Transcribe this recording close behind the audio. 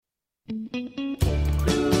I'm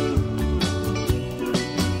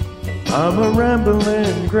a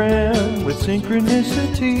rambling Graham with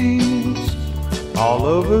synchronicities all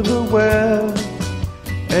over the web.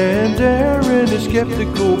 And Aaron is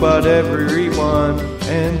skeptical about everyone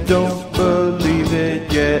and don't believe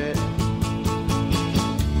it yet.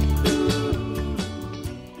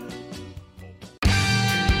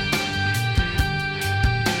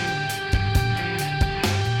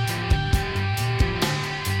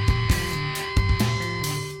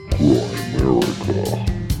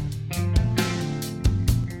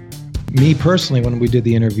 Me personally, when we did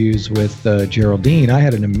the interviews with Geraldine, I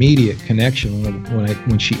had an immediate connection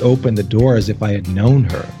when she opened the door, as if I had known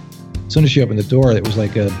her. As soon as she opened the door, it was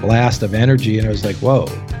like a blast of energy, and I was like, "Whoa,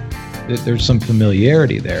 there's some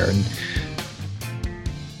familiarity there." And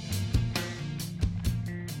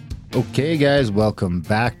okay, guys, welcome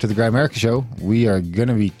back to the Grimerica Show. We are going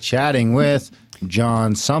to be chatting with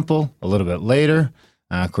Jon Sumple a little bit later.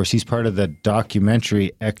 Of course, he's part of the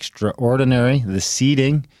documentary Extraordinary, The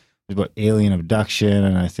Seeding, about alien abduction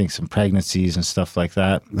and I think some pregnancies and stuff like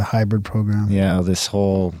that. The hybrid program. Yeah, the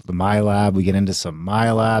MyLab. We get into some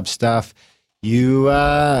MyLab stuff. You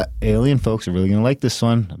alien folks are really going to like this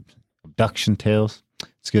one. Abduction tales.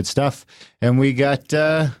 It's good stuff. And we got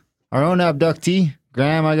our own abductee.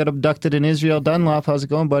 Graham, I got abducted in Israel. Dunlop, how's it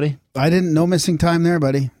going, buddy? I didn't. No missing time there,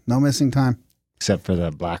 buddy. No missing time. Except for the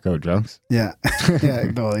blackout drunks. Yeah.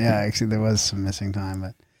 Actually, there was some missing time,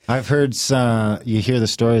 but I've heard you hear the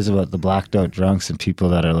stories about the blacked out drunks and people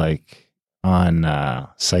that are like on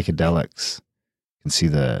psychedelics can see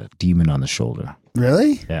the demon on the shoulder.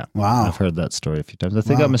 Really? Yeah. Wow. I've heard that story a few times. I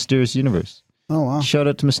think on Mysterious Universe. Oh, wow. Shout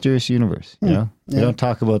out to Mysterious Universe. You know, we don't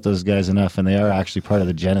talk about those guys enough, and they are actually part of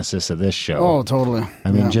the genesis of this show. Oh, totally.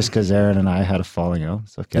 I mean, just because Aaron and I had a falling out,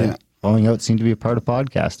 it's okay. Yeah. Falling out seemed to be a part of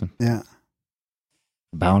podcasting. Yeah.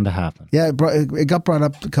 Bound to happen. Yeah, it got brought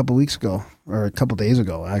up a couple weeks ago, or a couple days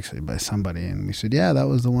ago, actually, by somebody, and we said, yeah, that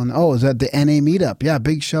was the one. Oh, is that the NA meetup? Yeah,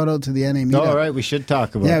 big shout out to the NA meetup. All right, we should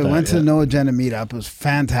talk about that. Yeah, we went to the No Agenda meetup. It was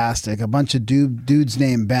fantastic. A bunch of dudes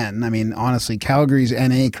named Ben. I mean, honestly, Calgary's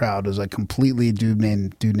NA crowd was like completely dude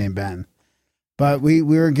named Ben. But we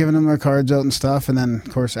were giving them our cards out and stuff, and then,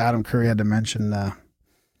 of course, Adam Curry had to mention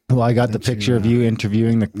well, I got the picture of you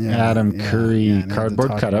interviewing the Adam Curry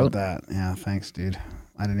cardboard cutout. That. Yeah, thanks, dude.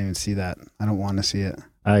 I didn't even see that. I don't want to see it.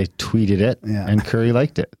 I tweeted it, and Curry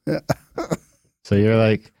liked it. Yeah. So you're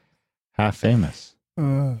like half famous.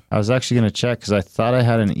 I was actually going to check because I thought I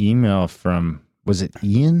had an email from, was it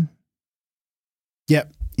Ian?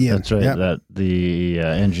 Yep, Ian. That's right, that the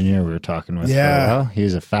engineer we were talking with. Yeah.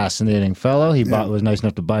 He's a fascinating fellow. He was nice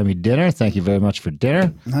enough to buy me dinner. Thank you very much for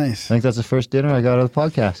dinner. Nice. I think that's the first dinner I got out of the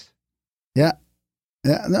podcast. Yeah.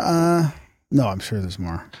 Yeah. No, I'm sure there's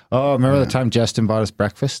more. Oh, remember the time Justin bought us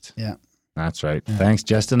breakfast? Yeah. That's right. Yeah. Thanks,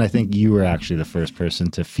 Justin. I think you were actually the first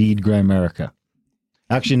person to feed Grimerica.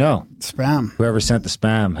 Actually, no. Spam. Whoever sent the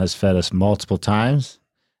spam has fed us multiple times,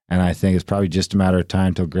 and I think it's probably just a matter of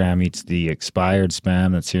time till Graham eats the expired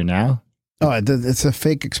spam that's here now. Oh, it's a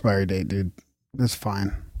fake expiry date, dude. That's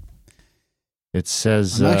fine. It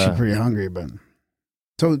says... I'm actually pretty hungry, but...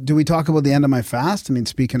 So, do we talk about the end of my fast? I mean,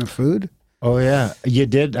 speaking of food... Oh, yeah. You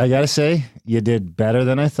did, I got to say, you did better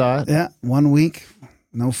than I thought. Yeah, 1 week,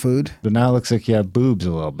 no food. But now it looks like you have boobs a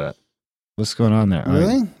little bit. What's going on there?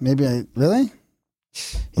 Really? Really?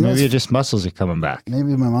 Maybe just muscles are coming back.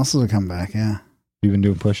 Maybe my muscles are coming back, yeah. You been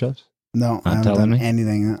doing push-ups? No, I haven't done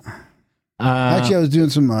anything. Actually, I was doing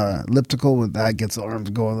some elliptical with that, gets the arms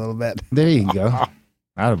going a little bit. There you go.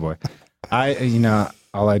 Attaboy.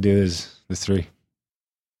 All I do is the 3.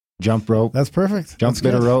 Jump rope. That's perfect. Jump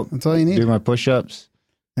bit of rope. That's all you need. Do my push-ups.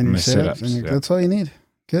 And your sit-ups. That's all you need.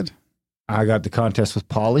 Good. I got the contest with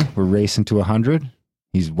Paulie. We're racing to 100.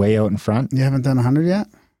 He's way out in front. You haven't done 100 yet?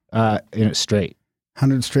 In it straight.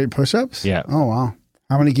 100 straight push-ups? Yeah. Oh, wow.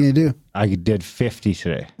 How many can you do? I did 50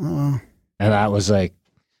 today. Oh, wow. And that was like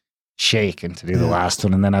shaking to do the last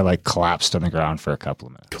one. And then I like collapsed on the ground for a couple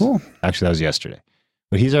of minutes. Cool. Actually, that was yesterday.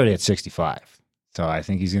 But he's already at 65. So I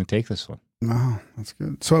think he's going to take this one. Oh, that's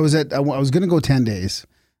good. So I was going to go 10 days.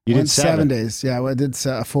 You did 7 days. Yeah, I did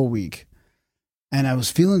a full week. And I was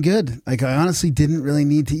feeling good. Like I honestly didn't really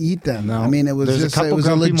need to eat them. No. I mean, it was There's just a couple it was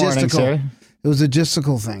a logistical mornings, it was a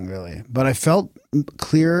logistical thing, really. But I felt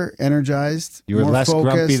clear, energized. You were more less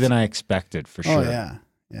focused. grumpy than I expected, for sure. Oh yeah,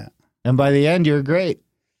 yeah. And by the end, you were great.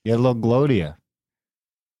 You had a little glow to you.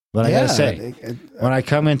 But I gotta say, when I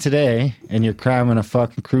come in today and you're cramming a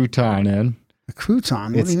fucking crouton in, a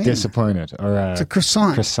crouton? What it's do you mean? Disappointed. Or it's a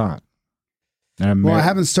croissant. Croissant. Well, I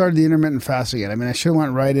haven't started the intermittent fasting yet. I mean, I should have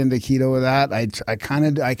went right into keto with that. I kind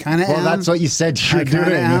of am. Well, that's what you said you were doing.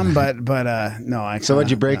 I am, but no. So what'd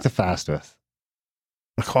you break the fast with?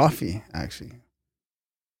 A coffee, actually.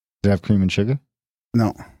 Did it have cream and sugar?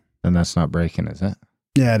 No. Then that's not breaking, is it?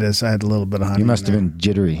 Yeah, it is. I had a little bit of honey. You must have been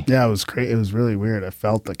jittery. Yeah, it was great. It was really weird. I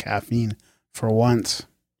felt the caffeine for once.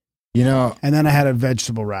 You know, and then I had a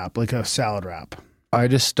vegetable wrap, like a salad wrap. I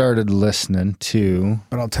just started listening to.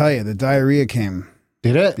 But I'll tell you, the diarrhea came.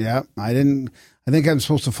 Did it? Yeah, I didn't. I think I'm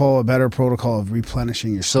supposed to follow a better protocol of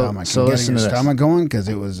replenishing your stomach so and getting your stomach going, because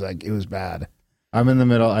it was bad. I'm in the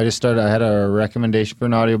middle. I had a recommendation for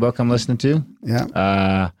an audiobook I'm listening to.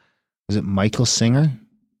 Yeah. Was it Michael Singer?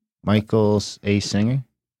 Michael's A. Singer?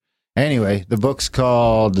 Anyway, the book's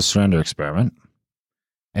called The Surrender Experiment,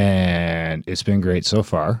 and it's been great so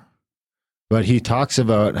far. But he talks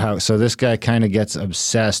about how, so this guy kind of gets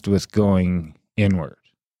obsessed with going inward.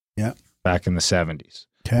 Yeah. Back in the 70s.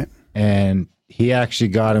 Okay. And he actually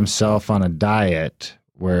got himself on a diet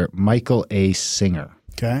where Michael A. Singer.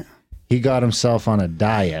 Okay. He got himself on a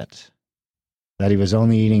diet that he was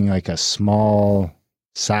only eating like a small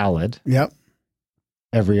salad. Yep.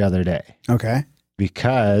 Every other day. Okay.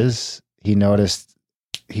 Because he noticed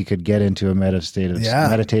he could get into a meditative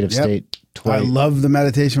state twice. I loved the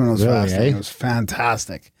meditation when I was fasting. Eh? It was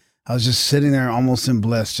fantastic. I was just sitting there almost in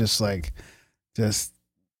bliss, and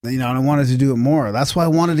I wanted to do it more. That's why I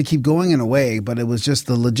wanted to keep going in a way, but it was just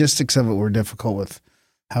the logistics of it were difficult with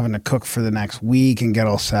having to cook for the next week and get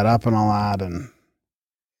all set up and all that.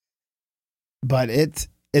 But it's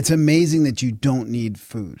amazing that you don't need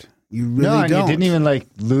food. You really don't. You didn't even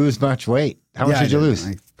lose much weight. How much did you lose?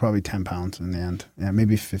 Probably 10 pounds in the end. Yeah,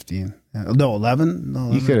 maybe 15. No, 11. No,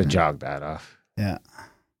 11. You could have jogged that off. Yeah.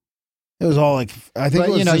 It was all I think. But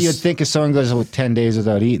it was you'd think if someone goes 10 days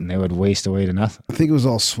without eating, they would waste away to nothing. I think it was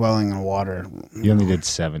all swelling and water. You only did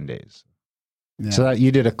 7 days. Yeah. So that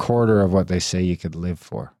you did a quarter of what they say you could live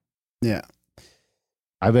for. Yeah.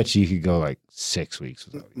 I bet you could go 6 weeks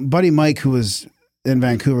without eating. Buddy Mike, who was in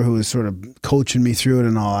Vancouver, who was sort of coaching me through it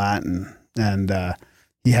and all that, and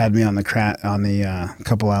he had me on the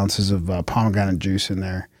couple ounces of pomegranate juice in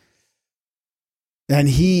there. And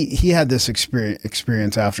he had this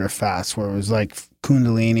experience after a fast where it was like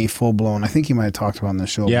Kundalini, full blown. I think he might have talked about it on the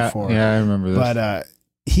show before. Yeah, I remember this. But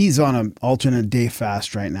he's on an alternate day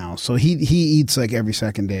fast right now. So he eats every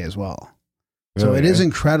second day as well. So it is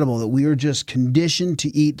incredible that we are just conditioned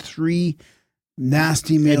to eat 3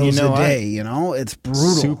 nasty meals a day. It's brutal.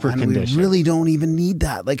 Super and conditioned. We really don't even need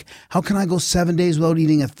that. How can I go 7 days without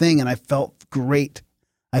eating a thing? And I felt great.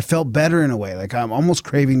 I felt better in a way. I'm almost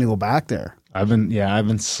craving to go back there. I've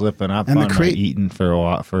been slipping up on my eating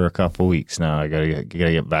for a couple weeks now. I gotta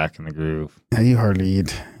get back in the groove. Yeah, you hardly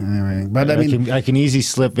eat anyway. But I can easily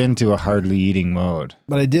slip into a hardly eating mode.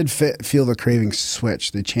 But I did feel the cravings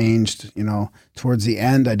switch. They changed. Towards the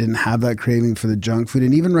end, I didn't have that craving for the junk food,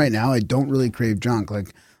 and even right now, I don't really crave junk. I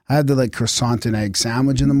had the croissant and egg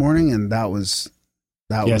sandwich in the morning, and that was.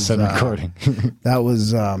 Yes, I'm recording. That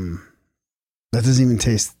was. That doesn't even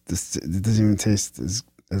taste. It doesn't even taste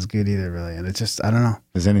as good either, really. And it just, I don't know.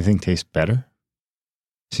 Does anything taste better?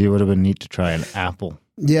 See, it would have been neat to try an apple.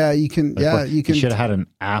 Yeah, you can. You can. You should have had an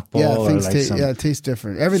apple. Yeah, things it tastes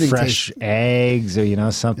different. Everything fresh tastes, eggs,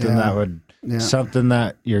 or something that would something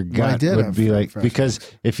that your gut would be like. Because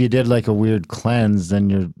if you did a weird cleanse,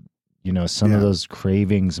 then some of those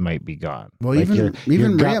cravings might be gone. Well, even your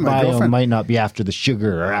Maria, gut my girlfriend, might not be after the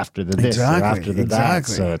sugar or after the this or after the that.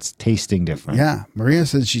 So it's tasting different. Yeah, Maria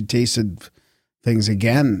said she tasted things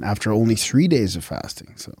again after only 3 days of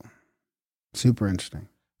fasting. So super interesting.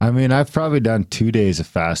 I mean, I've probably done 2 days of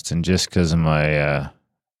fasting just because of my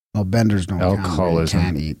benders don't alcoholism.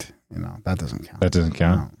 Count. You can't eat. That doesn't count. That doesn't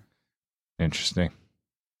count. No. Interesting.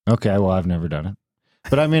 Okay, well, I've never done it.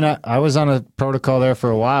 But I mean, I was on a protocol there for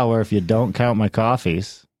a while where if you don't count my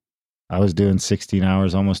coffees, I was doing 16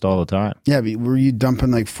 hours almost all the time. Yeah, but were you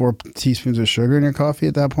dumping 4 teaspoons of sugar in your coffee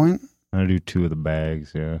at that point? I do 2 of the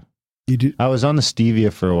bags, yeah. You do? I was on the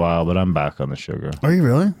stevia for a while, but I'm back on the sugar. Are you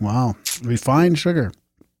really? Wow. Refined sugar.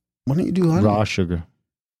 Why don't you do honey? Raw sugar.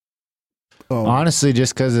 Oh. Honestly,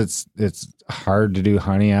 just because it's hard to do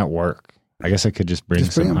honey at work. I guess I could just bring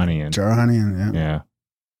some honey in. Jar of honey in, yeah.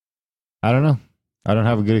 I don't know. I don't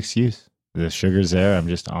have a good excuse. The sugar's there. I'm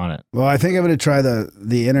just on it. Well, I think I'm going to try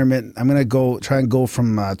the intermittent. I'm going to try and go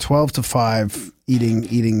from 12 to 5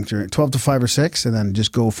 eating during 12 to 5 or 6, and then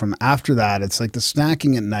just go from after that. It's like the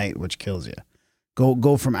snacking at night, which kills you.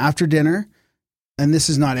 Go from after dinner, and this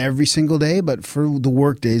is not every single day, but for the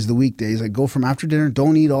work days, the weekdays, go from after dinner.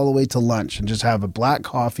 Don't eat all the way to lunch, and just have a black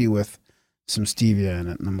coffee with some stevia in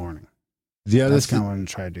it in the morning. That's kind of what I'm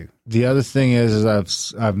trying to do. The other thing is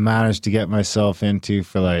I've managed to get myself into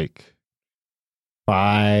for like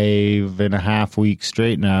 5.5 weeks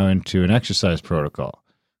straight now into an exercise protocol,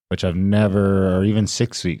 which I've never, or even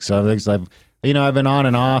 6 weeks. So I've been on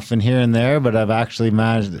and off and here and there, but I've actually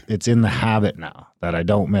managed, it's in the habit now that I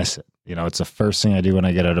don't miss it. It's the first thing I do when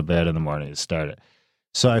I get out of bed in the morning to start it.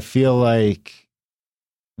 So I feel like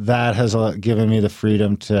that has given me the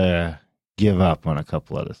freedom to give up on a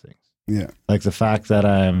couple other things. Yeah. Like the fact that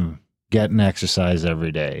I'm getting exercise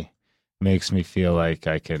every day makes me feel like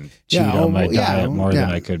I can cheat on my diet more than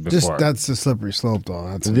I could before. That's the slippery slope,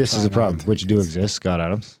 though. This is a problem, which do exist, Scott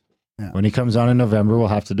Adams. Yeah. When he comes on in November, we'll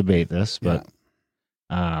have to debate this. But,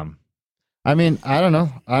 I mean, I don't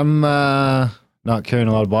know. I'm not carrying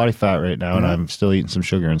a lot of body fat right now, and I'm still eating some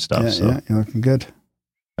sugar and stuff. Yeah, you're looking good.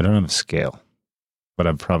 I don't have a scale, but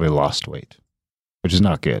I've probably lost weight, which is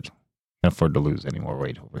not good. Can't afford to lose any more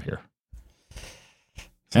weight over here.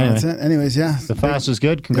 So that's it. Anyways, the fast was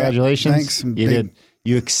good. Congratulations. Thanks.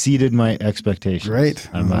 You exceeded my expectations. Great.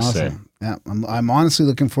 I must say. Yeah, I'm honestly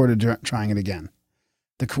looking forward to trying it again.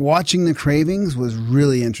 Watching the cravings was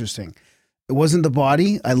really interesting. It wasn't the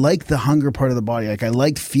body. I liked the hunger part of the body. Like I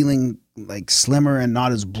liked feeling like slimmer and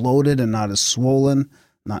not as bloated and not as swollen.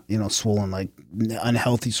 Not swollen like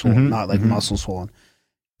unhealthy swollen, not like muscle swollen.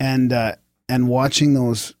 And watching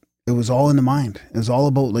those. It was all in the mind. It was all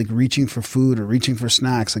about like reaching for food or reaching for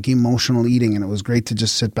snacks, like emotional eating. And it was great to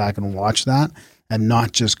just sit back and watch that and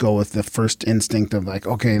not just go with the first instinct of like,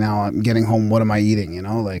 okay, now I'm getting home. What am I eating?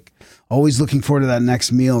 Like always looking forward to that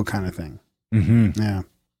next meal kind of thing. Mm-hmm. Yeah.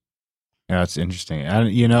 Yeah, it's interesting.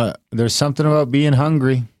 And, there's something about being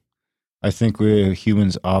hungry. I think we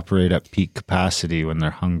humans operate at peak capacity when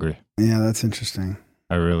they're hungry. Yeah, that's interesting.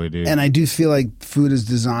 I really do. And I do feel like food is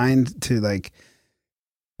designed to like,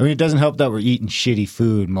 it doesn't help that we're eating shitty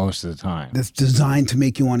food most of the time. It's designed to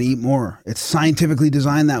make you want to eat more. It's scientifically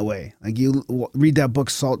designed that way. Like you read that book,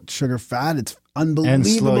 Salt, Sugar, Fat. It's unbelievable. And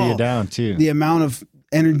slow you down too. The amount of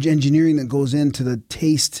energy engineering that goes into the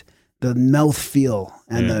taste, the mouth feel,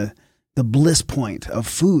 and the bliss point of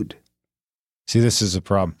food. See, this is a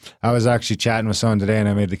problem. I was actually chatting with someone today and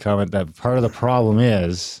I made the comment that part of the problem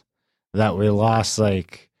is that we lost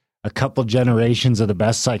like a couple generations of the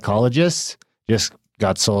best psychologists just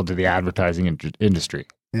got sold to the advertising industry.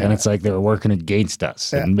 Yeah. And it's like they were working against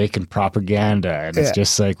us and making propaganda. And it's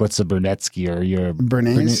just like, what's the Bernetsky or your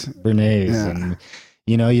Bernays? Yeah. And,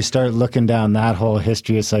 you start looking down that whole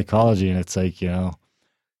history of psychology and it's like, it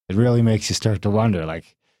really makes you start to wonder.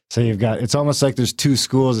 Like, so it's almost like there's two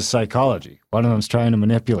schools of psychology. One of them's trying to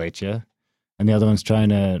manipulate you and the other one's trying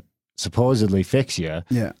to supposedly fix you.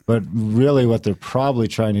 Yeah. But really what they're probably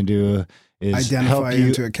trying to do is identify you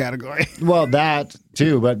into a category. Well, that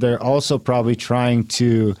too, but they're also probably trying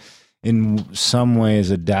to, in some ways,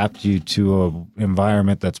 adapt you to an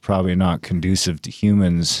environment that's probably not conducive to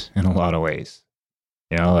humans in a lot of ways.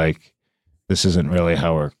 Like this isn't really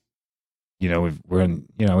how we're in.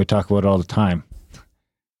 We talk about it all the time.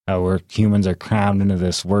 How humans are crammed into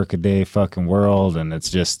this work-a-day fucking world, and it's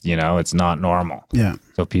just it's not normal. Yeah.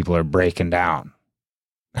 So people are breaking down,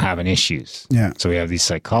 having issues. Yeah. So we have these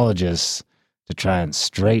psychologists to try and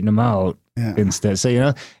straighten them out instead.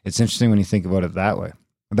 So, it's interesting when you think about it that way.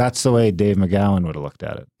 That's the way Dave McGowan would have looked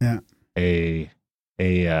at it. Yeah.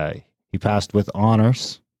 He passed with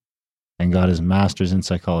honors and got his master's in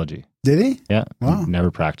psychology. Did he? Yeah. Wow. Never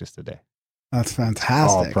practiced a day. That's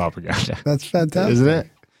fantastic. All propaganda. That's fantastic. Isn't it?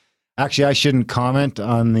 Actually, I shouldn't comment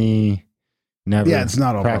on the never it's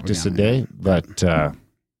not all practice a day, but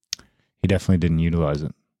he definitely didn't utilize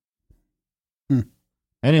it.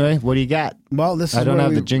 Anyway, what do you got? Well, I don't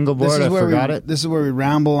have the jingle board. I forgot it. This is where we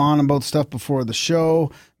ramble on about stuff before the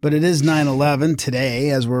show. But it is 9/11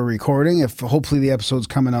 today as we're recording. If hopefully the episode's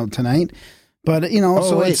coming out tonight. But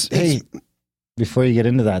hey, before you get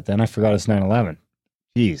into that, then I forgot it's 9/11.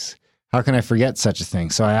 Jeez, how can I forget such a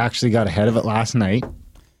thing? So I actually got ahead of it last night.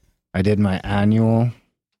 I did my annual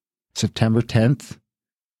September 10th.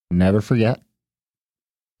 Never forget.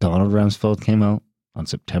 Donald Rumsfeld came out on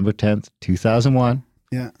September 10th, 2001.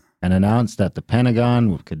 Yeah. And announced that the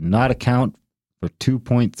Pentagon could not account for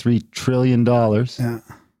 $2.3 trillion. Yeah.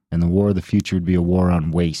 And the war of the future would be a war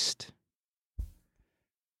on waste.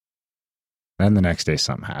 Then the next day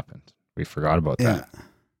something happened. We forgot about that.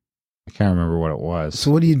 I can't remember what it was.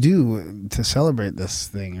 So what do you do to celebrate this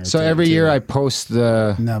thing? So every year I post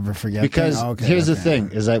the... Never forget. Because here's the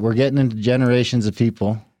thing, is that we're getting into generations of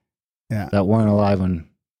people that weren't alive when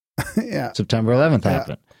September 11th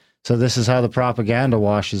happened. So this is how the propaganda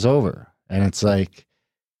washes over. And it's like,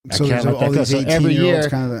 So there's let all that go. these So every 18-year-olds year,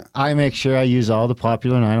 kind of I make sure I use all the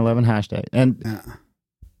popular 9/11 hashtag. And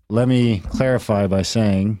let me clarify by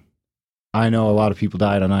saying, I know a lot of people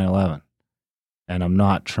died on 9/11, and I'm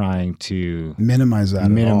not trying to minimize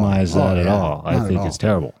that at all. I think it's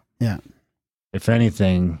terrible. Yeah. If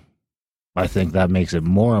anything, I think that makes it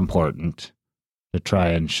more important to try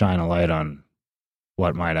and shine a light on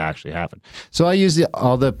what might actually happen. So I use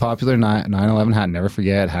all the popular 9/11 hat, never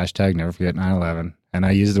forget, hashtag never forget 9/11. And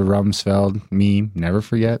I use the Rumsfeld meme, never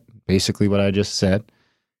forget, basically what I just said.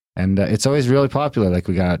 And it's always really popular. Like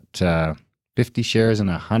we got 50 shares and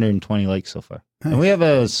 120 likes so far. Nice. And we have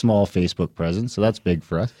a small Facebook presence, so that's big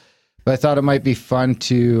for us. But I thought it might be fun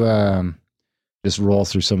to just roll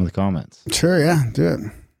through some of the comments. Sure, yeah, do it.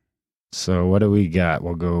 So what do we got?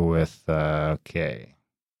 We'll go with, okay.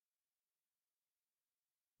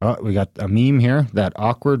 Oh, we got a meme here, that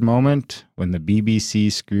awkward moment when the BBC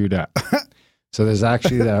screwed up. So there's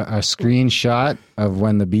actually a screenshot of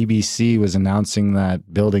when the BBC was announcing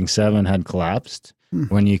that Building 7 had collapsed,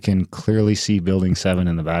 when you can clearly see Building 7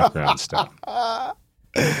 in the background still.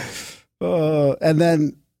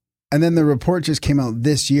 And then the report just came out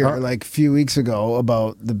this year, like a few weeks ago,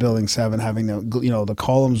 about the Building 7 having the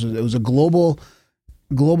columns. It was a global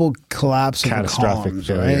collapse, catastrophic of the columns,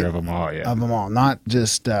 failure right? of them all. Yeah, of them all, not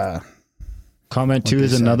just. Comment 2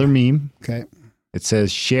 is another meme. Okay, it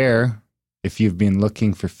says share if you've been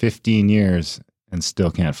looking for 15 years and still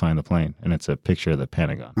can't find the plane, and it's a picture of the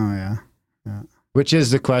Pentagon. Oh yeah. Which is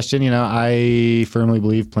the question. I firmly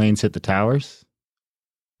believe planes hit the towers,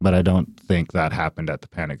 but I don't think that happened at the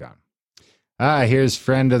Pentagon. Here's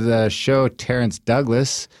friend of the show, Terrence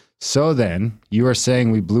Douglas. So then, you are saying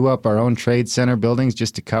we blew up our own trade center buildings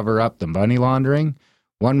just to cover up the money laundering?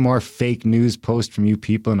 One more fake news post from you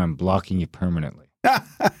people and I'm blocking you permanently.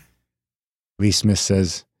 Lee Smith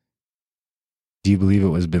says, do you believe it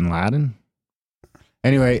was bin Laden?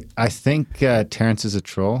 Anyway, I think Terrence is a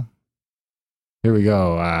troll. Here we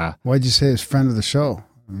go. Why'd you say he's friend of the show?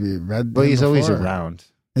 Have you read? Well, he's always around.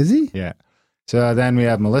 Is he? Yeah. So then we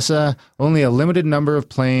have Melissa. Only a limited number of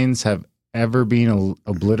planes have ever been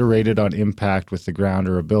obliterated on impact with the ground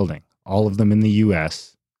or a building. All of them in the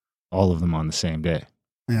U.S., all of them on the same day.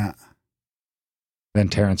 Yeah. Then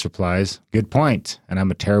Terrence replies, good point, and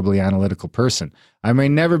I'm a terribly analytical person. I may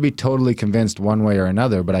never be totally convinced one way or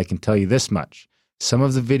another, but I can tell you this much. Some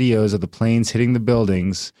of the videos of the planes hitting the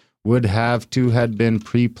buildings would have to have been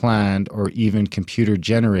pre-planned or even computer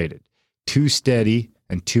generated. Too steady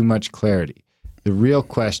and too much clarity. The real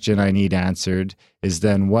question I need answered is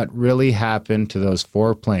then what really happened to those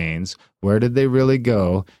 4 planes? Where did they really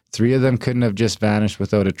go? 3 of them couldn't have just vanished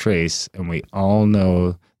without a trace, and we all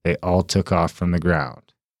know they all took off from the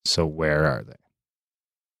ground. So where are they?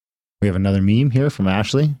 We have another meme here from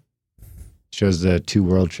Ashley. Shows the 2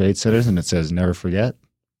 World Trade Centers, and it says never forget.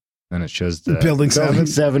 Then it shows the Building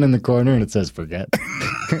 7 in the corner, and it says forget.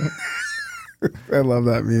 I love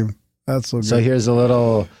that meme. That's so good. So here's a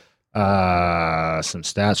little, some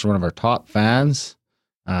stats from one of our top fans.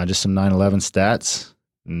 Just some 9/11 stats.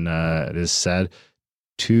 And it is said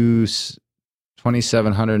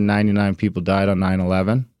 2,799 people died on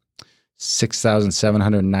 9/11.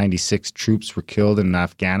 6,796 troops were killed in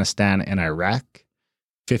Afghanistan and Iraq.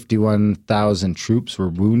 51,000 troops were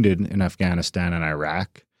wounded in Afghanistan and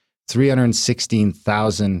Iraq.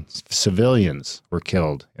 316,000 civilians were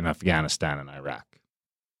killed in Afghanistan and Iraq.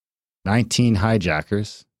 19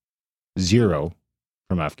 hijackers, 0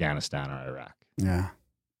 from Afghanistan or Iraq. Yeah.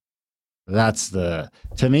 To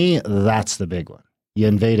me, that's the big one. You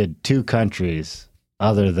invaded 2 countries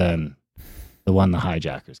other than the one the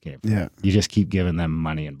hijackers came from. Yeah. You just keep giving them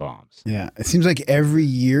money and bombs. Yeah. It seems like every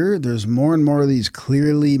year there's more and more of these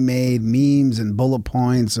clearly made memes and bullet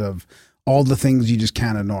points of all the things you just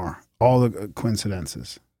can't ignore, all the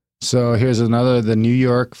coincidences. So here's another. The New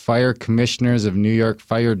York Fire Commissioners of New York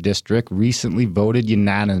Fire District recently voted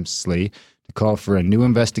unanimously to call for a new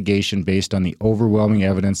investigation based on the overwhelming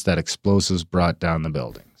evidence that explosives brought down the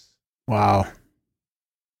buildings. Wow.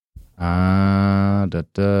 I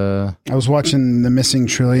was watching The Missing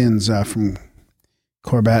Trillions from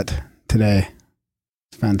Corbett today.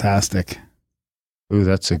 It's fantastic. Ooh,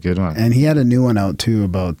 that's a good one. And he had a new one out too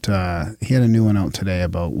about, he had a new one out today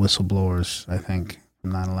about whistleblowers, I think,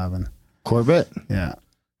 from 9/11. Corbett? Yeah.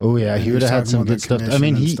 Oh yeah, he would have had some good stuff. I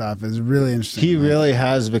mean, stuff is really interesting. He really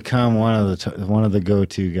has become one of the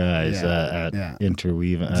go-to guys at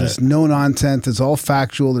interweave. Just no nonsense. It's all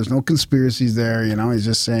factual. There's no conspiracies there. He's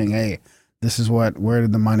just saying, "Hey, this is where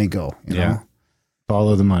did the money go?" You know?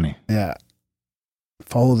 Follow the money. Yeah.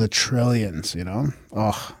 Follow the trillions.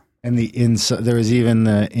 Oh, And there was even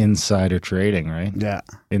the insider trading, right? Yeah.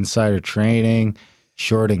 Insider trading,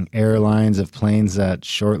 shorting airlines of planes that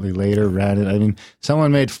shortly later ran it. I mean,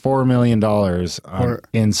 someone made $4 million on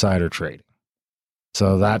insider trading.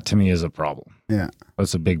 So that to me is a problem. Yeah.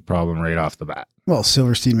 That's a big problem right off the bat. Well,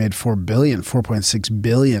 Silverstein made $4.6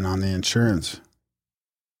 billion on the insurance.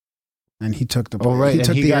 And he took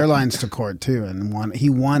the airlines to court too and won.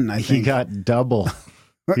 He won, I think. He got double.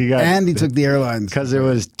 He took the airlines. Because there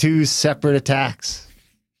was 2 separate attacks.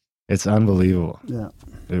 It's unbelievable. Yeah.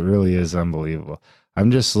 It really is unbelievable.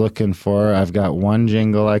 I'm just looking I've got one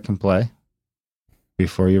jingle I can play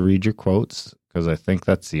before you read your quotes, because I think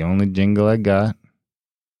that's the only jingle I got.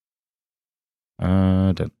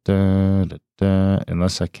 Unless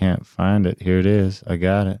I can't find it. Here it is. I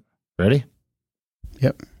got it. Ready?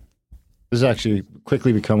 Yep. This has actually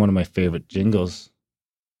quickly become one of my favorite jingles.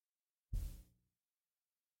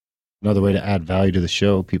 Another way to add value to the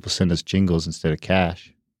show, people send us jingles instead of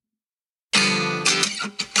cash.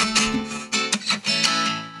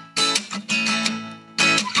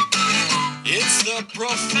 It's the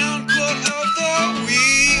profound quote of the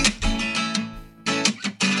week.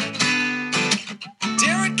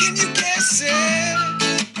 Darren, can you guess it?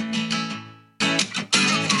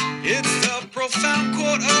 It's the profound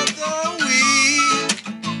quote of the week.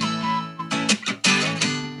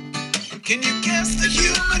 Can you guess the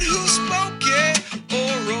human who spoke it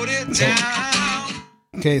or wrote it down?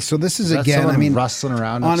 Okay, so this is again, I mean, rustling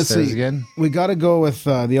around honestly, again. We got to go with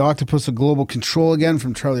The Octopus of Global Control again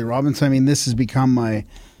from Charlie Robinson. I mean, this has become my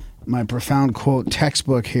profound quote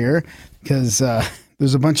textbook here, because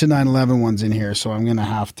there's a bunch of 9/11 ones in here, so I'm gonna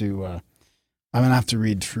have to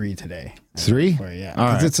read 3 today. 3? Yeah,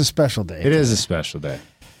 because it's a special day. It is a special day.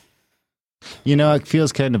 You know, it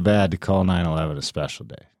feels kind of bad to call 9/11 a special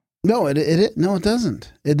day. No, it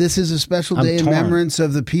doesn't. This is a special day in remembrance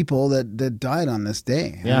of the people that died on this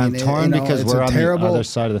day. Yeah, I'm torn because we're on the other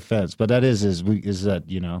side of the fence. But that is that,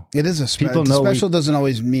 you know. It is a special. Special doesn't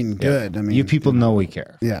always mean good. I mean, you people know we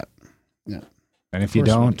care. Yeah. Yeah. And if you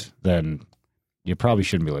don't, then you probably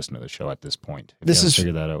shouldn't be listening to the show at this point.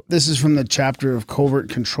 Figure that out. This is from the chapter of Covert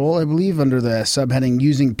Control, I believe, under the subheading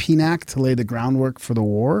Using PNAC to Lay the Groundwork for the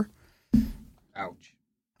War. Ouch.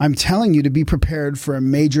 I'm telling you to be prepared for a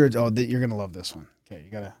major... Oh, you're going to love this one. Okay, you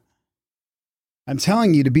got to... I'm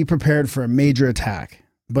telling you to be prepared for a major attack,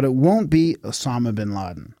 but it won't be Osama bin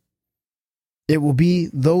Laden. It will be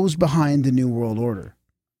those behind the New World Order.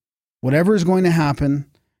 Whatever is going to happen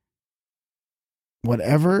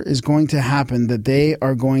that they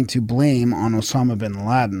are going to blame on Osama bin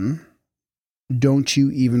Laden, don't you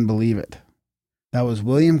even believe it. That was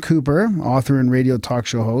William Cooper, author and radio talk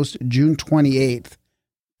show host, June 28th,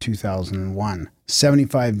 2001,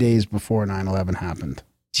 75 days before 9/11 happened.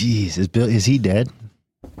 Jeez, is he dead?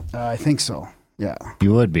 I think so. Yeah.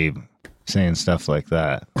 You would be saying stuff like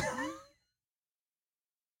that.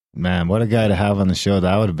 Man, what a guy to have on the show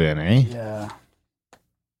that would have been, eh? Yeah.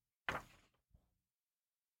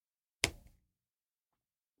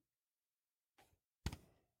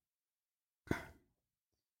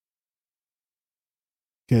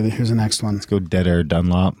 Okay, here's the next one. Let's go Dead Air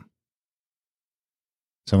Dunlop.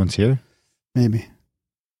 Someone's here? Maybe.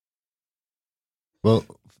 Well,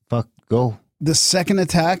 fuck, go. The second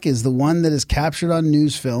attack is the one that is captured on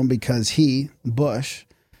news film because Bush,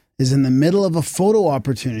 is in the middle of a photo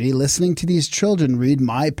opportunity listening to these children read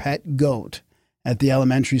My Pet Goat at the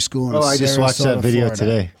elementary school in Sarasota, I just watched that video Florida.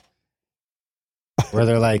 today. Where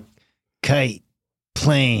they're like, kite,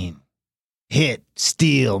 plane, hit,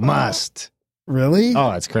 steal, must. Really?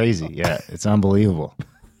 Oh, it's crazy. Yeah, it's unbelievable.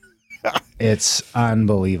 It's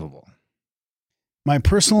unbelievable. My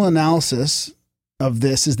personal analysis of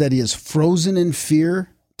this is that he is frozen in fear,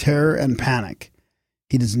 terror, and panic.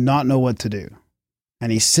 He does not know what to do.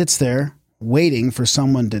 And he sits there waiting for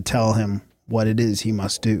someone to tell him what it is he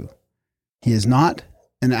must do. He is not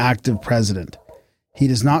an active president. He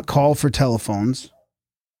does not call for telephones.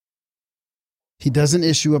 He doesn't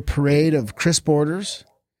issue a parade of crisp orders.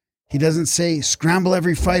 He doesn't say, scramble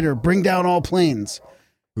every fighter, bring down all planes.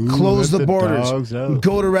 Close the borders,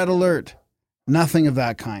 go to red alert. Nothing of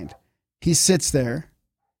that kind. He sits there,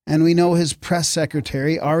 and we know his press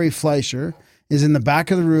secretary, Ari Fleischer, is in the back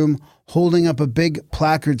of the room holding up a big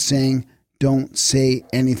placard saying, don't say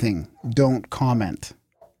anything, don't comment.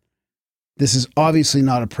 This is obviously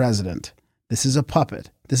not a president. This is a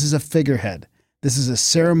puppet. This is a figurehead. This is a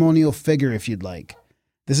ceremonial figure, if you'd like.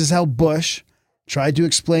 This is how Bush tried to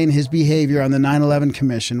explain his behavior on the 9/11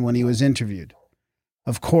 Commission when he was interviewed.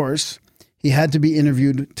 Of course, he had to be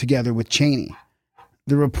interviewed together with Cheney.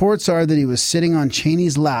 The reports are that he was sitting on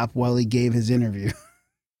Cheney's lap while he gave his interview.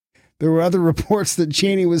 There were other reports that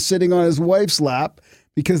Cheney was sitting on his wife's lap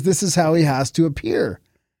because this is how he has to appear.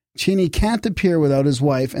 Cheney can't appear without his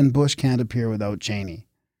wife, and Bush can't appear without Cheney.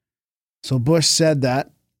 So Bush said that,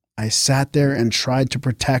 I sat there and tried to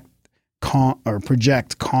project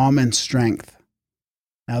calm and strength.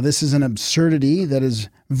 Now, this is an absurdity that is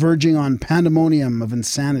verging on pandemonium of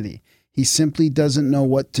insanity. He simply doesn't know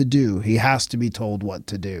what to do. He has to be told what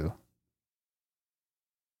to do.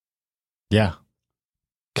 Yeah.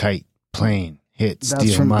 Kite, plane, hit,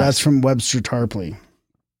 steal, must. That's from Webster Tarpley.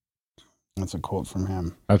 That's a quote from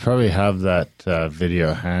him. I probably have that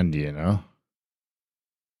video handy, you know?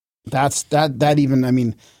 That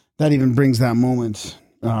even brings that moment.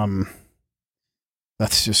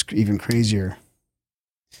 That's just even crazier.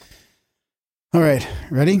 All right,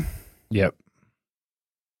 ready? Yep.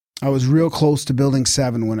 I was real close to Building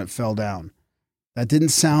 7 when it fell down. That didn't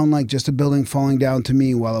sound like just a building falling down to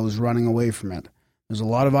me while I was running away from it. There's a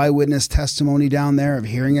lot of eyewitness testimony down there of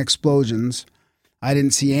hearing explosions. I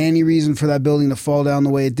didn't see any reason for that building to fall down the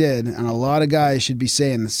way it did, and a lot of guys should be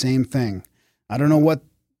saying the same thing. I don't know what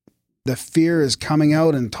the fear is coming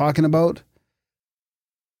out and talking about.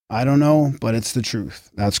 I don't know, but it's the truth.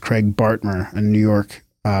 That's Craig Bartmer, a New York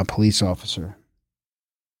police officer.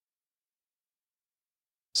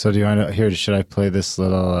 So do you want to hear? Should I play this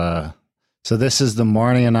little? So this is the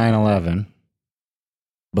morning of 9/11,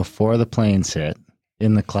 before the planes hit,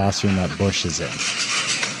 in the classroom that Bush is in.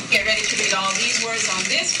 Get ready to read all these words on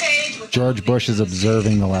this page. George Bush is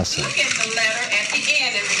observing the lesson. Look at the letter at the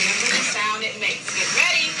end and remember the sound it makes. Get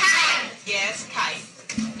ready. Kite. Yes, kite.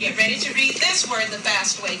 Get ready to read this word the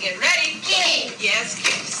fast way. Get ready. Kid. Yes,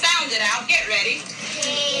 kid. Sound it out. Get ready.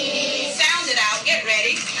 Kid. Sound it out. Get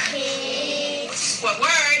ready. Kid. What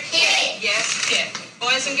word? Kid. Yes, kid.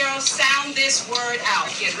 Boys and girls, sound this word out.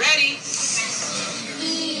 Get ready.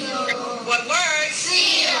 Steal. What word?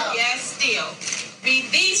 Steal. Yes, steal. Read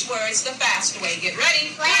these words the fast way. Get ready.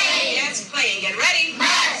 Play. Yes, playing. Get ready.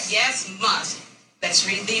 Must. Yes, must. Let's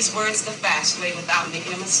read these words the fast way without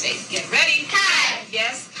making a mistake. Get ready. Kite.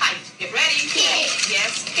 Yes, kite. Get ready. Kit.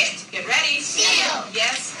 Yes, kit. Get ready. Steal.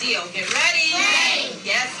 Yes, steal. Get ready. Play.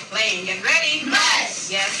 Yes, playing. Get ready.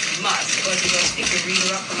 Must. Yes, must. Boys and girls, pick your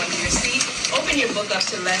reader up from under your seat. Open your book up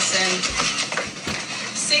to lesson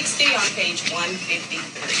 60 on page 153.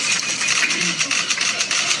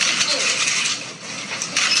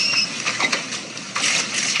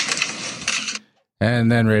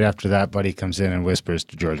 And then right after that, Buddy comes in and whispers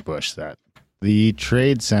to George Bush that the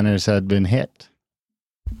trade centers had been hit.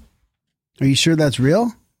 Are you sure that's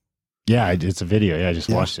real? Yeah, it's a video. Yeah, I just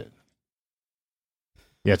watched it.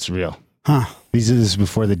 Yeah, it's real. Huh. This is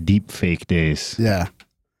before the deep fake days. Yeah.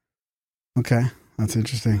 Okay. That's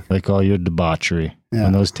interesting. Like all your debauchery. Yeah.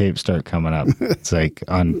 When those tapes start coming up, it's like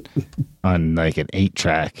on like an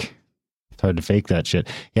 8-track. It's hard to fake that shit.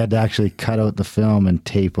 You had to actually cut out the film and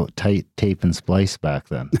tape and splice back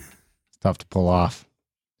then. It's tough to pull off.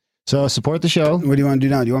 So support the show. What do you want to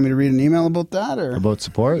do now? Do you want me to read an email about that, or about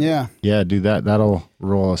support? Yeah. Yeah, do that. That'll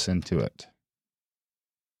roll us into it.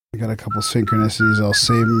 I got a couple synchronicities. I'll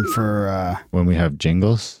save them for when we have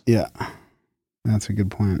jingles. Yeah. That's a good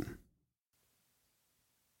point.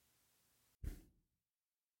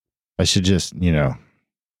 I should just,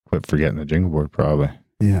 quit forgetting the jingle board probably.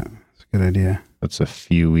 Yeah. Good idea. That's a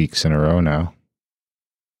few weeks in a row now.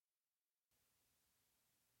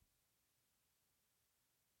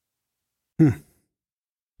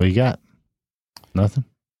 What you got? Nothing?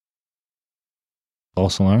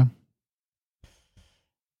 False alarm?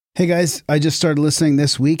 Hey guys, I just started listening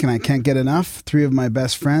this week and I can't get enough. 3 of my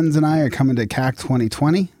best friends and I are coming to CAC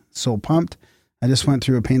 2020. So pumped. I just went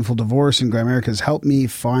through a painful divorce and Grimerica's helped me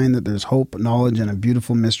find that there's hope, knowledge, and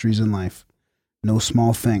beautiful mysteries in life. No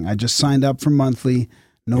small thing. I just signed up for monthly.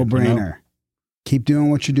 No brainer. Keep doing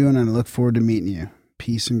what you're doing and I look forward to meeting you.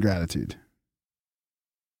 Peace and gratitude.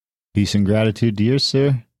 Peace and gratitude to you,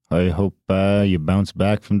 sir. I hope you bounce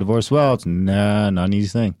back from divorce well. It's not an easy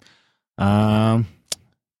thing. And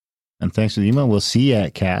thanks for the email. We'll see you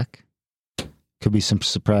at CAC. Could be some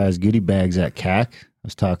surprise goodie bags at CAC. I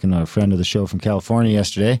was talking to a friend of the show from California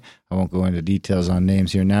yesterday. I won't go into details on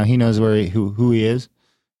names here now. He knows who he is.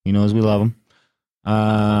 He knows we love him.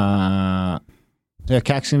 Yeah,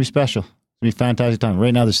 CAC's gonna be special. It's gonna be a fantastic time.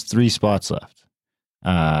 Right now, there's 3 spots left.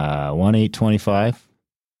 1 825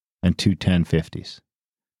 and 2 1050s.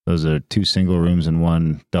 Those are 2 single rooms and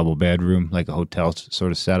 1 double bedroom, like a hotel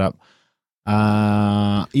sort of setup.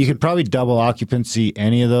 You could probably double occupancy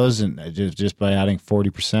any of those, and just by adding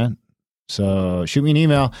 40%. So shoot me an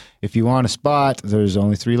email if you want a spot. There's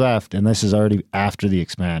only 3 left, and this is already after the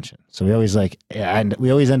expansion. So we always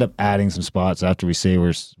end up adding some spots after we say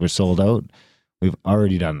we're sold out. We've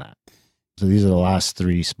already done that. So these are the last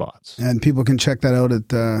 3 spots. And people can check that out at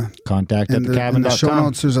contact@thecabin.com. In the show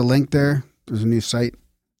notes, there's a link there. There's a new site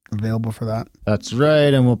available for that. That's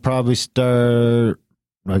right. And we'll probably start.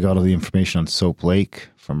 I got all the information on Soap Lake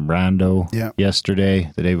from Rando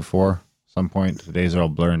yesterday, the day before. Some point, the days are all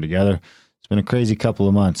blurring together. It's been a crazy couple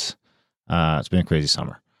of months. It's been a crazy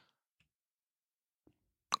summer.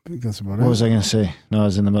 I think that's about it. What was I going to say? No, I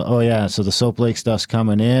was in the middle. Oh, yeah. So the Soap Lake stuff's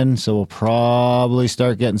coming in. So we'll probably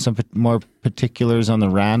start getting some more particulars on the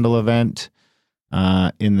Randall event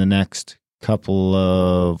in the next couple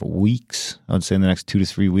of weeks. I would say in the next 2 to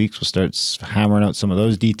 3 weeks, we'll start hammering out some of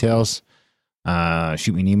those details.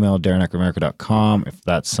 Shoot me an email, darren@grimerica.com, if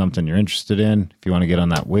that's something you're interested in. If you want to get on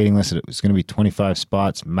that waiting list, it's going to be 25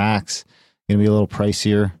 spots max. It's going to be a little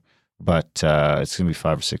pricier, but it's going to be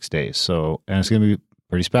 5 or 6 days. So, and it's going to be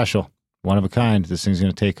pretty special, one of a kind. This thing's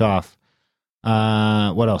going to take off.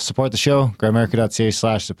 What else? Support the show,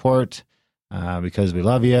 grimerica.ca/support, because we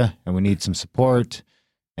love you and we need some support.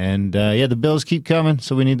 And the bills keep coming,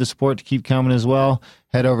 so we need the support to keep coming as well.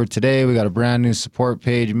 Head over today. We got a brand new support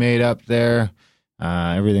page made up there.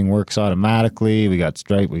 Everything works automatically. We got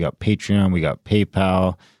Stripe, we got Patreon, we got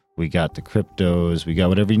PayPal, we got the cryptos, we got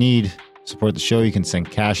whatever you need. Support the show. You can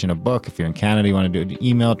send cash in a book. If you're in Canada, you want to do an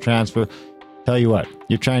email transfer. Tell you what,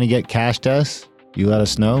 you're trying to get cash to us, you let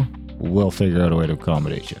us know. We'll figure out a way to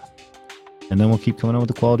accommodate you. And then we'll keep coming out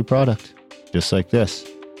with a quality product, just like this.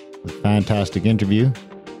 A fantastic interview.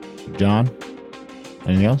 John,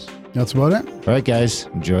 anything else? That's about it. All right, guys,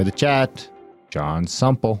 enjoy the chat. Jon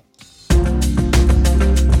Sumple.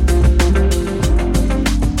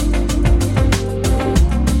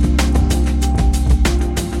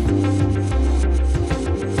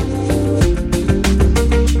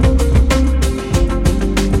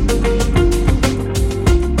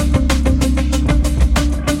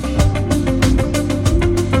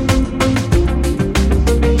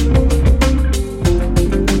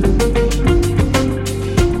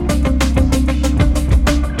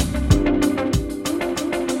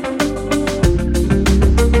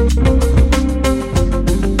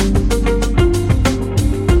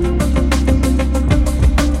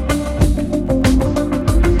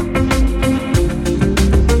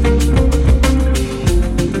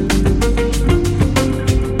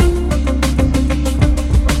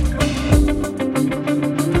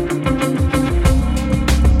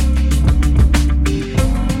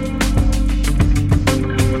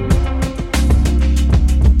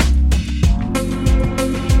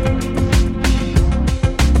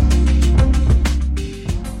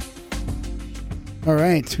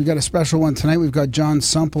 We got a special one tonight. We've got Jon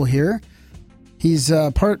Sumple here. He's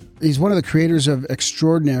one of the creators of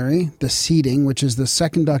Extraordinary, The Seeding, which is the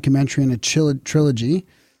second documentary in a trilogy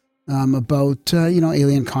about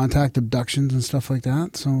alien contact, abductions, and stuff like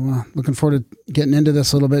that. So looking forward to getting into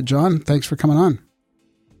this a little bit. Jon, thanks for coming on.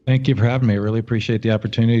 Thank you for having me. I really appreciate the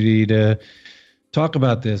opportunity to talk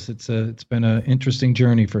about this. It's been an interesting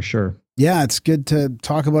journey for sure. Yeah, it's good to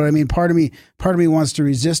talk about it. I mean, part of me wants to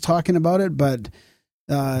resist talking about it, but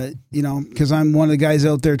because I'm one of the guys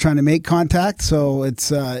out there trying to make contact. So it's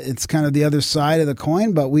kind of the other side of the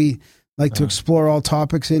coin, but we like to explore all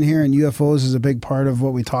topics in here, and UFOs is a big part of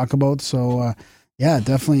what we talk about. So,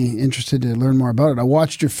 definitely interested to learn more about it. I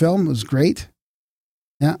watched your film. It was great.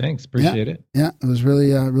 Yeah. Thanks. Appreciate it. Yeah. It was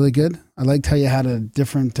really, really good. I liked how you had a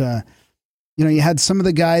different, you had some of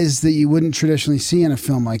the guys that you wouldn't traditionally see in a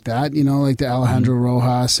film like that, like the Alejandro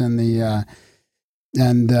Rojas and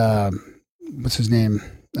what's his name?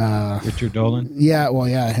 Richard Dolan? Yeah, well,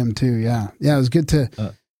 yeah, him too, yeah. Yeah, it was good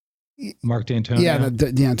to... Mark D'Antonio? Yeah,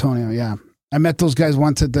 D'Antonio, yeah. I met those guys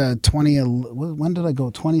once at the when did I go?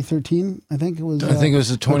 2013, I think it was. I think it was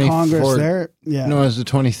the Congress there. Yeah. No, it was the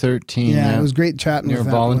 2013. Yeah, it was great chatting with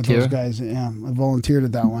those guys. Yeah, I volunteered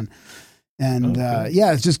at that one. And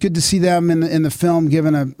it's just good to see them in the film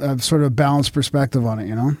giving a sort of balanced perspective on it,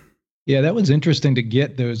 Yeah, that was interesting to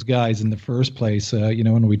get those guys in the first place,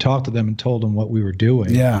 when we talked to them and told them what we were doing.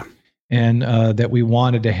 Yeah. And that we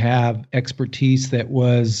wanted to have expertise that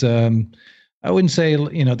was, I wouldn't say,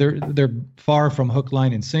 they're far from hook,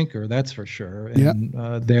 line, and sinker, that's for sure. And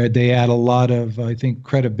they add a lot of, I think,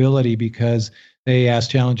 credibility because they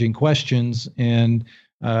asked challenging questions, and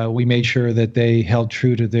we made sure that they held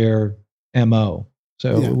true to their MO.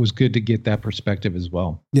 So it was good to get that perspective as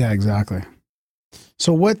well. Yeah, exactly.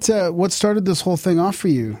 So what started this whole thing off for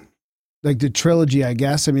you? Like the trilogy, I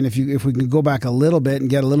guess. I mean, if we can go back a little bit and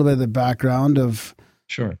get a little bit of the background of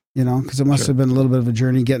Sure. Because it must have been a little bit of a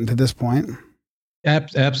journey getting to this point.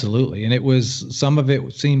 Absolutely. And some of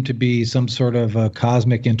it seemed to be some sort of a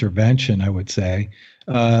cosmic intervention, I would say.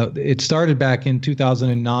 It started back in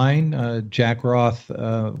 2009. Jack Roth,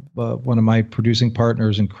 one of my producing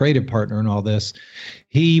partners and creative partner in all this,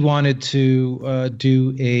 he wanted to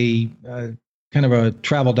do a kind of a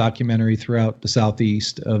travel documentary throughout the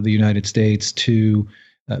southeast of the United States to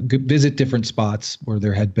visit different spots where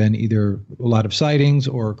there had been either a lot of sightings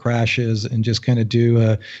or crashes, and just kind of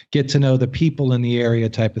do get to know the people in the area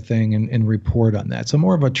type of thing, and report on that. So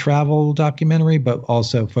more of a travel documentary, but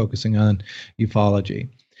also focusing on ufology.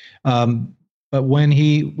 But when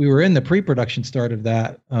we were in the pre-production start of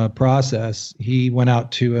that process, he went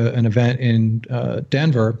out to an event in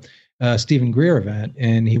Denver, Stephen Greer event,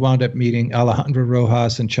 and he wound up meeting Alejandro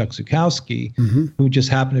Rojas and Chuck Zukowski, who just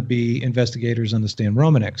happened to be investigators on the Stan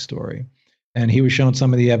Romanek story. And he was shown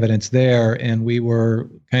some of the evidence there, and we were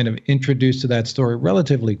kind of introduced to that story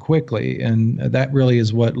relatively quickly. And that really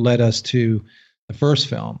is what led us to the first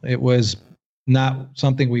film. It was not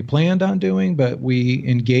something we planned on doing, but we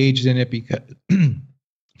engaged in it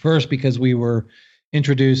because we were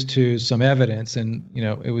introduced to some evidence, and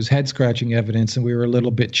it was head-scratching evidence, and we were a little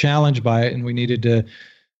bit challenged by it, and we needed to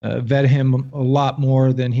vet him a lot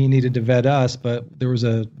more than he needed to vet us. But there was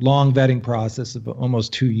a long vetting process of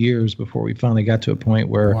almost 2 years before we finally got to a point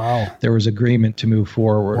where there was agreement to move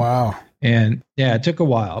forward. Wow. And yeah, it took a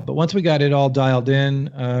while, but once we got it all dialed in,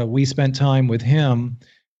 we spent time with him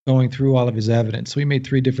going through all of his evidence. So we made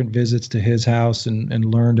 3 different visits to his house and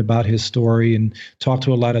learned about his story, and talked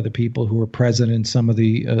to a lot of the people who were present in some of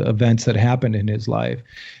the events that happened in his life.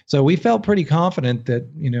 So we felt pretty confident that,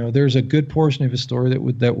 there's a good portion of his story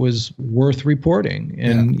that was worth reporting,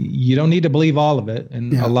 and you don't need to believe all of it.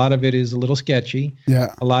 And a lot of it is a little sketchy.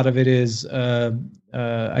 Yeah. A lot of it is,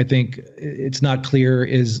 I think it's not clear.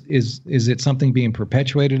 Is it something being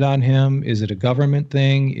perpetuated on him? Is it a government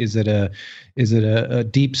thing? Is it a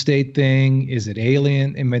deep state thing? Is it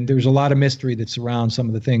alien? I mean, there's a lot of mystery that surrounds some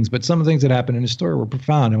of the things, but some of the things that happened in the story were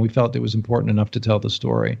profound, and we felt it was important enough to tell the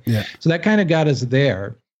story. Yeah. So that kind of got us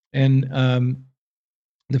there. And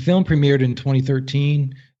the film premiered in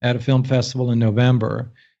 2013 at a film festival in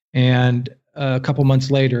November. And a couple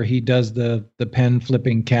months later, he does the pen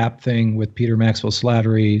flipping cap thing with Peter Maxwell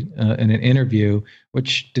Slattery in an interview,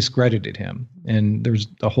 which discredited him. And there's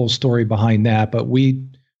a whole story behind that. But we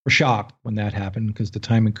were shocked when that happened, because the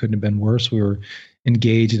timing couldn't have been worse. We were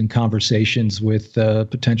engaged in conversations with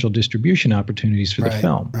potential distribution opportunities for the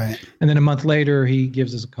film. Right. And then a month later, he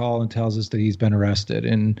gives us a call and tells us that he's been arrested,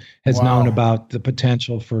 and has known about the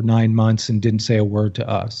potential for 9 months and didn't say a word to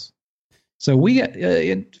us. So we,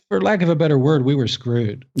 for lack of a better word, we were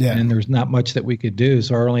screwed. Yeah. And there's not much that we could do.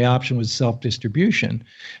 So our only option was self-distribution.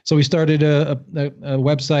 So we started a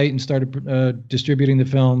website and started distributing the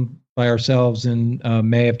film by ourselves in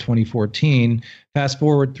May of 2014. Fast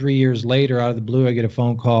forward 3 years later, out of the blue, I get a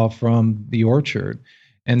phone call from The Orchard.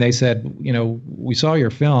 And they said, we saw your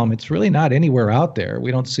film. It's really not anywhere out there. We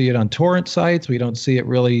don't see it on torrent sites. We don't see it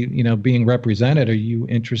really, being represented. Are you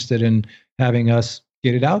interested in having us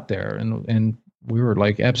get it out there? And we were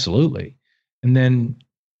like, absolutely. And then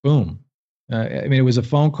boom. It was a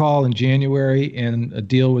phone call in January, and a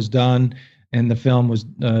deal was done, and the film was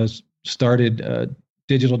started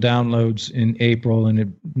digital downloads in April, and it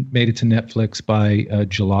made it to Netflix by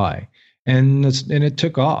July. And it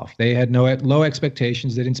took off. They had low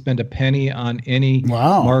expectations. They didn't spend a penny on any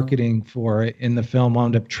marketing for it, and the film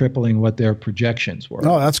wound up tripling what their projections were.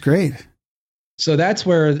 Oh, that's great. So that's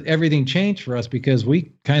where everything changed for us, because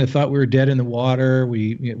we kind of thought we were dead in the water.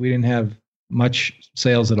 We didn't have much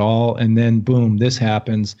sales at all. And then boom, this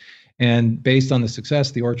happens. And based on the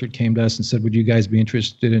success, The Orchard came to us and said, would you guys be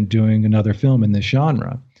interested in doing another film in this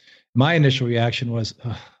genre? My initial reaction was,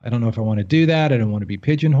 I don't know if I want to do that. I don't want to be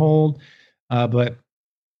pigeonholed. But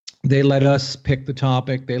they let us pick the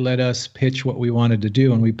topic. They let us pitch what we wanted to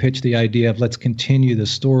do. And we pitched the idea of, let's continue the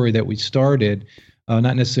story that we started.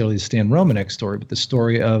 Not necessarily the Stan Romanek story, but the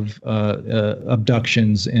story of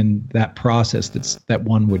abductions and that process that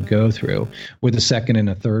one would go through, with a second and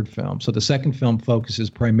a third film. So the second film focuses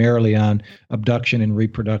primarily on abduction and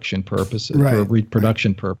reproduction purposes.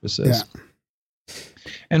 Yeah.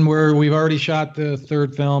 And we've already shot the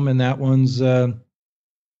third film, and that one's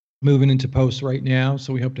moving into post right now.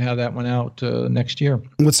 So we hope to have that one out next year.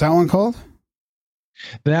 What's that one called?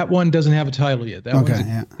 That one doesn't have a title yet. That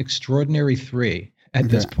one's Extraordinary 3 at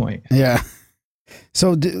this point. Yeah.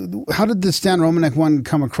 So how did the Stan Romanek one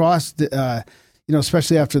come across,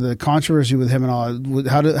 especially after the controversy with him and all?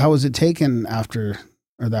 How was it taken after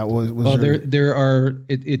or that was Well, there are.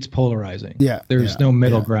 It's polarizing. Yeah, there's no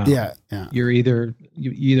middle ground. Yeah. You either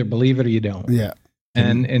believe it or you don't. Yeah,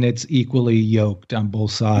 and it's equally yoked on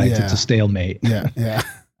both sides. Yeah. It's a stalemate. Yeah.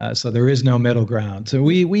 So there is no middle ground. So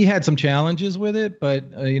we had some challenges with it, but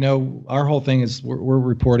our whole thing is we're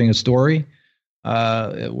reporting a story.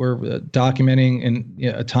 We're documenting in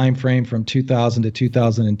a time frame from 2000 to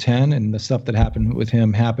 2010, and the stuff that happened with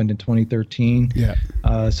him happened in 2013. Yeah.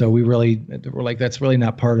 So we're like, that's really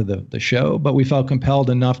not part of the show, but we felt compelled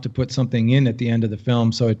enough to put something in at the end of the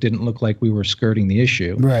film so it didn't look like we were skirting the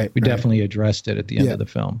issue. Right. We definitely addressed it at the end of the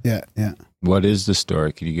film. Yeah. What is the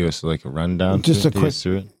story? Could you give us like a rundown? Just a quick.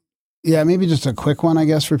 Yeah, maybe just a quick one, I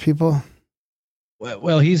guess, for people.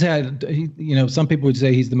 Well, some people would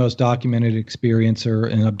say he's the most documented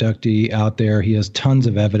experiencer and abductee out there. He has tons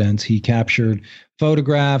of evidence. He captured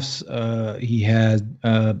photographs. He had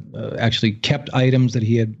actually kept items that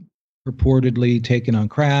he had purportedly taken on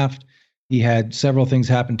craft. He had several things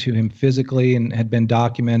happen to him physically and had been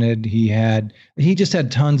documented. He just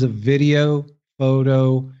had tons of video,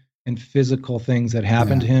 photo, and physical things that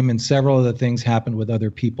happened to him, and several of the things happened with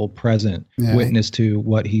other people present, witness to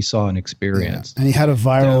what he saw and experienced. And he had a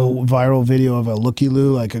viral video of a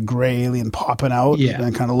looky-loo, like a gray alien popping out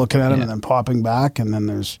and kind of looking at him and then popping back, and then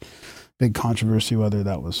there's big controversy whether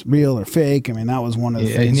that was real or fake. I mean, that was one of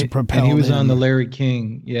the things that propelled him. And he was on the Larry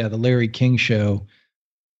King show,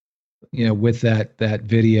 with that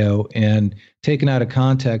video, and taken out of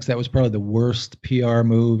context, that was probably the worst PR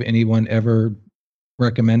move anyone ever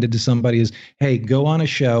recommended to somebody is, hey, go on a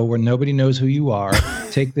show where nobody knows who you are,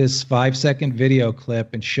 take this 5-second video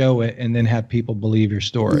clip and show it, and then have people believe your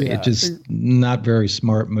story. It's just not very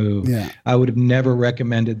smart move. I would have never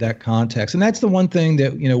recommended that context. And that's the one thing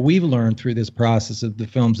that we've learned through this process of the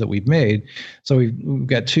films that we've made. So we've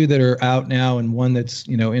got 2 that are out now and one that's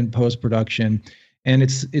in post-production. And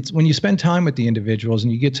it's when you spend time with the individuals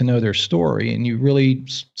and you get to know their story and you really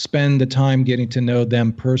spend the time getting to know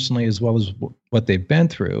them personally as well as what they've been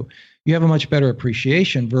through, you have a much better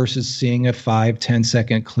appreciation versus seeing a 5-10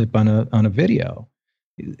 second clip on a video.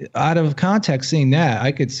 Out of context, seeing that,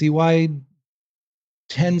 I could see why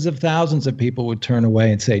tens of thousands of people would turn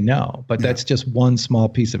away and say no. But that's just one small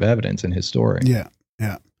piece of evidence in his story. Yeah.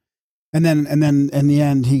 And then in the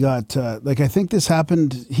end, he got I think this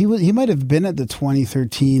happened. He might have been at the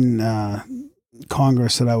 2013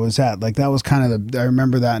 Congress that I was at. Like that was kind of I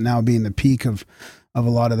remember that now being the peak of a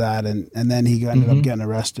lot of that. And then he ended up getting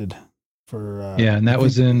arrested for. And that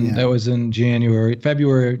was in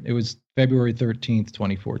February. It was February 13th,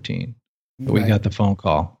 2014. But we got the phone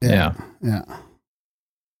call. Yeah.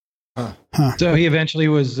 So he eventually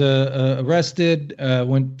was arrested,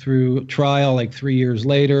 went through trial like 3 years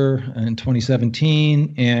later in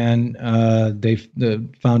 2017, and they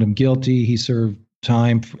found him guilty. He served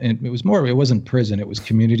time, and it wasn't prison, it was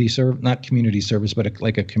community not community service, but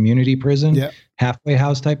like a community prison, halfway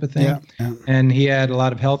house type of thing. And he had a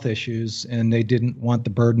lot of health issues, and they didn't want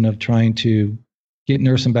the burden of trying to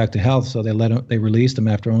nurse him back to health, so they released him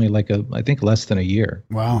after only I think less than a year.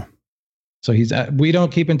 Wow. So we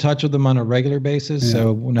don't keep in touch with him on a regular basis,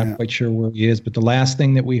 so we're not quite sure where he is. But the last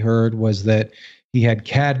thing that we heard was that he had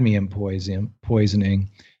cadmium poisoning,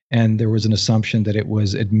 and there was an assumption that it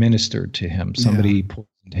was administered to him. Somebody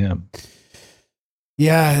poisoned him.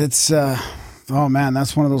 Yeah, it's oh man,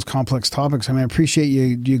 that's one of those complex topics. I mean, I appreciate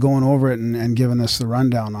you going over it and giving us the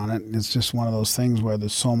rundown on it. It's just one of those things where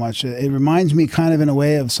there's so much. It reminds me kind of in a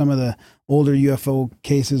way of some of the older UFO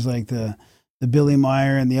cases, like the Billy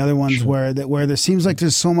Meyer and the other ones where there seems like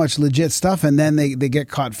there's so much legit stuff, and then they get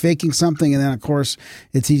caught faking something, and then of course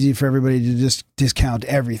it's easy for everybody to just discount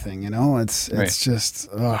everything. It's just.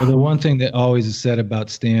 Well, the one thing that always is said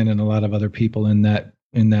about Stan and a lot of other people in that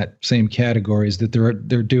same category is that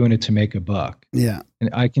they're doing it to make a buck. Yeah, and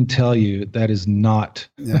I can tell you that is not.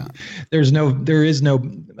 Yeah, there is no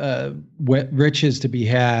riches to be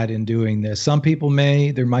had in doing this. Some people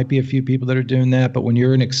there might be a few people that are doing that, but when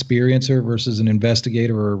you're an experiencer versus an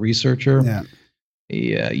investigator or a researcher,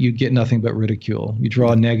 you get nothing but ridicule. You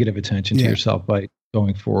draw negative attention to yourself by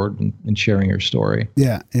going forward and sharing your story.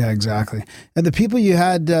 Yeah, exactly. And the people you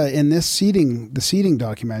had in the seating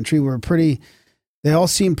documentary were pretty. They all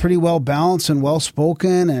seemed pretty well balanced and well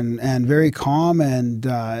spoken and very calm, and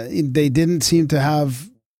they didn't seem to have.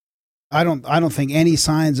 I don't think any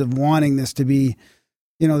signs of wanting this to be.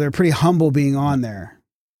 They're pretty humble being on there.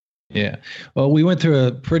 Yeah. Well, we went through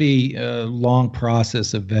a pretty long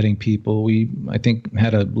process of vetting people. I think,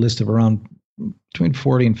 had a list of around between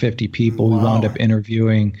 40 and 50 people. Wow. We wound up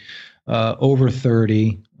interviewing over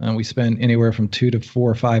 30. We spent anywhere from 2 to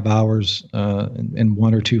 4 or 5 hours in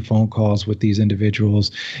 1 or 2 phone calls with these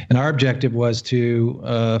individuals. And our objective was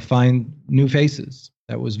to find new faces.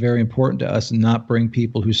 That was very important to us, and not bring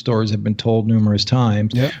people whose stories have been told numerous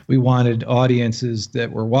times. Yep. We wanted audiences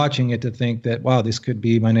that were watching it to think that, wow, this could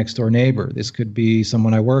be my next door neighbor. This could be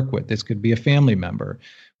someone I work with. This could be a family member.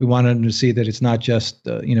 We wanted them to see that it's not just,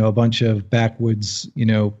 a bunch of backwoods,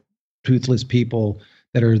 toothless people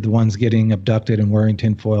that are the ones getting abducted and wearing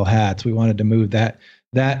tinfoil hats. We wanted to move that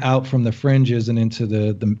out from the fringes and into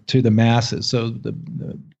to the masses. So the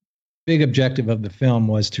big objective of the film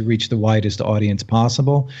was to reach the widest audience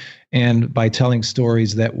possible, and by telling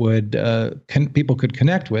stories that would people could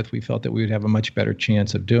connect with, we felt that we would have a much better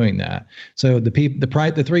chance of doing that. So the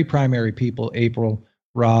 3 primary people, April,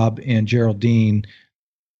 Rob, and Geraldine,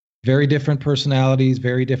 very different personalities,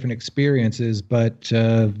 very different experiences, but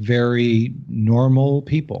very normal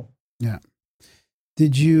people. Yeah.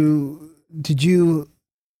 Did you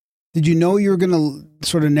know you were going to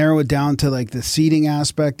sort of narrow it down to like the seeding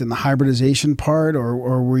aspect and the hybridization part,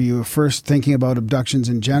 or were you first thinking about abductions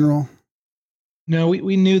in general? No,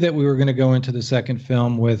 we knew that we were going to go into the second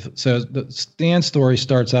film the Stan's story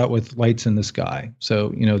starts out with lights in the sky. So,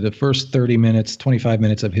 the first 30 minutes, 25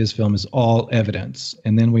 minutes of his film is all evidence.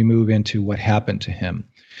 And then we move into what happened to him.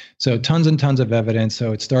 So tons and tons of evidence.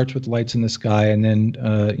 So it starts with lights in the sky, and then,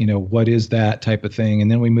 what is that type of thing? And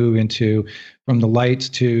then we move into from the lights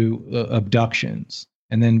to abductions,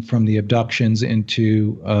 and then from the abductions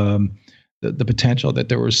into the potential that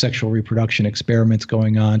there were sexual reproduction experiments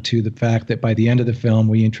going on, to the fact that by the end of the film,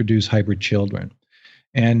 we introduce hybrid children.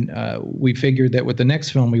 And we figured that with the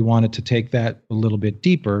next film, we wanted to take that a little bit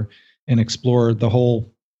deeper and explore the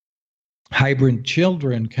whole hybrid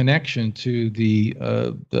children connection to the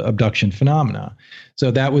abduction phenomena. So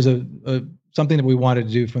that was something that we wanted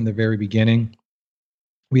to do from the very beginning.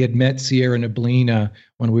 We had met Sierra Neblina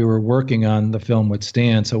when we were working on the film with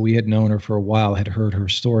Stan, so we had known her for a while, had heard her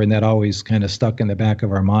story, and that always kind of stuck in the back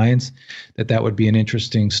of our minds, that would be an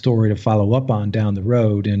interesting story to follow up on down the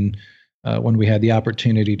road. And when we had the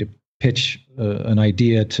opportunity to pitch an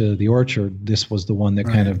idea to the Orchard, this was the one that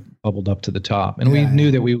kind of bubbled up to the top. And we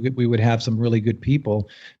knew that we would have some really good people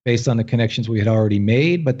based on the connections we had already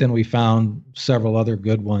made, but then we found several other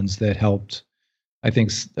good ones that helped, I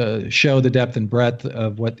think, show the depth and breadth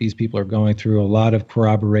of what these people are going through. A lot of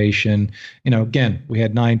corroboration. Again, we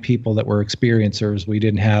had 9 people that were experiencers. We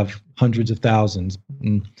didn't have hundreds of thousands.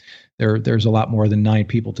 And there's a lot more than 9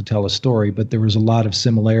 people to tell a story, but there was a lot of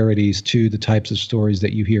similarities to the types of stories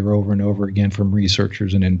that you hear over and over again from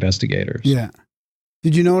researchers and investigators. Yeah.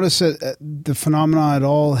 Did you notice that the phenomenon at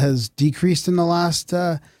all has decreased in the last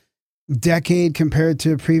decade compared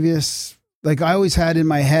to previous? Like, I always had in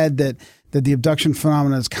my head that the abduction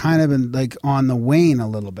phenomenon has kind of been like on the wane a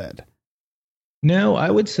little bit. No, I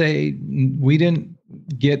would say we didn't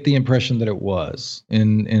get the impression that it was.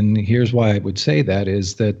 And here's why I would say that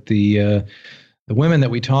is that the women that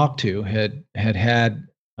we talked to had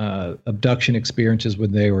abduction experiences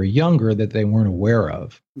when they were younger that they weren't aware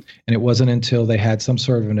of. And it wasn't until they had some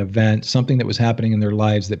sort of an event, something that was happening in their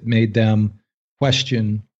lives that made them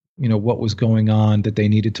question what was going on, that they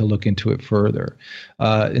needed to look into it further.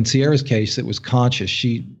 In Sierra's case, it was conscious.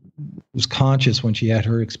 She was conscious when she had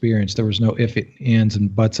her experience. There was no ifs, ands,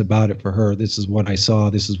 and buts about it for her. This is what I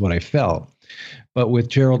saw. This is what I felt. But with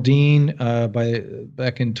Geraldine,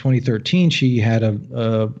 back in 2013, she had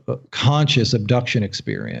a conscious abduction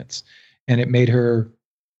experience, and it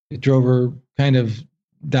drove her kind of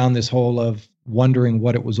down this hole of wondering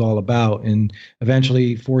what it was all about. And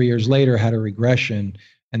eventually, 4 years later, had a regression.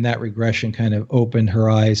 And that regression kind of opened her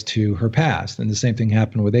eyes to her past. And the same thing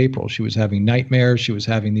happened with April. She was having nightmares. She was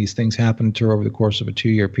having these things happen to her over the course of a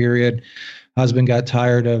 2-year period. Husband got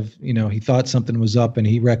tired of, he thought something was up, and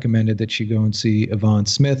he recommended that she go and see Yvonne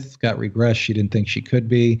Smith, got regressed. She didn't think she could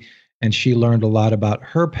be. And she learned a lot about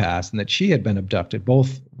her past and that she had been abducted,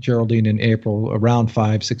 both Geraldine and April, around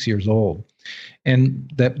 5-6 years old.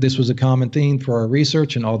 And that this was a common theme for our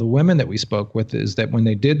research and all the women that we spoke with, is that when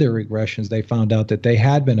they did their regressions, they found out that they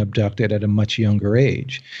had been abducted at a much younger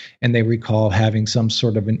age. And they recall having some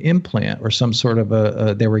sort of an implant or some sort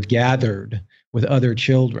of they were gathered with other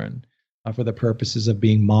children for the purposes of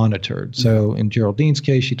being monitored. So in Geraldine's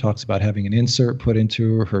case, she talks about having an insert put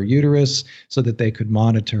into her uterus so that they could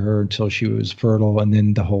monitor her until she was fertile, and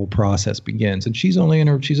then the whole process begins. And she's in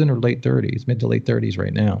her late 30s, mid to late 30s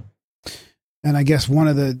right now. And I guess one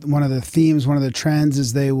of the themes, one of the trends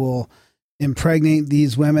is they will impregnate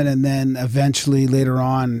these women and then eventually later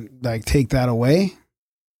on, like, take that away.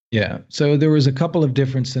 Yeah. So there was a couple of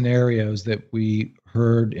different scenarios that we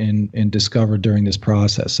heard and discovered during this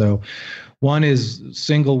process. So one is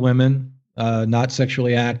single women, not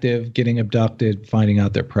sexually active, getting abducted, finding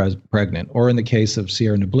out they're pregnant. Or in the case of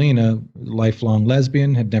Sierra Neblina, lifelong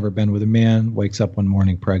lesbian, had never been with a man, wakes up one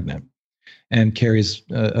morning pregnant and carries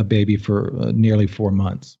a baby for nearly 4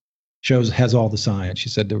 months. Has all the signs. She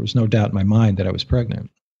said there was no doubt in my mind that I was pregnant.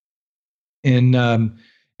 In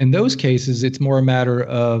those cases, it's more a matter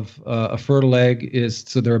of a fertile egg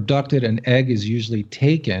so they're abducted. An egg is usually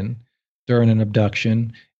taken during an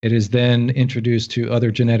abduction. It is then introduced to other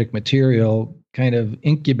genetic material, kind of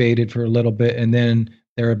incubated for a little bit, and then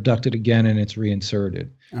they're abducted again and it's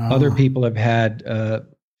reinserted. Oh. Other people have had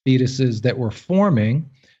fetuses that were forming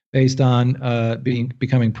based on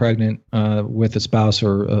becoming pregnant with a spouse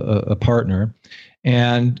or a partner,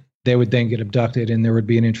 and they would then get abducted, and there would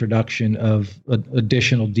be an introduction of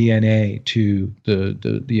additional DNA to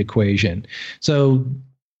the equation. So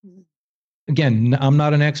again, I'm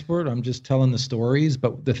not an expert. I'm just telling the stories.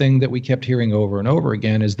 But the thing that we kept hearing over and over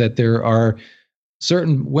again is that there are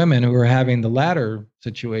certain women who are having the latter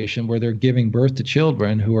situation where they're giving birth to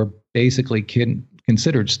children who are basically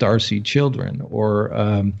considered starseed children,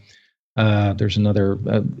 or there's another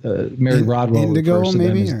Mary Rodwell indigo,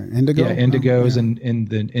 maybe, or indigo. Yeah, indigos and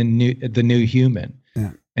the new human.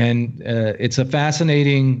 Yeah. And it's a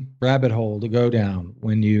fascinating rabbit hole to go down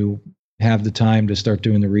when you have the time to start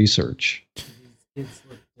doing the research. Do these kids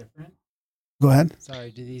look different? Go ahead.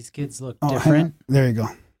 Sorry, do these kids look different? There you go.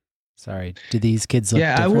 Sorry, do these kids look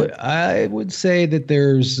different? I would say that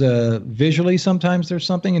there's visually sometimes there's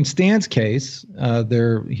something. In Stan's case,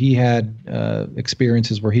 he had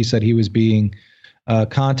experiences where he said he was being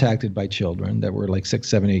contacted by children that were like 6,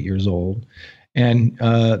 7, 8 years old, and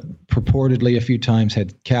purportedly a few times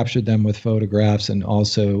had captured them with photographs, and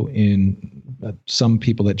also in some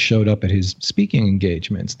people that showed up at his speaking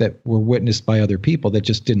engagements that were witnessed by other people that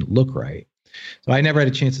just didn't look right. So I never had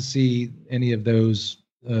a chance to see any of those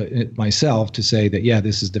myself to say that, yeah,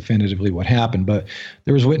 this is definitively what happened. But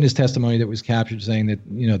there was witness testimony that was captured saying that,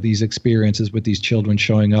 these experiences with these children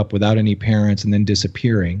showing up without any parents and then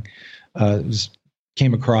disappearing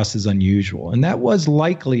came across as unusual. And that was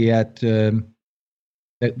likely at the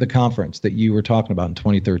conference that you were talking about in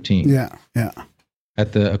 2013. Yeah.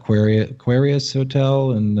 At the Aquarius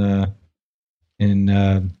Hotel it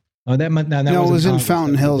was in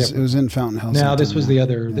Fountain Hills. It was in Fountain Hills. No, this was the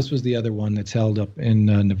other. Yeah. This was the other one that's held up in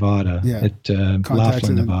Nevada. Yeah. At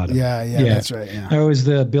Laughlin, Nevada. Yeah, that's right. Yeah. It was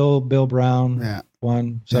the Bill Brown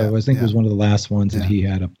one. So I think it was one of the last ones that he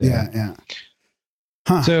had up there. Yeah.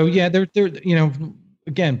 Huh. So they're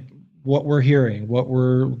again, what we're hearing,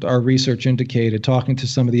 our research indicated, talking to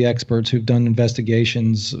some of the experts who've done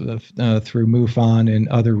investigations through MUFON and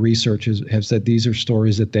other researchers have said these are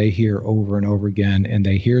stories that they hear over and over again, and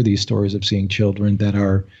they hear these stories of seeing children that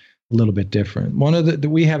are a little bit different. One of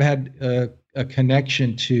we have had a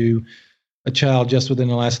connection to a child just within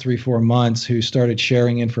the last 3-4 months who started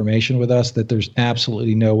sharing information with us that there's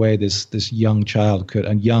absolutely no way this young child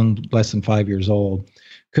less than 5 years old,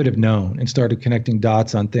 could have known, and started connecting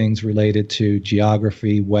dots on things related to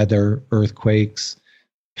geography, weather, earthquakes,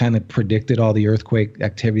 kind of predicted all the earthquake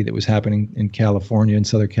activity that was happening in California, in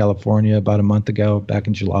Southern California about a month ago, back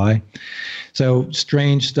in July. So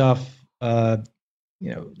strange stuff,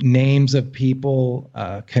 names of people,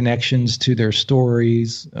 connections to their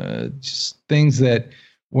stories, just things that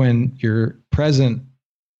when you're present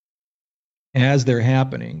as they're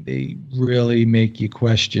happening, they really make you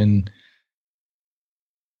question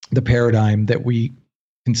the paradigm that we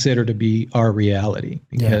consider to be our reality,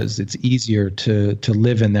 because it's easier to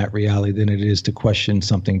live in that reality than it is to question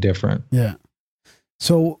something different. Yeah.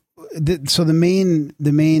 So the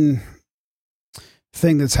main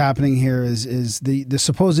thing that's happening here is the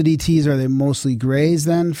supposed ETs, are they mostly grays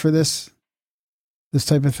then for this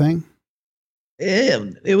type of thing?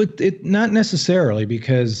 It not necessarily,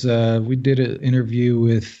 because we did an interview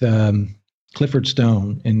with Clifford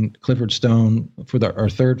Stone for our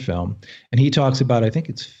third film, and he talks about, I think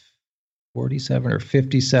it's 47 or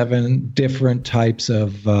 57 different types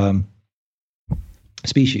of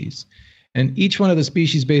species, and each one of the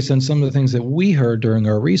species, based on some of the things that we heard during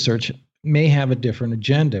our research, may have a different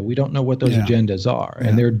agenda. We don't know what those agendas are,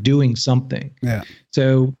 and they're doing something. Yeah.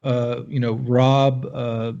 So Rob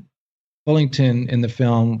Bullington in the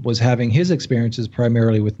film was having his experiences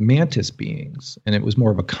primarily with mantis beings, and it was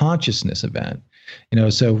more of a consciousness event,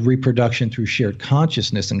 so reproduction through shared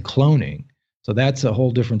consciousness and cloning. So that's a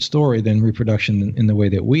whole different story than reproduction in the way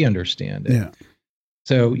that we understand it. Yeah.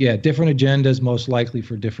 So different agendas, most likely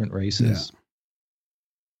for different races.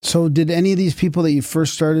 So did any of these people that you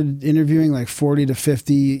first started interviewing, like 40 to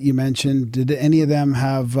 50 you mentioned, did any of them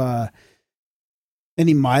have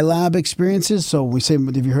any MyLab experiences? So we say,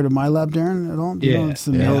 have you heard of MyLab, Darren, at all? Do you know it's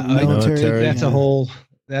the military.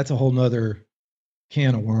 That's a whole nother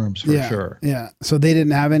can of worms for sure. Yeah. So they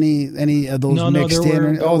didn't have any of those mixed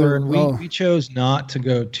in. We chose not to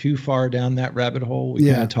go too far down that rabbit hole. We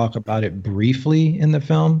kind of talk about it briefly in the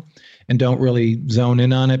film and don't really zone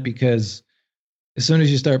in on it, because as soon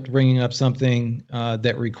as you start bringing up something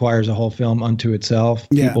that requires a whole film unto itself,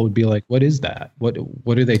 people would be like, what is that? What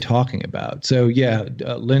are they talking about? So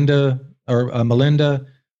Melinda,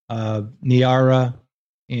 Niara,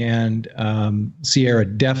 and Sierra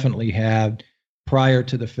definitely had prior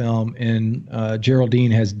to the film, and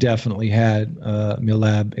Geraldine has definitely had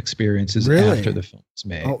MyLab experiences after the film was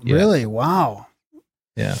made. Oh, really? Wow.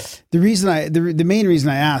 Yeah. The main reason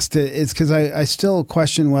I asked is because I still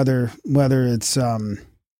question whether it's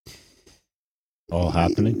all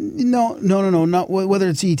happening. No, not whether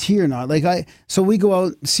it's ET or not. So we go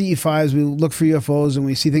out CE5s, we look for UFOs, and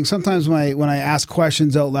we see things. Sometimes when I ask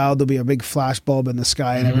questions out loud, there'll be a big flash bulb in the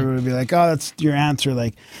sky, and everybody will be like, "Oh, that's your answer."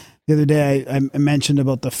 Like the other day, I mentioned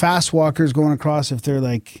about the fast walkers going across, if they're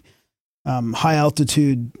like high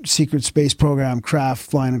altitude secret space program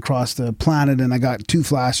craft flying across the planet, and I got 2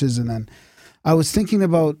 flashes. And then I was thinking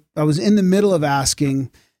about, I was in the middle of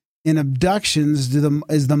asking, in abductions,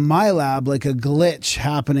 is the MyLab like a glitch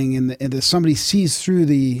happening in the somebody sees through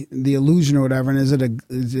the illusion or whatever, and is it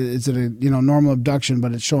a normal abduction,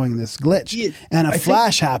 but it's showing this glitch and a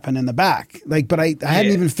flash happened in the back, but I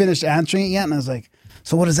hadn't even finished answering it yet, and I was like,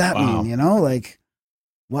 so what does that mean?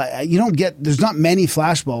 Well, you don't get, there's not many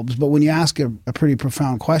flash bulbs, but when you ask a pretty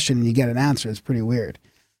profound question and you get an answer, it's pretty weird.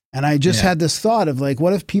 And I just had this thought of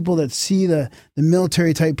what if people that see the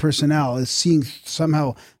military type personnel is seeing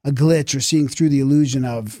somehow a glitch or seeing through the illusion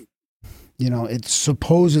of, it's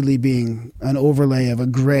supposedly being an overlay of a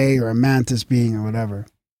gray or a mantis being or whatever.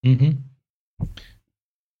 Mm-hmm.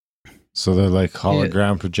 So they're like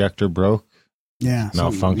hologram projector broke. Yeah,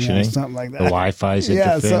 malfunctioning. Something like that. The Wi-Fi's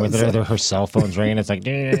interfering with it, or her cell phone's ringing. It's like,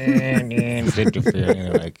 it's interfering. And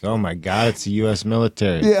they're like, oh my God, it's the U.S.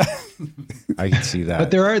 military. Yeah, I can see that. But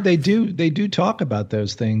they do talk about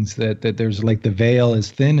those things, that there's like the veil is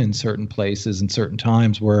thin in certain places and certain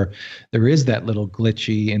times where there is that little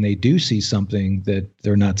glitchy, and they do see something that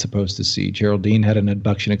they're not supposed to see. Geraldine had an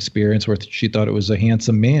abduction experience where she thought it was a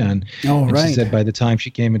handsome man. Oh, right. She said by the time she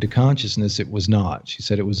came into consciousness, it was not. She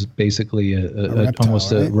said it was basically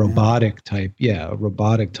almost a robotic type, a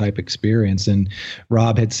robotic type experience. And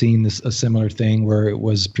Rob had seen a similar thing where it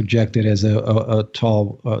was projected as a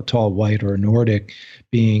tall white or a Nordic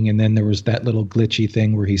being, and then there was that little glitchy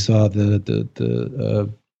thing where he saw the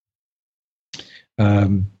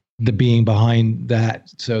being behind that.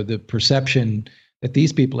 So the perception that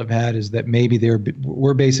these people have had is that maybe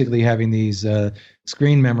we're basically having these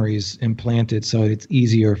screen memories implanted so it's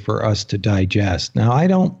easier for us to digest. Now, I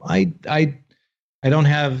don't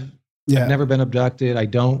have, I've never been abducted. I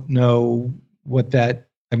don't know what that,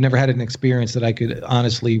 I've never had an experience that I could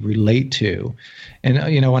honestly relate to. And,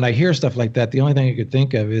 when I hear stuff like that, the only thing I could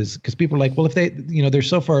think of is, because people are like, well, if they, they're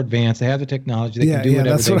so far advanced, they have the technology, they can do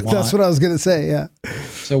whatever they want. That's what I was going to say. Yeah.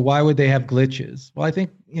 So why would they have glitches? Well, I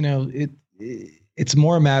think, it's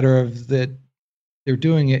more a matter of that they're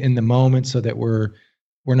doing it in the moment so that we're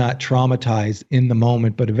not traumatized in the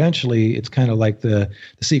moment, but eventually it's kind of like the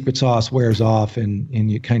secret sauce wears off,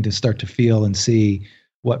 and you kind of start to feel and see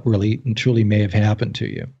what really and truly may have happened to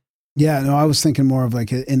you. Yeah, no, I was thinking more of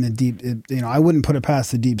in the deep, I wouldn't put it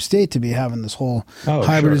past the deep state to be having this whole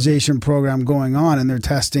hybridization program going on, and they're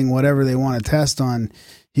testing whatever they want to test on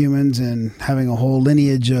humans and having a whole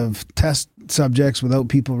lineage of test subjects without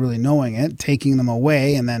people really knowing it, taking them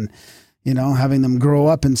away, and then having them grow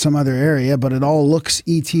up in some other area, but it all looks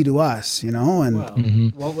ET to us,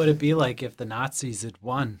 and what would it be like if the Nazis had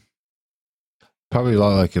won? Probably a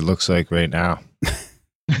lot like it looks like right now.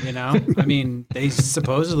 I mean, they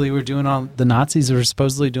supposedly were the Nazis were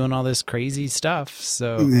supposedly doing all this crazy stuff.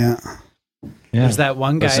 So there's that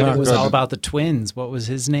one guy that was all about the twins. What was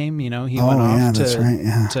his name? He went off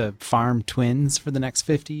to farm twins for the next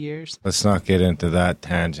 50 years. Let's not get into that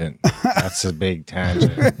tangent. That's a big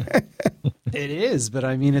tangent. It is, but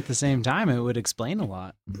I mean, at the same time, it would explain a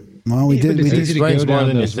lot. Well, we did. It explains more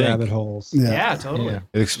than you think. Rabbit holes. Yeah, totally. Yeah.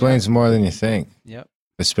 It explains more than you think. Yep.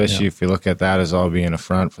 Especially if you look at that as all being a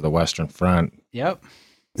front for the Western Front. Yep.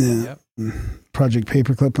 Yeah. Yep. Project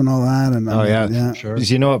Paperclip and all that. And sure.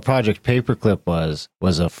 Because you know what Project Paperclip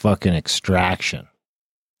was a fucking extraction.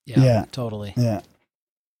 Yeah. Totally. Yeah.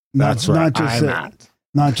 That's where I'm at.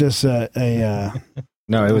 Not just a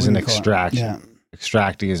No, it was an extraction.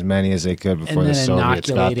 Extracting as many as they could before the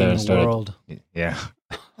Soviets got there and started. World. Yeah.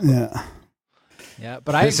 Yeah. Yeah,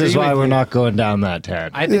 but this is why we're not going down that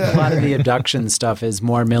tangent. I think a lot of the abduction stuff is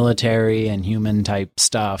more military and human type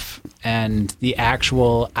stuff, and the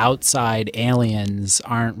actual outside aliens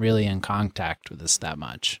aren't really in contact with us that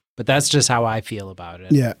much. But that's just how I feel about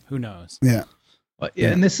it. Yeah. Who knows? Yeah.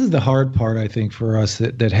 And this is the hard part, I think, for us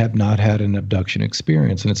that have not had an abduction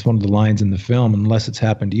experience. And it's one of the lines in the film, unless it's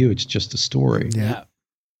happened to you, it's just a story. Yeah.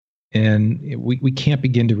 And we can't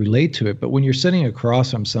begin to relate to it. But when you're sitting across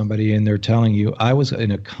from somebody and they're telling you, I was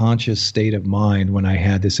in a conscious state of mind when I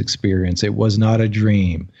had this experience. It was not a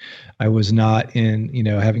dream. I was not in,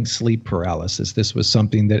 having sleep paralysis. This was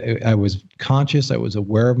something that I was conscious. I was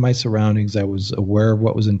aware of my surroundings. I was aware of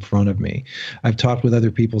what was in front of me. I've talked with other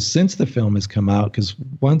people since the film has come out, because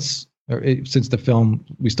since the film,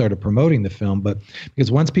 we started promoting the film, but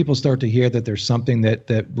because once people start to hear that there's something that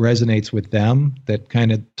resonates with them, that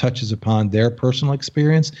kind of touches upon their personal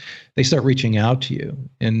experience, they start reaching out to you.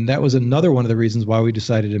 And that was another one of the reasons why we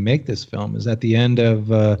decided to make this film, is at the end of,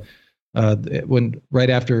 right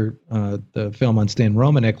after the film on Stan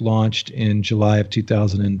Romanek launched in July of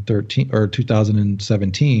 2013 or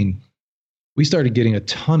 2017, we started getting a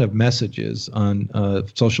ton of messages on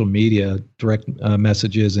social media, direct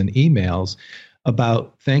messages and emails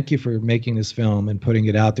about, thank you for making this film and putting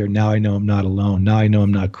it out there. Now I know I'm not alone. Now I know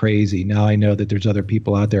I'm not crazy. Now I know that there's other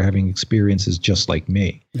people out there having experiences just like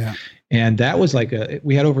me. Yeah. And that was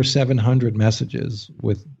we had over 700 messages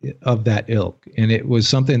of that ilk. And it was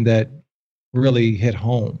something that really hit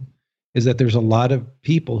home, is that there's a lot of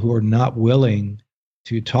people who are not willing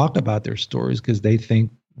to talk about their stories because they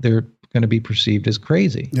think they're going to be perceived as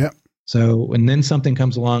crazy. Yeah. So, and then something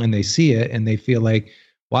comes along and they see it and they feel like,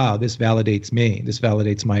 wow, this validates me. This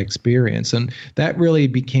validates my experience. And that really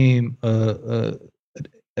became a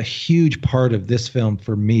huge part of this film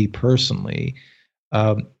for me personally.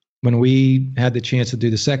 When we had the chance to do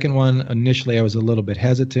the second one, initially I was a little bit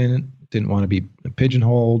hesitant, didn't want to be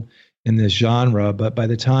pigeonholed in this genre. But by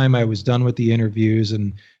the time I was done with the interviews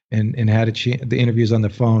and had the interviews on the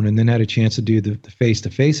phone, and then had a chance to do the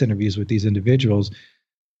face-to-face interviews with these individuals,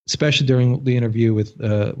 especially during the interview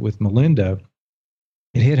with Melinda,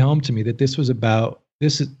 it hit home to me that this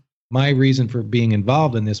is my reason for being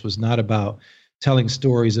involved in this was not about telling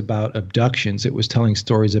stories about abductions. It was telling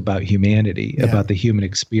stories about humanity, about the human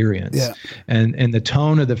experience. Yeah. And the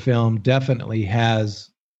tone of the film definitely has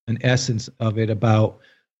an essence of it about,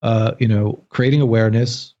 creating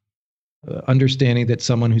awareness, understanding that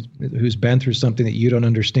someone who's been through something that you don't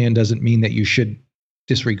understand doesn't mean that you should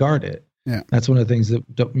disregard it. Yeah. That's one of the things that,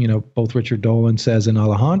 both Richard Dolan says and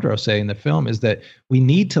Alejandro say in the film, is that we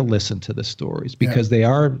need to listen to the stories because they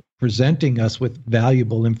are presenting us with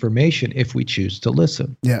valuable information if we choose to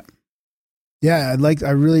listen. Yeah. Yeah.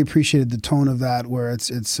 I really appreciated the tone of that, where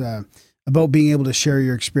it's about being able to share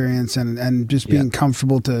your experience and just being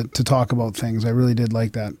comfortable to talk about things. I really did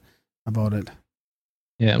like that about it.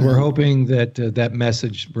 Yeah, and we're hoping that that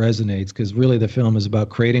message resonates, because really the film is about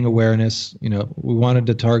creating awareness. We wanted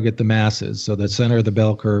to target the masses, so the center of the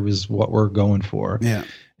bell curve is what we're going for. Yeah.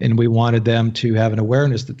 And we wanted them to have an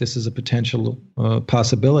awareness that this is a potential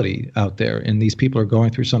possibility out there, and these people are going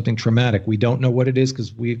through something traumatic. We don't know what it is,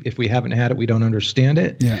 because if we haven't had it, we don't understand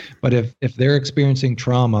it. Yeah. But if they're experiencing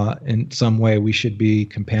trauma in some way, we should be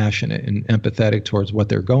compassionate and empathetic towards what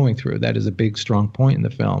they're going through. That is a big, strong point in the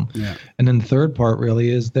film. Yeah. And then the third part really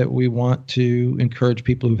is that we want to encourage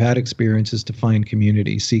people who've had experiences to find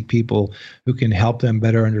community, seek people who can help them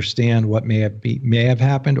better understand what may have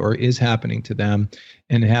happened or is happening to them,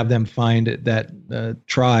 and have them find that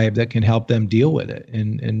tribe that can help them deal with it.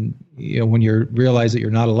 And when you realize that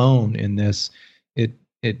you're not alone in this,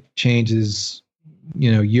 it changes,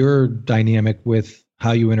 your dynamic with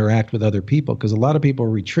how you interact with other people. Because a lot of people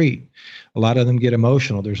retreat. A lot of them get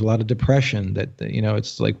emotional. There's a lot of depression that,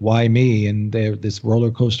 it's like, why me? And they're this roller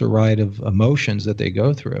coaster ride of emotions that they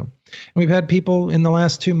go through. And we've had people in the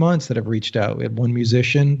last 2 months that have reached out. We had one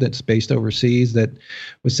musician that's based overseas that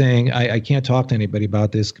was saying, I can't talk to anybody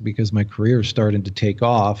about this because my career is starting to take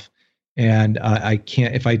off. And I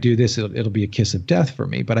can't, if I do this, it'll be a kiss of death for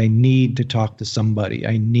me, but I need to talk to somebody.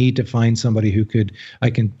 I need to find somebody I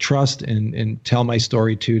can trust and tell my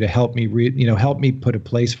story to help me help me put a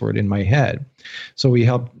place for it in my head. So we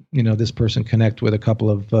helped, this person connect with a couple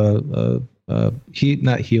of,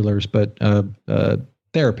 not healers, but,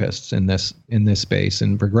 therapists in this space,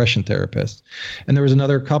 and regression therapists. And there was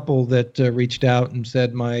another couple that reached out and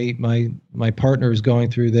said, my partner is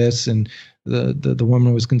going through this, and the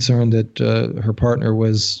woman was concerned that her partner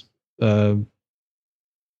was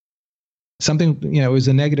something, it was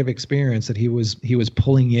a negative experience that he was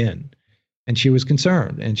pulling in. And she was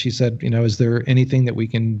concerned. And she said, is there anything that we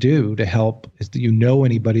can do to help? Do you know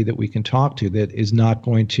anybody that we can talk to that is not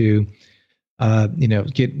going to,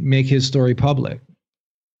 make his story public?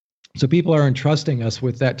 So people are entrusting us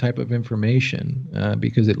with that type of information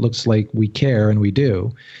because it looks like we care, and we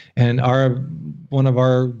do. And one of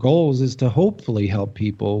our goals is to hopefully help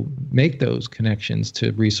people make those connections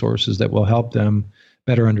to resources that will help them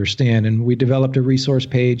better understand. And we developed a resource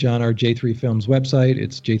page on our J3 Films website.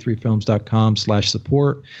 It's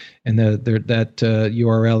j3films.com/support. And that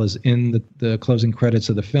URL is in the closing credits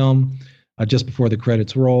of the film. Just before the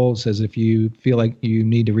credits roll, it says if you feel like you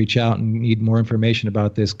need to reach out and need more information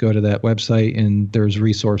about this, go to that website, and there's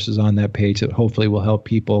resources on that page that hopefully will help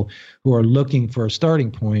people who are looking for a starting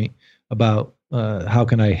point about how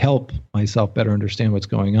can I help myself better understand what's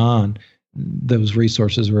going on. Those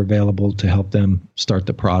resources are available to help them start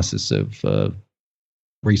the process of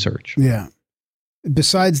research. Yeah.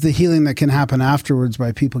 Besides the healing that can happen afterwards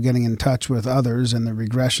by people getting in touch with others and the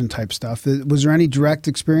regression type stuff, was there any direct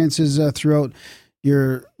experiences throughout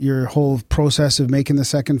your whole process of making the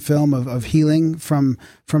second film of healing from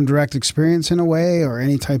direct experience in a way, or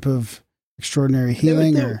any type of extraordinary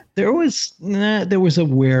healing? There was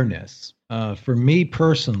awareness. For me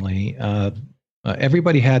personally,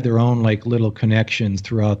 everybody had their own like little connections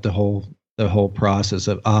throughout the whole process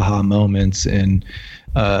of aha moments. And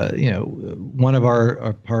one of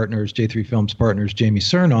our partners, J3 Films partners, Jamie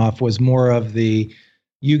Cernoff, was more of the,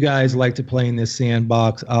 you guys like to play in this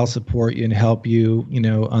sandbox, I'll support you and help you,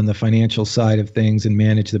 on the financial side of things and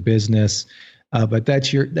manage the business. But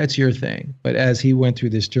that's your thing. But as he went through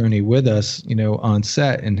this journey with us, on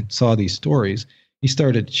set and saw these stories, he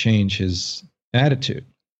started to change his attitude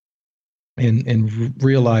and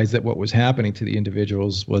realized that what was happening to the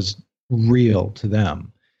individuals was real to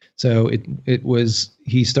them. So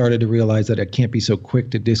he started to realize that I can't be so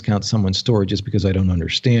quick to discount someone's story just because I don't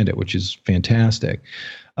understand it, which is fantastic.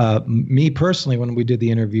 Me personally, when we did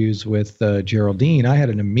the interviews with Geraldine, I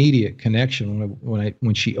had an immediate connection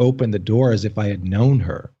when she opened the door as if I had known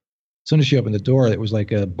her. As soon as she opened the door, it was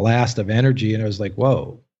like a blast of energy, and I was like,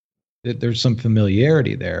 whoa, there's some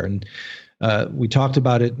familiarity there. And we talked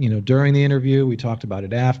about it, during the interview. We talked about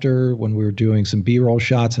it after, when we were doing some B-roll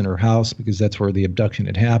shots in her house, because that's where the abduction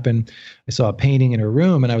had happened. I saw a painting in her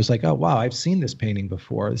room, and I was like, oh, wow, I've seen this painting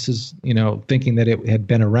before. This is, thinking that it had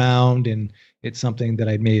been around, and it's something that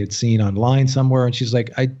I may have seen online somewhere. And she's like,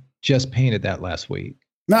 I just painted that last week.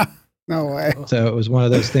 No way. So it was one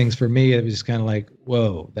of those things for me. It was just kind of like,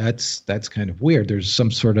 whoa, that's kind of weird. There's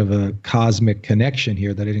some sort of a cosmic connection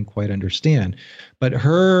here that I didn't quite understand. But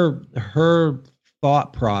her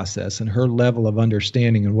thought process and her level of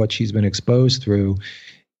understanding and what she's been exposed through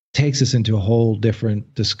takes us into a whole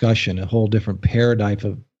different discussion, a whole different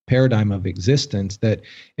paradigm of existence, that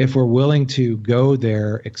if we're willing to go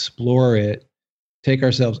there, explore it, take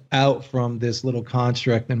ourselves out from this little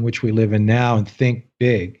construct in which we live in now and think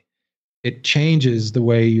big, it changes the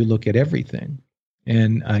way you look at everything.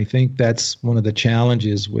 And I think that's one of the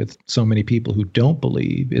challenges with so many people who don't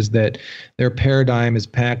believe, is that their paradigm is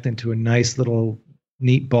packed into a nice little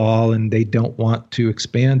neat ball, and they don't want to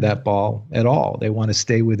expand that ball at all. They want to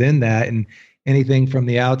stay within that, and anything from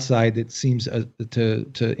the outside that seems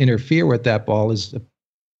to interfere with that ball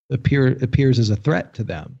appears as a threat to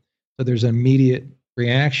them. So there's an immediate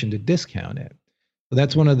reaction to discount it. So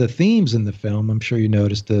that's one of the themes in the film. I'm sure you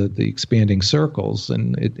noticed the expanding circles,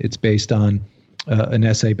 and it's based on an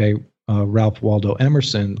essay by Ralph Waldo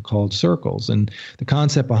Emerson called Circles. And the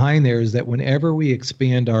concept behind there is that whenever we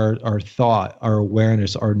expand our thought, our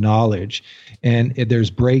awareness, our knowledge, and there's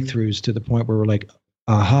breakthroughs to the point where we're like,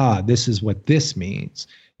 aha, this is what this means.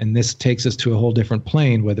 And this takes us to a whole different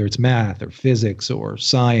plane, whether it's math or physics or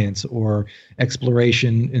science or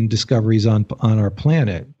exploration and discoveries on our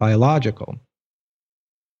planet, biological.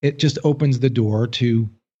 It just opens the door to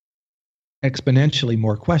exponentially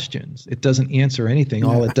more questions. It doesn't answer anything.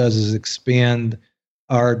 All it does is expand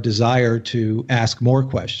our desire to ask more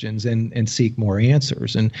questions and seek more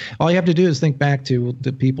answers. And all you have to do is think back to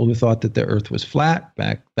the people who thought that the earth was flat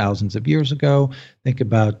back thousands of years ago. Think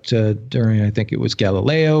about during, I think it was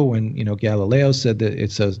Galileo, when, Galileo said that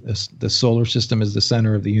it's the solar system is the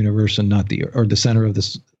center of the universe and not the center of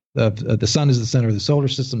the sun is the center of the solar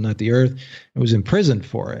system, not the earth. It was imprisoned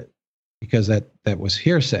for it because that was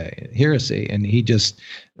heresy. And he just,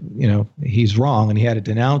 he's wrong, and he had to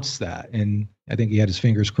denounce that. And I think he had his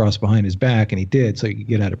fingers crossed behind his back, and he did, so he could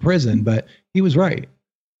get out of prison, but he was right.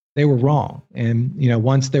 they were wrong. And,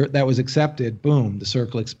 once that was accepted, boom, the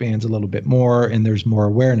circle expands a little bit more and there's more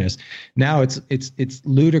awareness. Now it's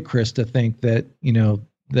ludicrous to think that,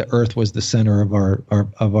 the Earth was the center of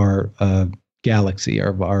our galaxy, or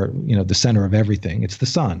of our, the center of everything. It's the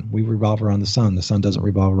sun. We revolve around the sun. The sun doesn't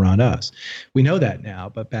revolve around us. We know that now,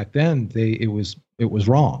 but back then it was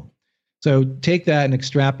wrong. So take that and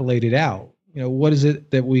extrapolate it out. What is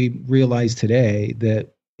it that we realize today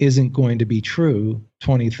that isn't going to be true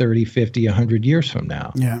 20, 30, 50, 100 years from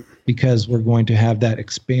now? Yeah. Because we're going to have that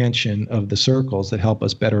expansion of the circles that help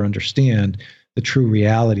us better understand the true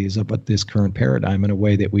realities of this current paradigm in a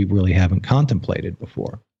way that we really haven't contemplated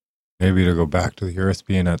before. Maybe to go back to the Earth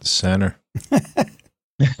being at the center.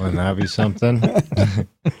 Wouldn't that be something?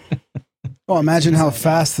 Well, imagine how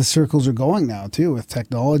fast the circles are going now, too, with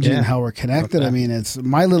technology and how we're connected. Okay. I mean, it's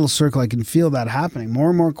my little circle. I can feel that happening. More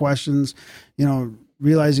and more questions,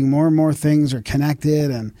 realizing more and more things are connected,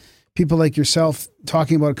 and people like yourself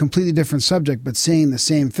talking about a completely different subject, but saying the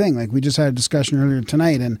same thing. Like we just had a discussion earlier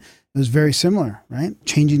tonight, and it was very similar, right?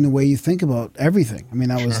 Changing the way you think about everything. I mean,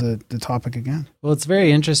 that was the topic again. Well, it's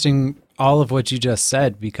very interesting, all of what you just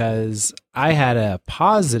said, because I had a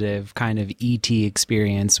positive kind of ET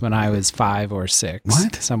experience when I was 5 or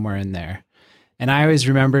 6, somewhere in there. And I always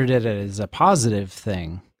remembered it as a positive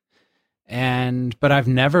thing. But I've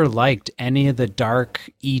never liked any of the dark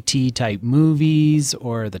ET type movies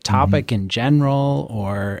or the topic in general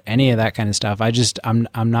or any of that kind of stuff.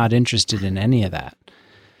 I'm not interested in any of that.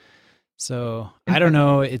 So I don't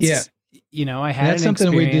know. It's, I had an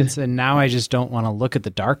experience and now I just don't want to look at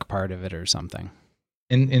the dark part of it or something.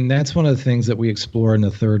 And that's one of the things that we explore in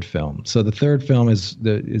the third film. So the third film is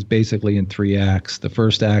basically in 3 acts. The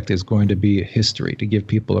first act is going to be history, to give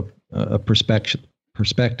people a perspective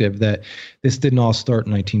that this didn't all start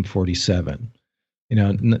in 1947.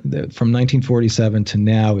 From 1947 to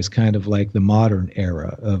now is kind of like the modern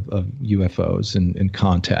era of UFOs and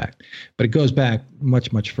contact. But it goes back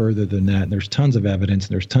much, much further than that. And there's tons of evidence,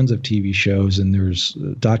 and there's tons of TV shows, and there's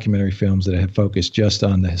documentary films that have focused just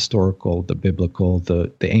on the historical, the biblical, the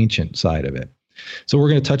ancient side of it. So we're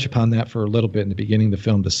going to touch upon that for a little bit in the beginning of the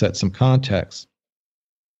film to set some context.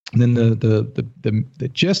 And then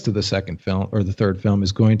the gist of the second film, or the third film,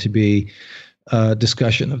 is going to be a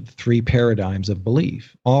discussion of the 3 paradigms of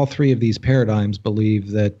belief. All 3 of these paradigms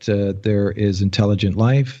believe that there is intelligent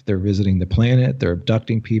life, they're visiting the planet, they're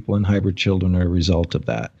abducting people, and hybrid children are a result of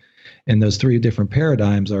that. And those 3 different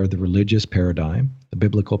paradigms are the religious paradigm, the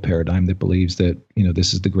biblical paradigm that believes that,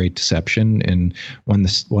 this is the great deception, and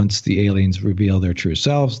once the aliens reveal their true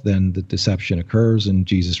selves, then the deception occurs and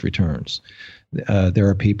Jesus returns. There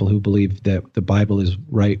are people who believe that the Bible is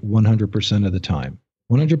right 100% of the time.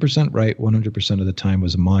 100% right 100% of the time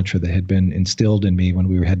was a mantra that had been instilled in me when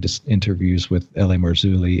we had interviews with L.A.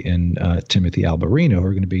 Marzulli and Timothy Alberino, who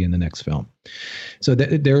are going to be in the next film. So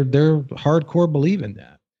they're hardcore believe in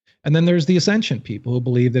that. And then there's the ascension people who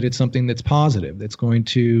believe that it's something that's positive, that's going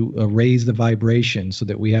to raise the vibration so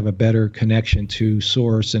that we have a better connection to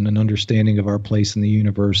source and an understanding of our place in the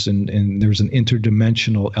universe. And there's an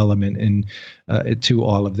interdimensional element to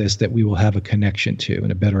all of this that we will have a connection to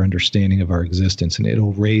and a better understanding of our existence. And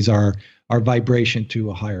it'll raise our vibration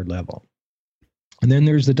to a higher level. And then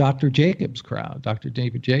there's the Dr. Jacobs crowd, Dr.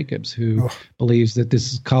 David Jacobs, who believes that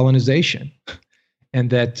this is colonization. And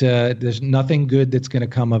that there's nothing good that's going to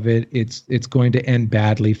come of it. It's going to end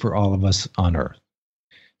badly for all of us on Earth.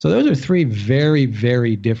 So those are 3 very,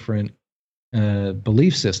 very different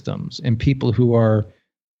belief systems, and people who are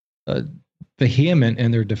vehement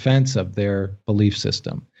in their defense of their belief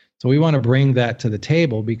system. So we want to bring that to the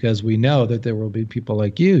table because we know that there will be people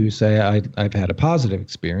like you who say, I've had a positive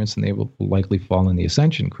experience, and they will likely fall in the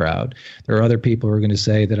ascension crowd. There are other people who are going to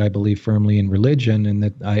say that I believe firmly in religion and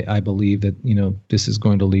that I believe that, this is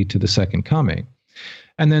going to lead to the second coming.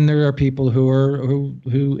 And then there are people who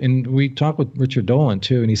and we talked with Richard Dolan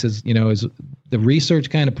too, and he says, is the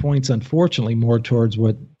research kind of points, unfortunately, more towards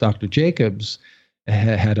what Dr. Jacobs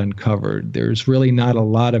had uncovered. There's really not a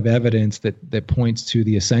lot of evidence that points to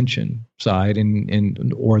the ascension side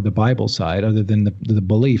and or the Bible side, other than the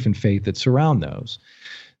belief and faith that surround those.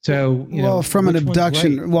 So, from an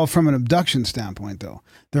abduction standpoint, though,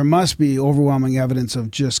 there must be overwhelming evidence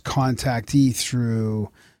of just contactee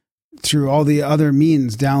through all the other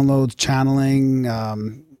means, downloads, channeling,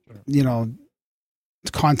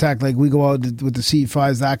 contact, like we go out with the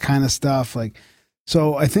C5s, that kind of stuff, like.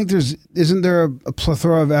 So I think isn't there a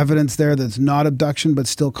plethora of evidence there that's not abduction but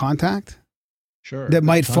still contact? Sure. That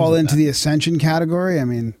might fall into the ascension category? I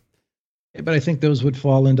mean. But I think those would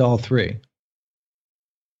fall into all 3.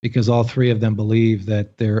 because all three of them believe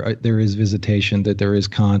that there is visitation, that there is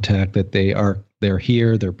contact, that they're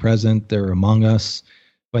here, they're present, they're among us.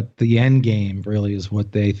 But the end game really is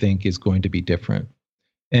what they think is going to be different.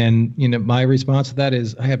 And, my response to that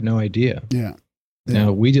is, I have no idea. Yeah.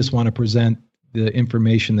 We just want to present the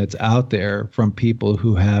information that's out there from people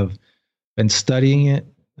who have been studying it,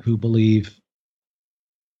 who believe,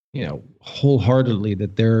 wholeheartedly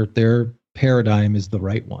that their paradigm is the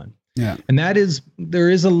right one. Yeah. And there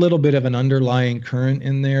is a little bit of an underlying current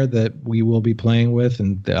in there that we will be playing with,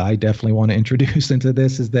 and that I definitely want to introduce into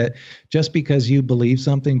this, is that just because you believe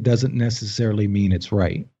something doesn't necessarily mean it's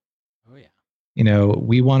right. Oh yeah.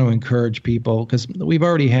 We want to encourage people, because we've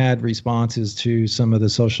already had responses to some of the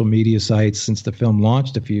social media sites since the film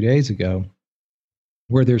launched a few days ago,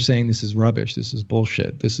 where they're saying this is rubbish, this is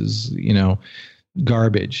bullshit, this is,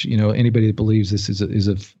 garbage. Anybody that believes this is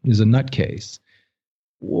a nutcase.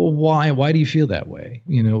 Well, why do you feel that way?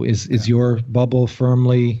 Is your bubble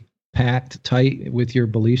firmly packed tight with your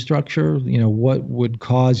belief structure? What would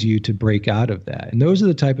cause you to break out of that? And those are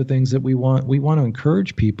the type of things that we want to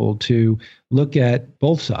encourage people to look at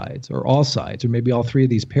both sides, or all sides, or maybe all three of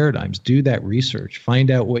these paradigms. Do that research,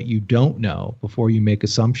 find out what you don't know before you make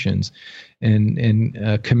assumptions, and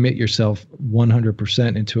commit yourself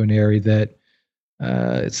 100% into an area that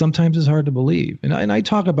sometimes is hard to believe. And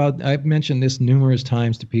I've mentioned this numerous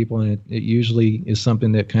times to people, and it usually is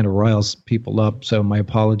something that kind of riles people up. So my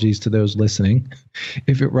apologies to those listening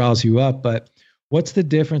if it riles you up. But what's the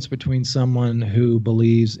difference between someone who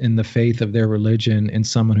believes in the faith of their religion and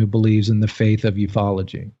someone who believes in the faith of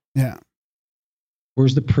ufology? Yeah.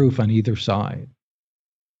 Where's the proof on either side?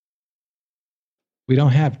 We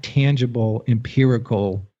don't have tangible,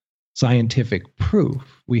 empirical, scientific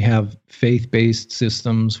proof. We have faith-based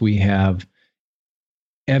systems. We have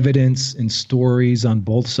evidence and stories on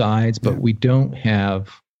both sides, but we don't have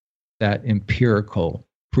that empirical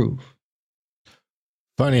proof.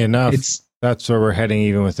 Funny enough, that's where we're heading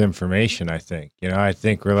even with information, I think. I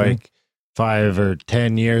think we're like 5 or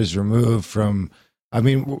 10 years removed from,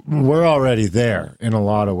 we're already there in a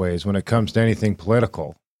lot of ways when it comes to anything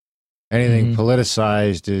political. Anything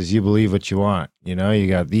politicized is you believe what you want. You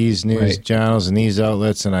got these news channels and these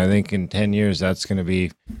outlets, and I think in 10 years we're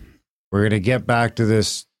going to get back to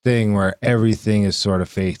this thing where everything is sort of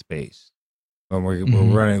faith-based. When we're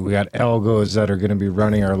running, we got algos that are going to be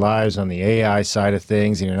running our lives on the AI side of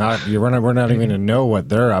things, and we're not even going to know what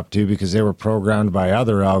they're up to, because they were programmed by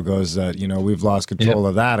other algos that, we've lost control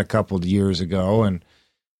of that a couple of years ago, and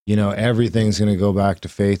everything's going to go back to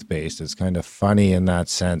faith-based. It's kind of funny in that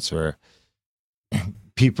sense, where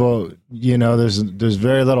people, there's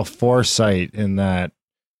very little foresight in that,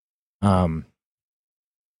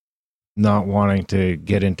 not wanting to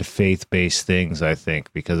get into faith-based things, I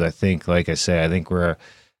think, because I think, like I say, I think we're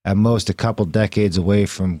at most a couple decades away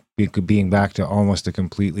from being back to almost a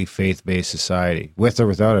completely faith-based society, with or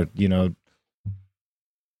without it,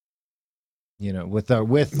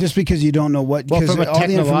 with just because you don't know what, because all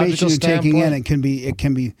the information you're taking in, it can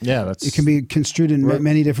be construed in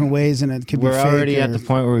many different ways, and it can be fake. We're already at the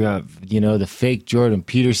point where we got the fake Jordan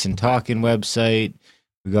Peterson talking website.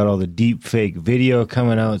 We got all the deep fake video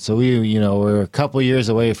coming out. So we're a couple years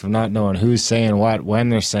away from not knowing who's saying what, when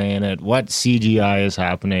they're saying it, what CGI is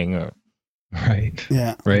happening, or Harry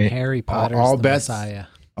Potter's the Messiah.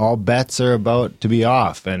 All bets are about to be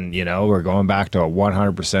off, and we're going back to a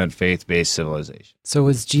 100% faith-based civilization. So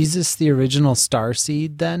was Jesus the original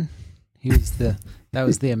starseed then? That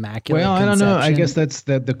was the immaculate Well, I don't conception? know. I guess that's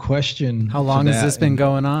the question. How long has this been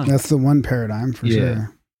going on? That's the one paradigm for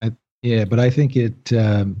sure. But I think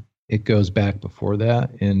it goes back before that,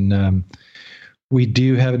 and we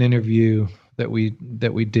do have an interview that we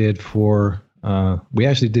did for. We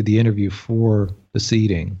actually did the interview for the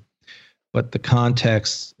seeding. But the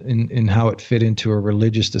context in how it fit into a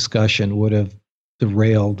religious discussion would have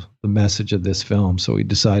derailed the message of this film. So we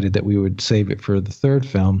decided that we would save it for the third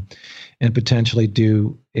film and potentially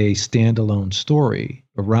do a standalone story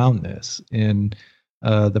around this. And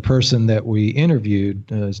the person that we interviewed,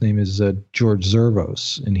 his name is George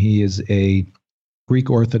Zervos, and he is a Greek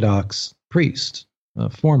Orthodox priest, a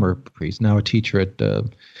former priest, now a teacher at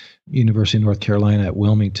University of North Carolina at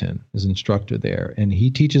Wilmington, is instructor there. And he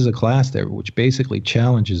teaches a class there which basically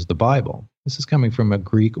challenges the Bible. This is coming from a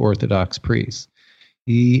Greek Orthodox priest.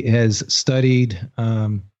 He has studied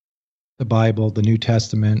the Bible, the New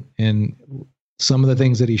Testament, and some of the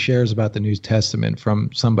things that he shares about the New Testament from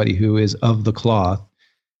somebody who is of the cloth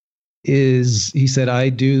he said, I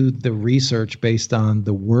do the research based on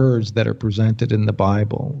the words that are presented in the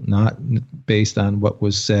Bible, not based on what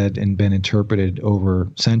was said and been interpreted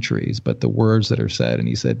over centuries, but the words that are said. And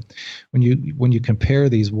he said, when you compare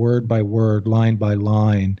these word by word, line by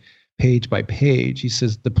line, page by page, he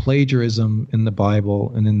says the plagiarism in the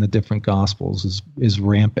Bible and in the different Gospels is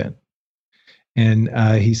rampant. And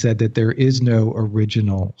he said that there is no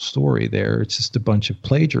original story there. It's just a bunch of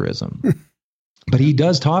plagiarism. But he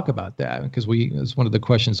does talk about that because it's one of the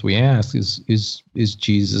questions we ask is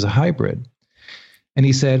Jesus a hybrid? And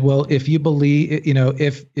he said, well, if you believe,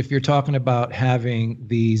 if you're talking about having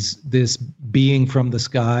this being from the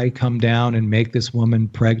sky come down and make this woman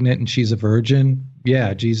pregnant and she's a virgin,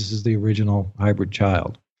 yeah, Jesus is the original hybrid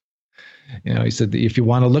child. He said that if you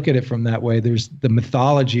want to look at it from that way, there's the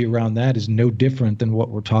mythology around that is no different than what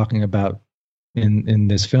we're talking about in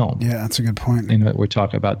this film. Yeah, that's a good point. What we're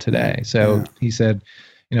talking about today. So he said,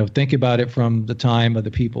 think about it from the time of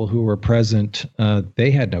the people who were present.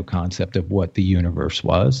 They had no concept of what the universe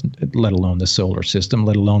was, let alone the solar system,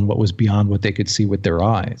 let alone what was beyond what they could see with their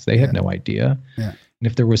eyes. They had no idea. Yeah. And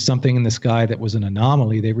if there was something in the sky that was an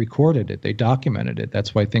anomaly, they recorded it. They documented it.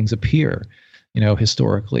 That's why things appear,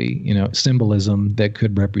 historically, symbolism that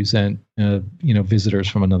could represent, visitors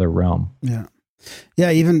from another realm. Yeah. Yeah,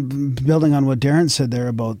 even building on what Darren said there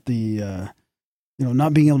about the,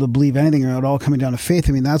 not being able to believe anything or it all coming down to faith.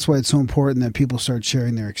 I mean, that's why it's so important that people start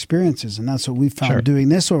sharing their experiences. And that's what we've found doing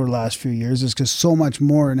this over the last few years is because so much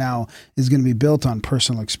more now is going to be built on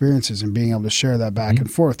personal experiences and being able to share that back and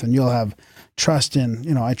forth. And you'll have trust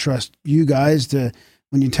in, I trust you guys to,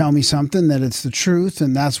 when you tell me something, that it's the truth.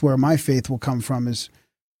 And that's where my faith will come from is,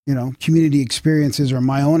 community experiences or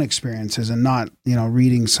my own experiences and not,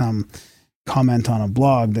 reading some comment on a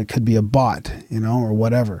blog that could be a bot, or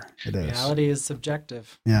whatever it is. Reality is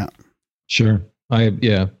subjective. Yeah. Sure.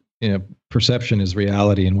 Perception is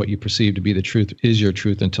reality, and what you perceive to be the truth is your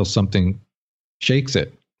truth until something shakes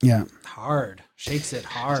it. Yeah. Shakes it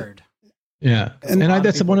hard. Yeah. And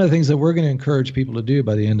that's one of the things that we're going to encourage people to do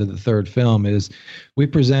by the end of the third film is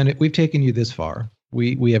we've taken you this far.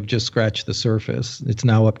 We have just scratched the surface. It's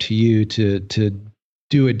now up to you to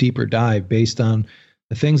do a deeper dive based on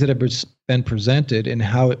the things that have been presented and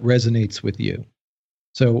how it resonates with you.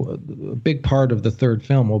 So a big part of the third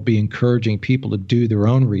film will be encouraging people to do their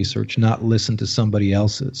own research, not listen to somebody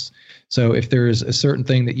else's. So if there is a certain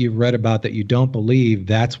thing that you've read about that you don't believe,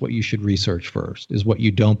 that's what you should research first, is what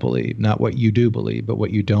you don't believe, not what you do believe, but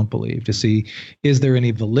what you don't believe, to see, is there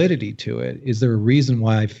any validity to it? Is there a reason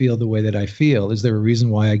why I feel the way that I feel? Is there a reason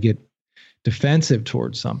why I get defensive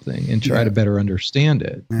towards something and try to better understand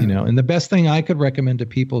it? And the best thing I could recommend to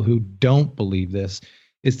people who don't believe this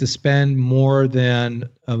is to spend more than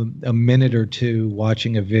a minute or two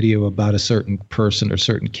watching a video about a certain person or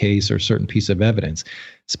certain case or certain piece of evidence.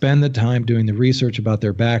 Spend the time doing the research about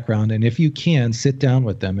their background. And if you can, sit down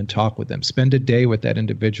with them and talk with them. Spend a day with that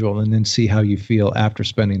individual and then see how you feel after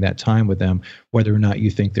spending that time with them, whether or not you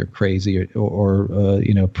think they're crazy or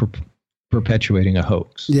perpetuating a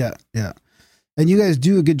hoax. Yeah, yeah. And you guys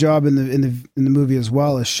do a good job in the movie as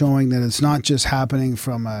well as showing that it's not just happening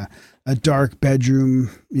from a dark bedroom,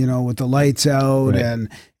 with the lights out, and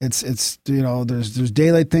it's there's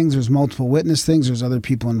daylight things, there's multiple witness things, there's other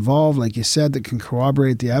people involved, like you said, that can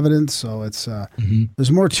corroborate the evidence. So it's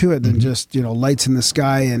there's more to it than just lights in the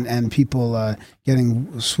sky and people getting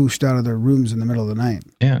swooshed out of their rooms in the middle of the night.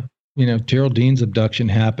 Yeah, Geraldine's abduction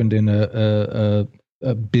happened in a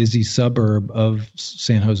busy suburb of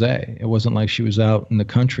San Jose. It wasn't like she was out in the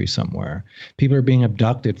country somewhere. People are being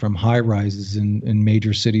abducted from high rises in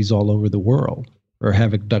major cities all over the world, or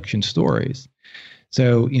have abduction stories.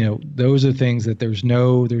 So, those are things that there's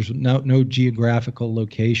no geographical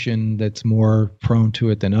location that's more prone to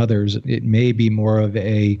it than others. It may be more of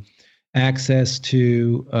a access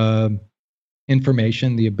to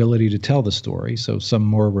information, the ability to tell the story. So some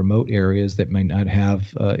more remote areas that might not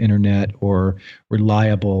have internet or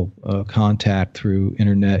reliable contact through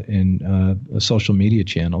internet and social media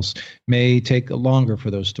channels may take longer for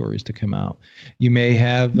those stories to come out. You may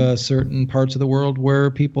have certain parts of the world where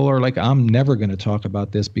people are like, I'm never going to talk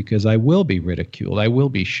about this because I will be ridiculed. I will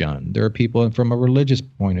be shunned. There are people from a religious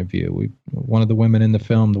point of view. One of the women in the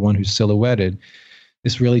film, the one who's silhouetted,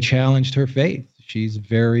 this really challenged her faith. She's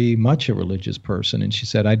very much a religious person. And she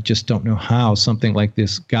said, I just don't know how something like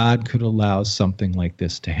this, God could allow something like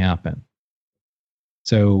this to happen.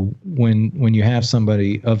 So when you have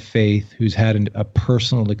somebody of faith who's had a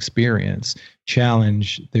personal experience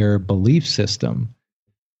challenge their belief system,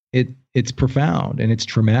 it's profound and it's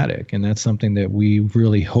traumatic. And that's something that we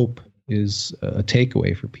really hope is a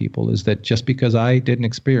takeaway for people, is that just because I didn't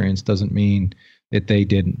experience doesn't mean that they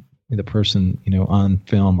didn't. The person, on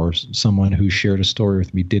film or someone who shared a story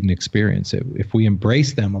with me didn't experience it. If we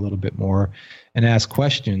embrace them a little bit more and ask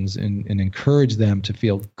questions and encourage them to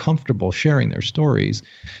feel comfortable sharing their stories,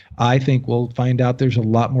 I think we'll find out there's a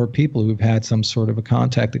lot more people who've had some sort of a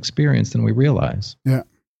contact experience than we realize. Yeah.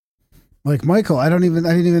 Like Michael, I didn't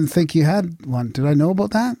even think you had one. Did I know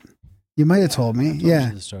about that? You might have told me.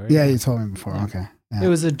 Yeah. Yeah, you told me before. Yeah. Okay. Yeah.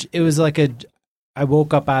 It was like I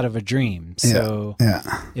woke up out of a dream. So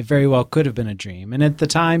it very well could have been a dream. And at the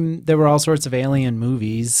time there were all sorts of alien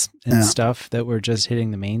movies and stuff that were just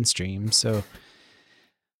hitting the mainstream. So,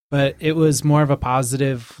 but it was more of a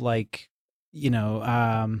positive, like,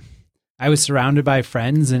 I was surrounded by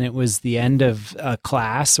friends and it was the end of a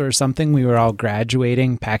class or something. We were all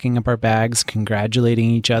graduating, packing up our bags,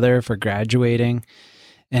 congratulating each other for graduating.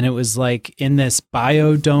 And it was like in this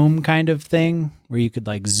biodome kind of thing where you could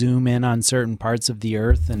like zoom in on certain parts of the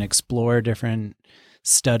earth and explore different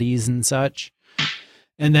studies and such.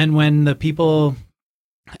 And then when the people,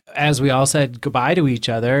 as we all said goodbye to each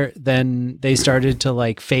other, then they started to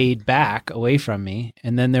like fade back away from me.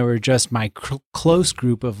 And then there were just my close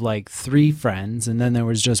group of like 3 friends. And then there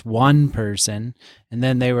was just one person. And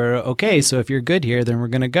then they were, okay, so if you're good here, then we're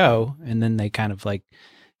going to go. And then they kind of like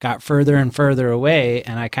got further and further away,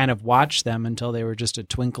 and I kind of watched them until they were just a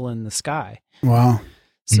twinkle in the sky. Wow.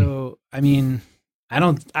 So, I mean,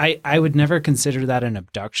 I would never consider that an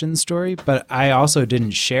abduction story, but I also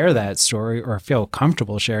didn't share that story or feel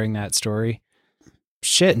comfortable sharing that story.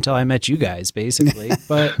 Until I met you guys, basically.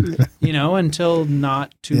 But, until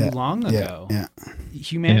not too long ago.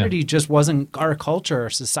 Humanity just wasn't, our culture, our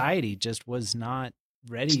society just was not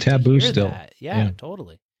ready it's taboo to hear still. that. Yeah,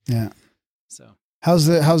 totally. Yeah. So. How's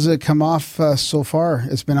it come off so far?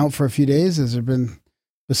 It's been out for a few days. Has there been,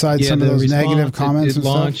 besides some of those negative comments and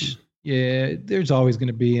stuff? Yeah, there's always going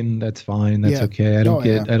to be, and that's fine. That's okay. I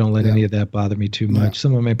don't let any of that bother me too much.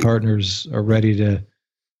 Some of my partners are ready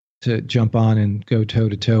to jump on and go toe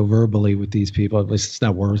to toe verbally with these people. At least it's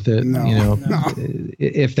not worth it. No.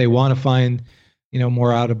 If they want to find,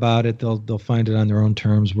 more out about it, they'll find it on their own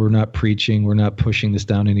terms. We're not preaching. We're not pushing this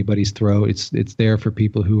down anybody's throat. It's there for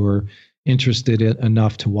people who are interested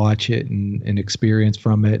enough to watch it and experience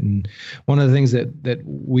from it. And one of the things that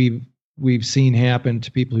we've seen happen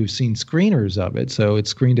to people who've seen screeners of it. So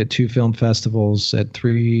it's screened at 2 film festivals, at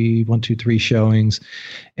 3 showings,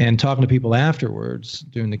 and talking to people afterwards,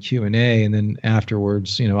 doing the Q&A, and then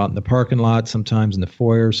afterwards, out in the parking lot, sometimes in the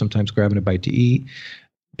foyer, sometimes grabbing a bite to eat.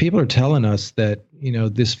 People are telling us that,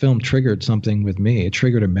 this film triggered something with me. It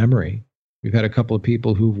triggered a memory. We've had a couple of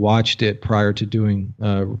people who've watched it prior to doing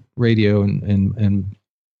radio and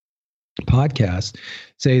podcasts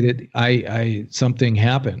say that I something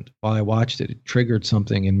happened while I watched it. It triggered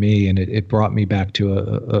something in me, and it brought me back to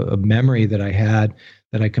a memory that I had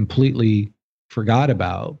that I completely forgot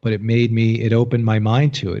about. But it opened my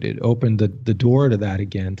mind to it. It opened the door to that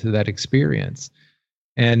again, to that experience.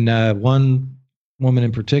 And one woman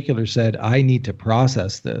in particular said, I need to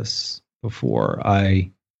process this before I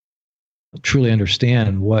truly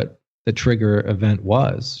understand what the trigger event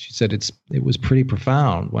was. She said it was pretty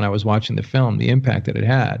profound when I was watching the film, the impact that it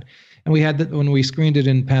had. And we had that when we screened it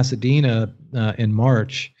in Pasadena in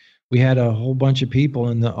March. We had a whole bunch of people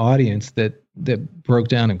in the audience that broke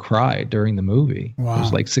down and cried during the movie. Wow. There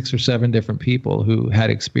was like 6 or 7 different people who had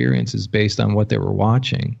experiences based on what they were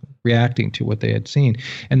watching, reacting to what they had seen.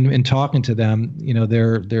 And in talking to them,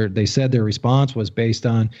 they said their response was based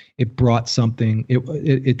on it brought something,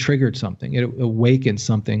 it triggered something, it awakened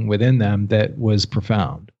something within them that was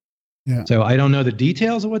profound. Yeah. So I don't know the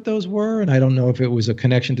details of what those were, and I don't know if it was a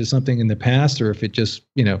connection to something in the past or if it just,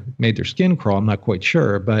 made their skin crawl. I'm not quite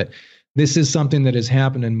sure, but this is something that has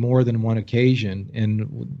happened in more than one occasion,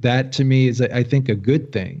 and that to me is, I think, a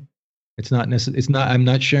good thing. It's not I'm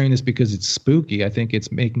not sharing this because it's spooky. I think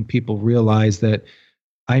it's making people realize that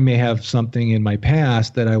I may have something in my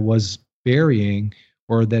past that I was burying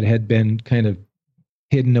or that had been kind of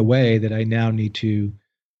hidden away that I now need to,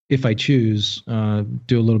 if I choose,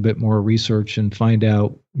 do a little bit more research and find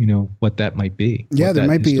out, what that might be. Yeah, there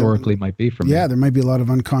might be historically might be for me. Yeah, there might be a lot of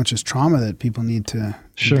unconscious trauma that people need to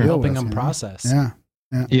deal helping with, them process.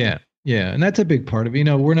 Yeah, and that's a big part of it.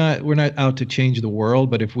 We're not out to change the world,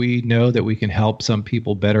 but if we know that we can help some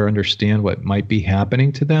people better understand what might be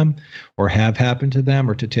happening to them, or have happened to them,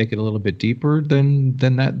 or to take it a little bit deeper, then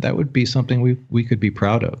that would be something we could be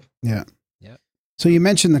proud of. Yeah. So you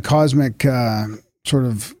mentioned the cosmic sort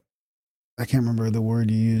of, I can't remember the word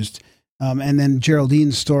you used, And then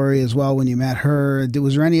Geraldine's story as well when you met her.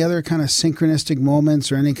 Was there any other kind of synchronistic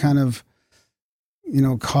moments or any kind of,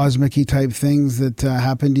 cosmic-y type things that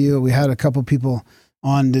happened to you? We had a couple people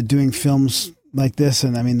on doing films like this,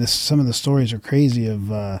 and I mean, some of the stories are crazy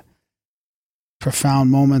of profound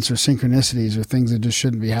moments or synchronicities or things that just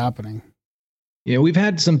shouldn't be happening. Yeah, we've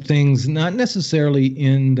had some things, not necessarily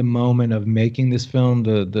in the moment of making this film,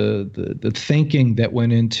 the thinking that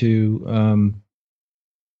went into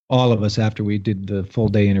all of us after we did the full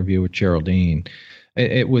day interview with Geraldine.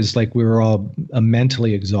 It was like we were all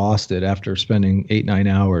mentally exhausted after spending 8-9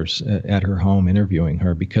 hours at her home interviewing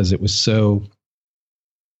her, because it was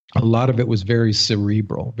a lot of it was very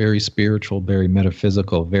cerebral, very spiritual, very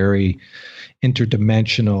metaphysical, very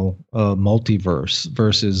interdimensional, multiverse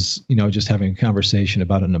versus, just having a conversation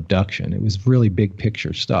about an abduction. It was really big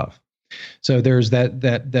picture stuff. So there's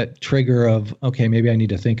that trigger of, okay, maybe I need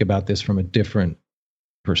to think about this from a different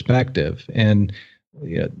perspective. And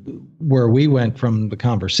where we went from the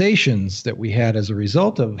conversations that we had as a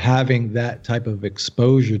result of having that type of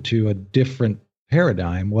exposure to a different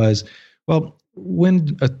paradigm was, well,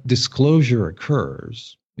 when a disclosure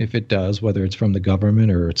occurs, if it does, whether it's from the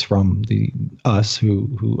government or it's from us who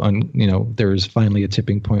there is finally a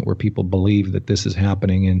tipping point where people believe that this is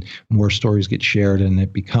happening and more stories get shared and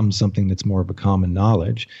it becomes something that's more of a common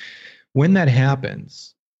knowledge. When that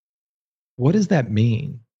happens, what does that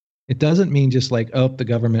mean? It doesn't mean just like, oh, the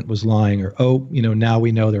government was lying, or, oh, now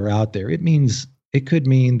we know they're out there. It could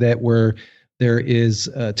mean that there is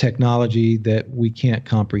technology that we can't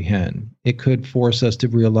comprehend. It could force us to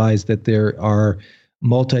realize that there are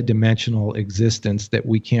multidimensional existence that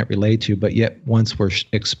we can't relate to, but yet once we're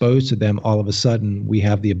exposed to them, all of a sudden we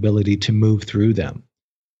have the ability to move through them.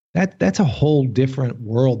 That's a whole different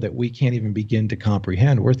world that we can't even begin to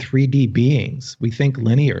comprehend. We're 3D beings. We think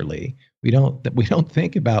linearly. We don't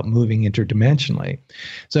think about moving interdimensionally.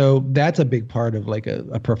 So that's a big part of like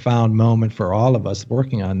a profound moment for all of us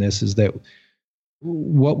working on this, is that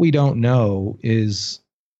what we don't know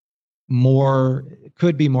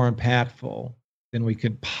could be more impactful than we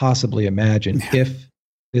could possibly imagine if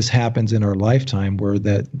this happens in our lifetime, where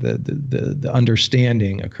the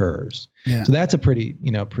understanding occurs. Yeah. So that's a pretty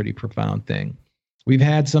profound thing. We've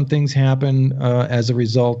had some things happen as a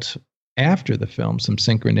result after the film, some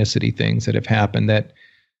synchronicity things that have happened that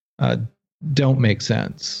don't make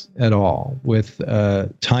sense at all with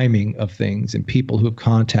timing of things and people who've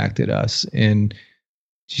contacted us, and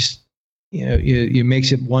just it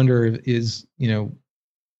makes you wonder, is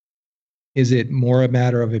it more a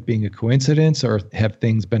matter of it being a coincidence, or have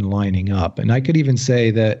things been lining up? And I could even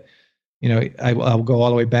say that, I'll go all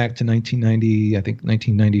the way back to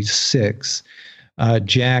 1996.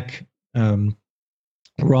 Jack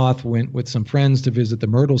Roth went with some friends to visit the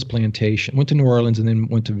Myrtles Plantation, went to New Orleans and then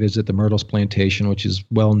went to visit the Myrtles Plantation, which is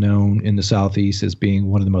well known in the Southeast as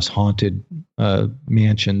being one of the most haunted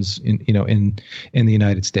mansions in the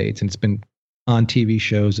United States. And it's been on TV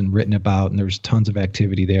shows and written about, and there's tons of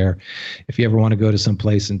activity there. If you ever want to go to some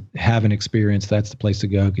place and have an experience, that's the place to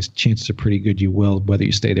go, because chances are pretty good you will, whether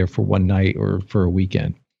you stay there for one night or for a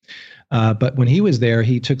weekend. But when he was there,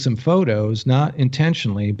 he took some photos, not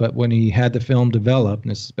intentionally, but when he had the film developed,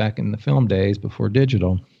 and this is back in the film days before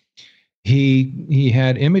digital, he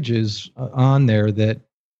had images on there that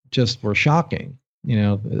just were shocking,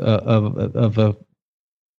 of a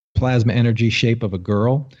plasma energy shape of a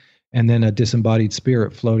girl, and then a disembodied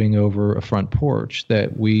spirit floating over a front porch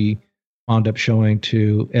that we wound up showing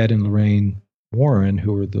to Ed and Lorraine Warren,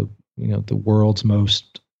 who are the world's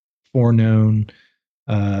most foreknown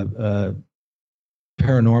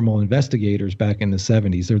paranormal investigators back in the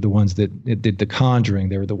 70s. They're the ones that did The Conjuring.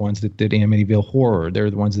 They were the ones that did Amityville Horror. They're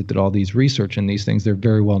the ones that did all these research in these things. They're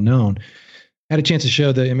very well known. Had a chance to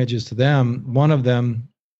show the images to them. One of them,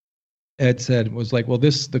 Ed said, was like, well,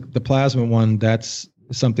 the plasma one, that's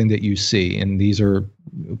something that you see. And these are,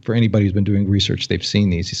 for anybody who's been doing research, they've seen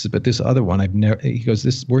these. He says, but this other one, he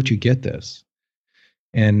goes, where'd you get this?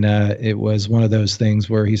 And it was one of those things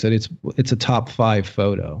where he said, it's a top 5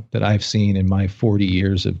 photo that I've seen in my 40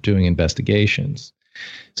 years of doing investigations.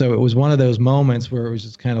 So it was one of those moments where it was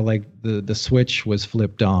just kind of like the switch was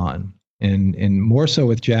flipped on, and more so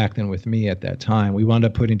with Jack than with me at that time. We wound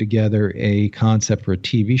up putting together a concept for a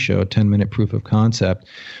TV show, a 10-minute proof of concept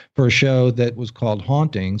for a show that was called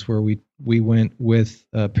Hauntings, where we went with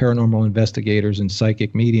paranormal investigators and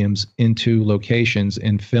psychic mediums into locations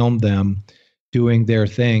and filmed them doing their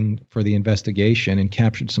thing for the investigation and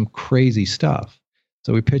captured some crazy stuff.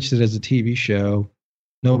 So we pitched it as a TV show.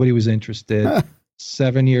 Nobody was interested.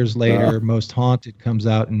 7 years later, Most Haunted comes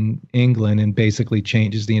out in England and basically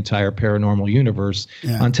changes the entire paranormal universe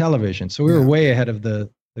on television. So we were way ahead of the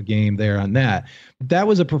game there on that. But that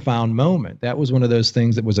was a profound moment. That was one of those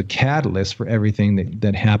things that was a catalyst for everything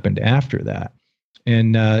that happened after that.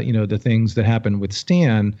 And, the things that happened with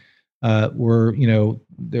Stan were,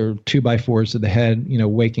 they're 2x4s to the head,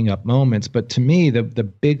 waking up moments. But to me, the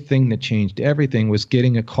big thing that changed everything was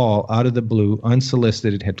getting a call out of the blue,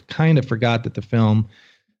 unsolicited, had kind of forgot that the film,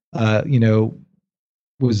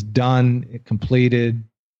 was done, completed,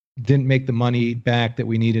 didn't make the money back that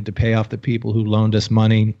we needed to pay off the people who loaned us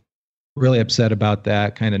money. Really upset about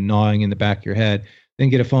that, kind of gnawing in the back of your head. Then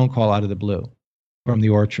get a phone call out of the blue from the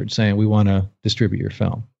Orchard saying, we want to distribute your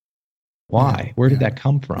film. Why? Where did that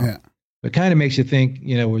come from? Yeah. It kind of makes you think,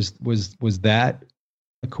 was that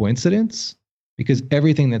a coincidence? Because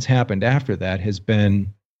everything that's happened after that has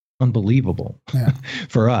been unbelievable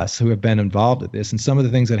for us who have been involved with this. And some of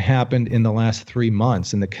the things that happened in the last 3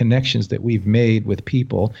 months and the connections that we've made with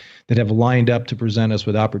people that have lined up to present us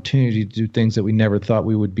with opportunity to do things that we never thought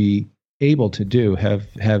we would be able to do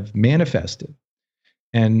have manifested.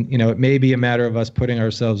 And, it may be a matter of us putting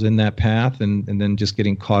ourselves in that path and then just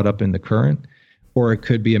getting caught up in the current, or it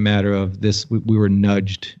could be a matter of this, we were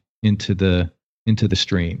nudged into the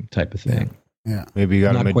stream type of thing. Yeah. Maybe you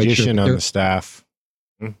got a magician on the staff.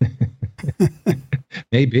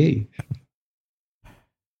 Maybe.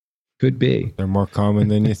 Could be. They're more common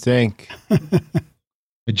than you think.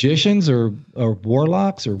 Magicians or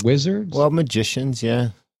warlocks or wizards? Well, magicians, yeah.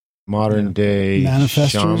 Modern day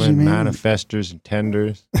shaman, manifestors, and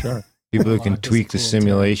tenders. Sure. People who can tweak the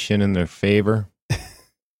simulation in their favor.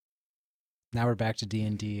 Now we're back to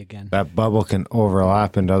D&D again. That bubble can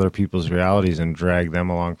overlap into other people's realities and drag them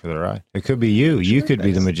along for the ride. It could be you. Sure, you could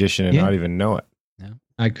be the magician and not even know it. Yeah.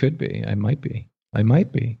 I could be. I might be. Yeah.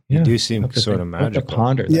 You do seem sort of magical.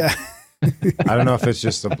 Ponder that. Yeah. I don't know if it's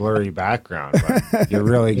just a blurry background, but you're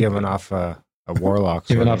really giving off a warlock.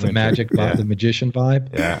 Giving off the magic vibe, the magician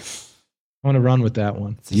vibe. Yeah. I want to run with that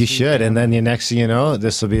one. You should. And then the next thing you know,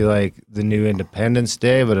 this will be like the new Independence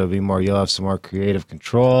Day, but it'll be more, you'll have some more creative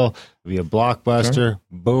control. It'll be a blockbuster. Sure.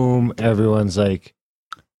 Boom. Everyone's like,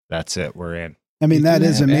 that's it. We're in. I mean, that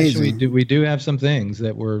is amazing. Actually, we do have some things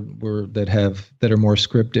that that are more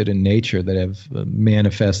scripted in nature that have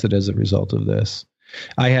manifested as a result of this.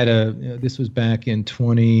 I had this was back in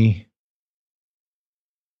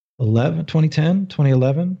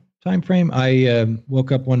 2011 timeframe. I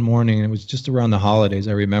woke up one morning and it was just around the holidays.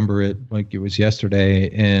 I remember it like it was yesterday,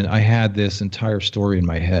 and I had this entire story in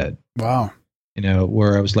my head. Wow.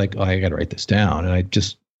 Where I was like, I got to write this down, and I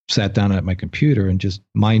just sat down at my computer and just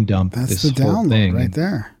mind dumped this whole thing right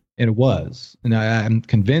there. And it was, and I'm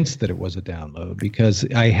convinced that it was a download because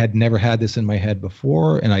I had never had this in my head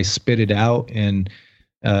before, and I spit it out, and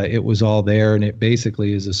it was all there, and it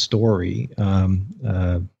basically is a story.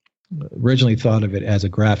 Originally thought of it as a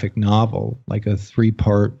graphic novel, like a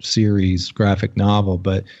 3-part series graphic novel,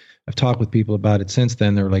 but I've talked with people about it since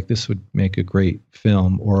then. They're like, this would make a great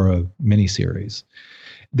film or a miniseries.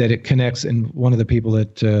 That it connects, and one of the people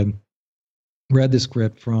that read the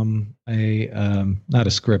script from not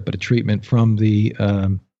a script, but a treatment from the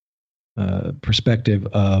perspective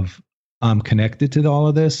of I'm connected to all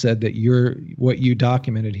of this, said that what you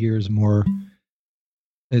documented here is more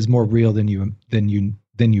real than you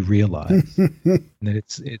realize. And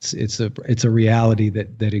that it's a reality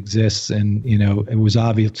that exists, and it was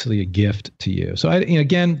obviously a gift to you. So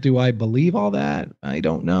again, do I believe all that? I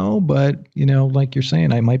don't know, but like you're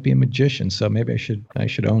saying, I might be a magician, so maybe I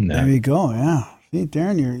should own that. There you go. Yeah. See,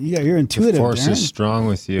 Darren, you're intuitive. The force Darren. is strong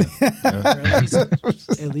with you.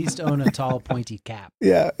 At least own a tall, pointy cap.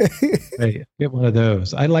 Yeah. Hey, get one of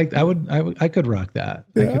those. I could rock that.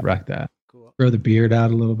 Yeah. I could rock that. Cool. Grow the beard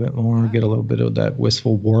out a little bit more, get a little bit of that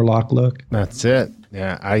wistful warlock look. That's it.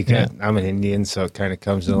 Yeah, I'm an Indian, so it kind of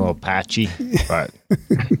comes in a little patchy, but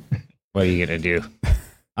what are you going to do?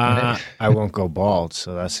 I won't go bald,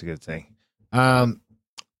 so that's a good thing. Do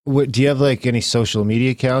you have like any social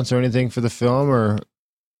media accounts or anything for the film, or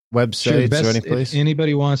websites or any place? If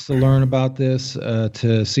anybody wants to learn about this,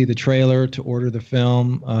 to see the trailer, to order the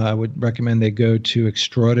film, I would recommend they go to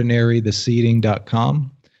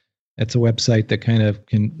extraordinarytheseating.com. That's a website that kind of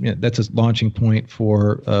that's a launching point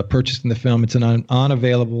for purchasing the film. It's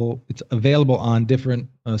It's available on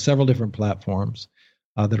several different platforms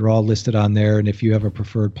that are all listed on there. And if you have a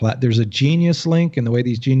preferred there's a Genius link, and the way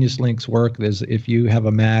these Genius links work is if you have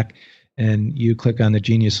a Mac and you click on the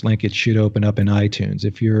Genius link, it should open up in iTunes.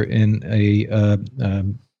 If you're in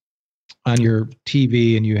on your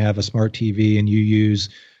TV and you have a smart TV and you use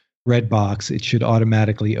Redbox, it should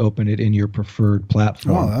automatically open it in your preferred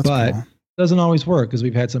platform. Oh, that's but cool. it doesn't always work because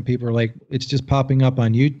we've had some people are like, it's just popping up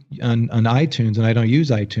on on iTunes, and I don't use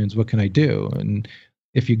iTunes. What can I do? And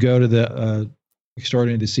if you go to the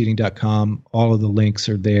extraordinarytheseating.com, all of the links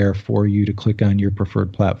are there for you to click on your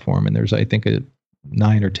preferred platform. And there's, I think,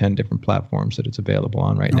 9 or 10 different platforms that it's available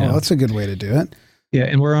on right now. Oh, that's a good way to do it. Yeah,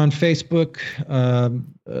 and we're on Facebook.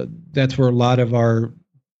 That's where a lot of our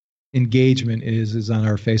engagement is on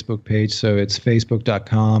our Facebook page. So it's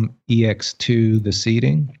facebook.com EX2 The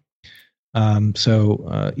Seating.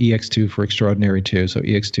 EX2 for Extraordinary 2. So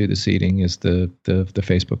EX2 The Seating is the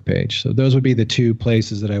Facebook page. So those would be the 2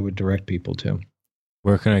 places that I would direct people to.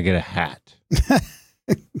 Where can I get a hat?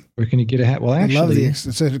 Where can you get a hat? Well, actually, I love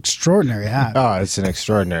it's an extraordinary hat. Oh, it's an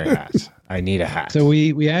extraordinary hat. I need a hat. So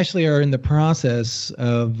we actually are in the process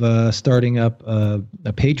of starting up a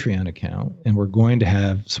Patreon account, and we're going to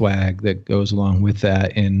have swag that goes along with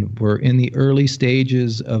that. And we're in the early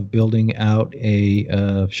stages of building out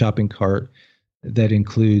a shopping cart that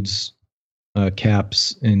includes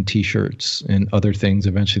caps and T-shirts and other things.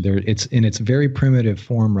 Eventually, it's in its very primitive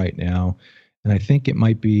form right now. And I think it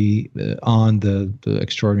might be on the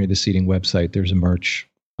Extraordinary The Seating website. There's a merch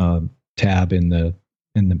tab in the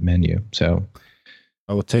menu. So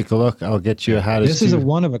I will take a look. I'll get you a hat. This is a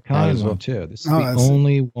one of a kind one too. This is the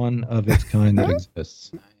only one of its kind that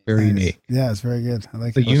exists. Very unique. Yeah, it's very good. I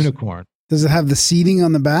like the unicorn. Does it have the seating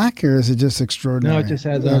on the back, or is it just extraordinary? No, it just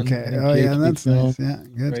has. Okay. Oh yeah, that's nice. Yeah,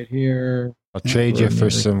 good. Right here. I'll trade you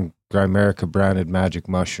for some Grimerica branded magic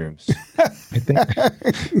mushrooms. I think.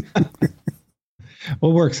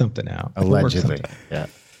 We'll work something out. Allegedly. Yeah.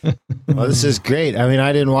 Well, this is great. I mean,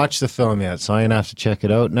 I didn't watch the film yet, so I'm going to have to check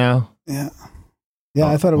it out now. Yeah. Yeah,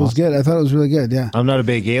 I thought it was good. I thought it was really good. Yeah. I'm not a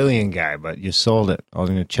big Alien guy, but you sold it. I'm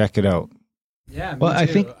going to check it out. Yeah. Well, I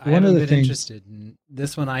think one of the things interested in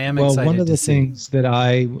this one, I am excited. Well, one of the see. things that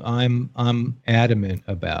I'm adamant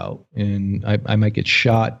about, and I might get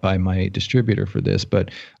shot by my distributor for this,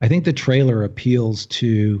 but I think the trailer appeals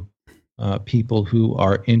to people who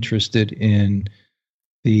are interested in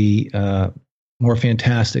the more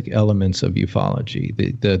fantastic elements of ufology,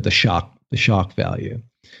 the shock value.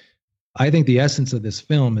 I think the essence of this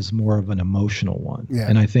film is more of an emotional one. Yeah.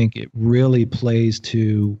 And I think it really plays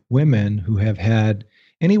to women who have had,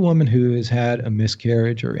 any woman who has had a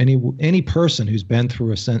miscarriage, or any person who's been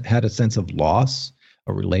through had a sense of loss,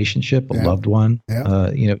 a relationship, a loved one.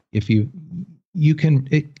 Yeah. If you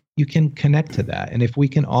can connect to that. And if we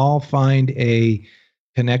can all find a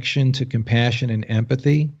connection to compassion and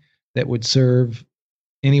empathy that would serve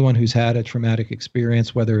anyone who's had a traumatic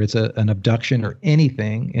experience, whether it's an abduction or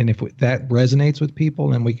anything, and if that resonates with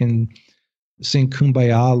people and we can sing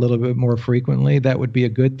Kumbaya a little bit more frequently, that would be a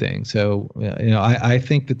good thing. So, I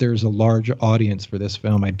think that there's a large audience for this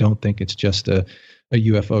film. I don't think it's just a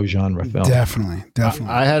UFO genre film. Definitely.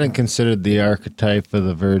 I hadn't considered the archetype of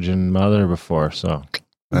the Virgin Mother before, so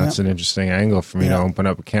that's an interesting angle for me to open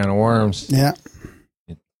up a can of worms. Yeah.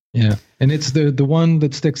 Yeah. And it's the one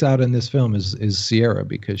that sticks out in this film is Sierra,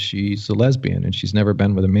 because she's a lesbian and she's never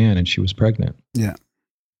been with a man and she was pregnant. Yeah.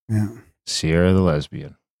 Yeah. Sierra the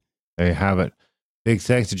lesbian. There you have it. Big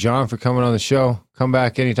thanks to John for coming on the show. Come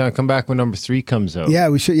back anytime. Come back when number 3 comes out. Yeah,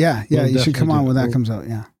 we should. Yeah. Yeah. You should come on when that comes out.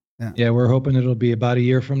 Yeah. Yeah. Yeah. We're hoping it'll be about a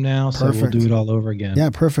year from now. So we'll do it all over again. Yeah.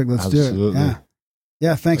 Perfect. Let's do it. Yeah.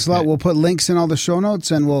 Yeah, thanks a lot. We'll put links in all the show notes,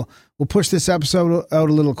 and we'll push this episode out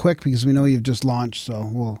a little quick because we know you've just launched, so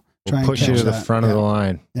we'll try and push you to the front of the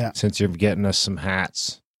line. Yeah, since you're getting us some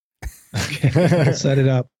hats. Okay, I'll set it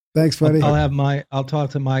up. Thanks, buddy. I'll talk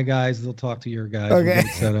to my guys. They'll talk to your guys. Okay,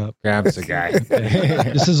 set up. Grabs the guy.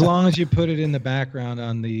 Okay. Just as long as you put it in the background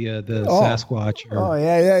on the Sasquatch. Or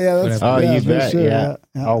yeah. You bet. Sure. Yeah.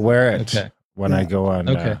 I'll wear it when I go on.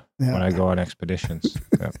 When I go on expeditions.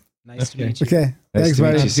 Yeah. Nice to meet you. Okay. Thanks,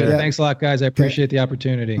 buddy. Thanks a lot, guys. I appreciate the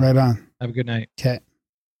opportunity. Right on. Have a good night. Okay.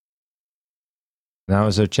 That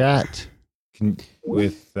was our chat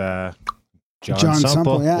with Jon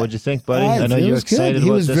Sumple. Yeah. What'd you think, buddy? I know you're excited. He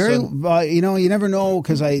was about very, this you never know,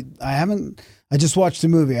 because I just watched the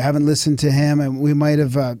movie. I haven't listened to him, and we might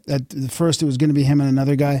have, at first it was going to be him and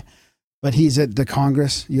another guy, but he's at the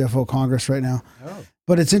Congress, UFO Congress right now. Oh.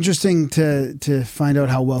 But it's interesting to find out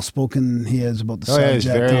how well spoken he is about the subject. He's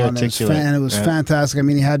very articulate. And it was fantastic. I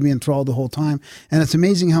mean, he had me enthralled the whole time. And it's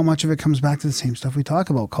amazing how much of it comes back to the same stuff we talk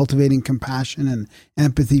about: cultivating compassion and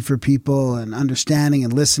empathy for people, and understanding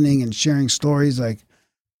and listening and sharing stories. Like, it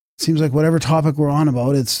seems like whatever topic we're on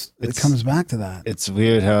about, it comes back to that. It's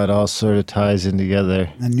weird how it all sort of ties in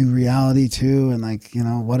together. A new reality too,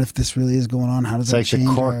 and what if this really is going on? How does that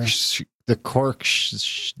change?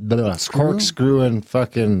 the corkscrew and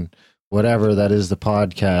fucking whatever that is the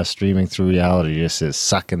podcast streaming through reality just is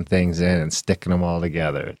sucking things in and sticking them all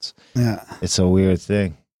together. It's a weird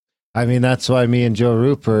thing. I mean, that's why me and Joe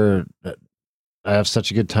Roop I have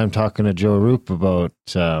such a good time talking to Joe Roop about,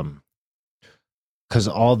 because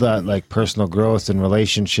all that like personal growth and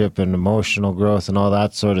relationship and emotional growth and all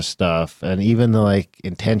that sort of stuff, and even the like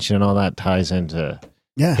intention and all that ties into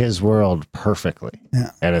his world perfectly.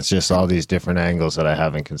 Yeah. And it's just all these different angles that I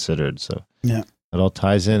haven't considered. So it all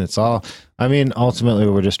ties in. It's all, I mean, ultimately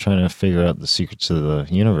we're just trying to figure out the secrets of the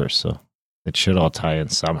universe. So it should all tie in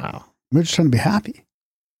somehow. We're just trying to be happy.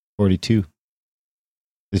 42.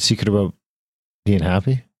 The secret about being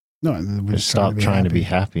happy? No, we just stop trying to be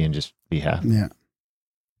happy and just be happy. Yeah.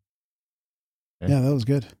 Yeah, that was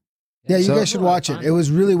good. Yeah, you guys should watch it. It was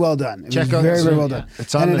really well done. It was very, very well done.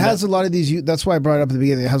 And it has a lot of these, that's why I brought it up at the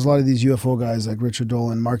beginning. It has a lot of these UFO guys like Richard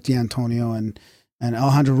Dolan, Mark D'Antonio, and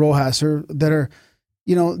Alejandro Rojas that are,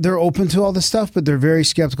 you know, they're open to all this stuff, but they're very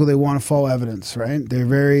skeptical. They want to follow evidence, right? They're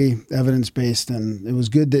very evidence-based, and it was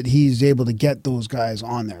good that he's able to get those guys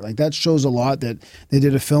on there. Like, that shows a lot that they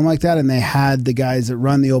did a film like that, and they had the guys that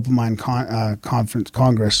run the Open Mind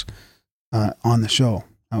Congress on the show.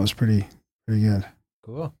 That was pretty good.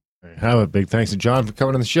 Cool. There you have it. Big thanks to John for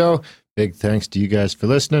coming on the show. Big thanks to you guys for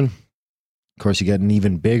listening. Of course, you got an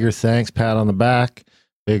even bigger thanks, pat on the back.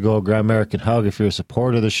 Big old Grimerican hug if you're a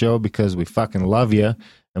supporter of the show, because we fucking love you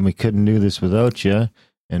and we couldn't do this without you.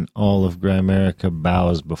 And all of Grimerica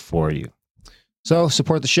bows before you. So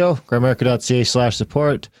support the show,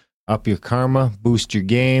 grimerica.ca/support. Up your karma, boost your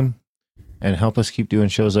game, and help us keep doing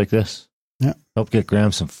shows like this. Yeah. Help get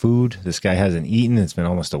Graham some food. This guy hasn't eaten. It's been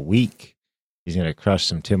almost a week. He's going to crush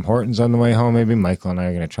some Tim Hortons on the way home, maybe. Michael and I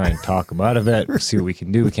are going to try and talk him out of it. We'll see what we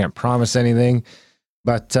can do. We can't promise anything.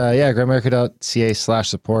 But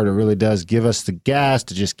grimerica.ca/support. It really does give us the gas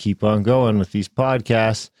to just keep on going with these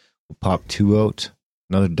podcasts. We'll pop 2 out.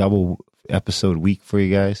 Another double episode week for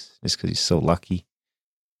you guys, just because he's so lucky.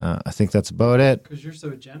 I think that's about it. Because you're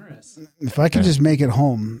so generous. If I could just make it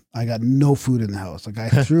home, I got no food in the house. Like, I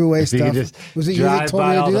threw away stuff. Was it you that told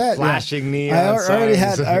me to do that? Flashing neon I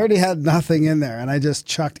already had nothing in there, and I just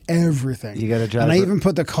chucked everything. You got to drive. And I even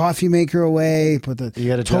put the coffee maker away, put the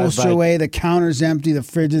toaster away. The counter's empty. The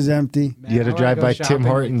fridge is empty. Man, you got to drive by Tim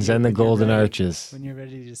Hortons and the Golden Arches when you're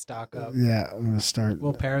ready to stock up. Yeah, I'm gonna start.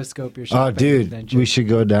 We'll Periscope your shopping. Oh, dude, adventure. We should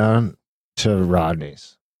go down to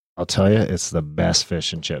Rodney's. I'll tell you, it's the best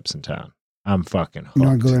fish and chips in town. I'm fucking hooked. You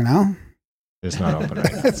want to go there now? It's not open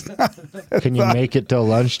right now. Can you make it till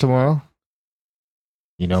lunch tomorrow?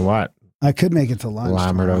 You know what? I could make it to lunch.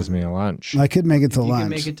 Lambert owes me a lunch. I could make it to lunch. You can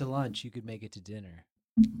make it to lunch. You could make it to dinner.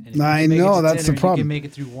 I know, that's the problem. You can make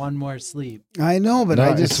it through one more sleep. I know, but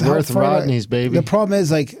it's worth Rodney's, baby. The problem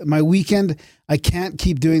is, like, my weekend, I can't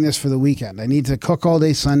keep doing this for the weekend. I need to cook all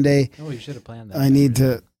day Sunday. Oh, you should have planned that. I need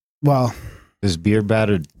to, well. Does beer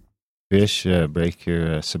battered fish break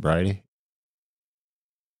your sobriety?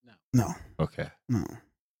 No. Okay. No.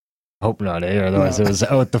 Hope not, eh? Otherwise it was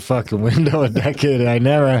out the fucking window a decade. I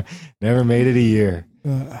never made it a year.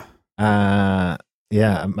 Yeah,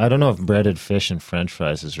 I don't know if breaded fish and French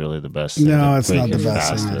fries is really the best thing. No, it's not the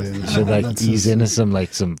best thing. You should ease into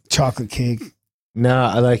some chocolate cake.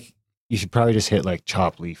 No, you should probably just hit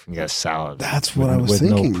chopped leaf and get a salad. That's what I was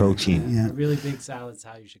thinking. With no protein. Yeah. A really big salad's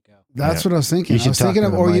how you should go. That's what I was thinking. I was thinking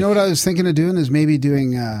of, or you know what I was thinking of doing is maybe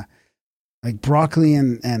doing like broccoli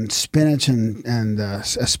and spinach and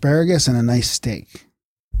asparagus and a nice steak.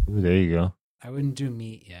 Ooh, there you go. I wouldn't do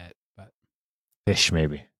meat yet, but fish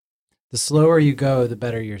maybe. The slower you go, the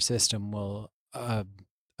better your system will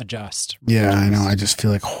adjust. Yeah, I know. I just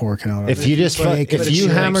feel like horking out. If you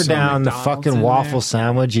hammer down the fucking waffle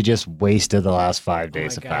sandwich, you just wasted the last 5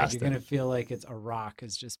 days of fasting. You're gonna feel like it's a rock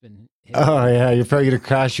has just been hit. Oh yeah, you're probably gonna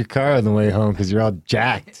crash your car on the way home because you're all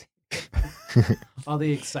jacked. All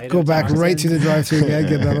the excited. Go back right to the drive-thru again.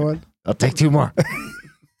 Get another one. I'll take 2 more.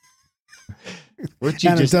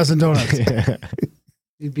 A dozen donuts.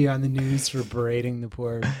 He'd be on the news for berating the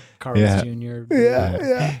poor Carl's Jr.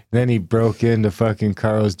 Yeah. Then he broke into fucking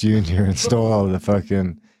Carl's Jr. and stole all the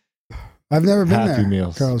fucking I've never been there.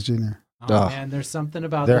 Meals. Carl's Jr. Oh man, there's something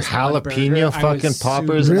about their jalapeno fucking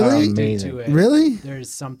poppers are amazing. Really?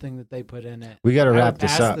 There's something that they put in it. We got to wrap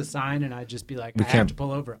this up. I would pass the sign and I'd just be like, I have to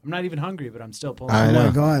pull over. I'm not even hungry, but I'm still pulling over. Oh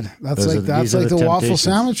my God. That's like the waffle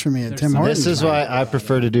sandwich for me at Tim Hortons. This is why I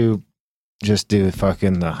prefer to do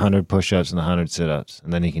fucking the 100 push-ups and the 100 sit-ups,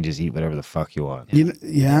 and then you can just eat whatever the fuck you want.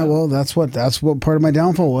 Well, that's what part of my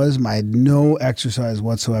downfall was. I had no exercise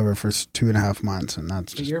whatsoever for 2.5 months, and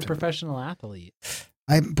that's. But you're a professional athlete.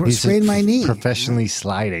 I sprained my knee. Professionally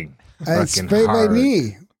sliding. It's sprayed by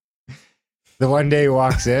me. The one day he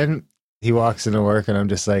walks into work, and I'm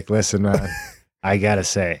just like, listen, man, I gotta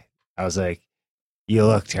say, I was like, you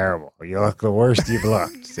look terrible. You look the worst you've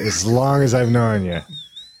looked as long as I've known you.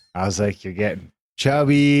 I was like, you're getting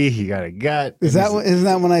chubby. You got a gut. Isn't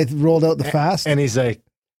that when I rolled out the fast? And he's like,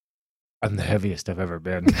 I'm the heaviest I've ever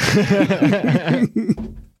been.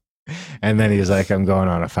 And then he was like, I'm going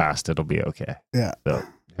on a fast. It'll be okay. Yeah. So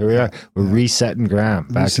here we are. We're resetting Graham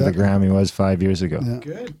back to the Graham he was 5 years ago. Yeah.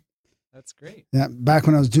 Good. That's great. Yeah. Back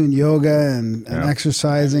when I was doing yoga and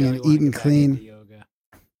exercising and eating clean.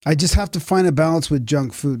 I just have to find a balance with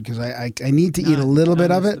junk food because I need to eat a little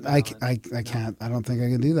bit of it. I can't. I don't think I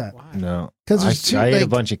can do that. Why? No. Because I ate a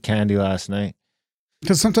bunch of candy last night.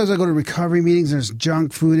 Because sometimes I go to recovery meetings, there's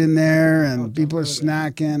junk food in there, and people are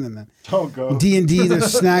snacking, and then don't go. D&D,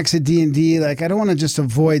 there's snacks at D&D. Like, I don't want to just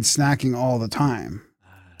avoid snacking all the time.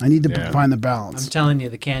 I need to find the balance. I'm telling you,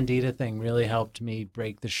 the Candida thing really helped me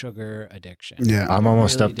break the sugar addiction. Yeah. I'm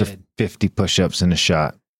almost up to 50 push-ups in a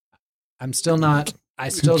shot. I'm still not. I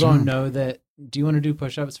still don't know that. Do you want to do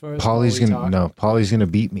push-ups for us? Paulie's gonna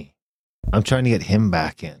beat me. I'm trying to get him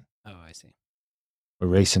back in. Oh, I see. We're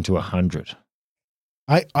racing to 100.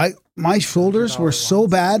 My shoulders were so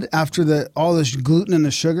bad after all this gluten and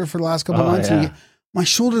the sugar for the last couple of months. Yeah. My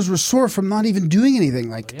shoulders were sore from not even doing anything.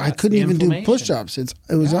 Like I couldn't even do push-ups. So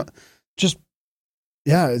it was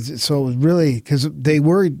really because they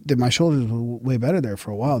worried that my shoulders were way better there for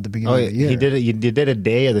a while at the beginning of the year. He did it. You did a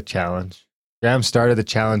day of the challenge. Graham started the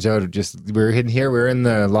challenge out of we were in here. We were in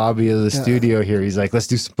the lobby of the studio here. He's like, let's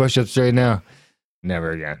do some push-ups right now.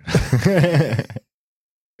 Never again.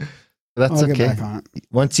 That's okay. Get back on it.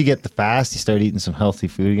 Once you get the fast, you start eating some healthy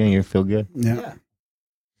food again, you feel good. Yeah.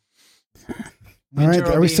 All right.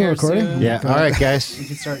 Are we still recording? Soon. Yeah. All right, guys. You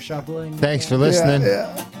can start shoveling. Thanks for listening.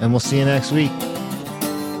 Yeah. And we'll see you next week.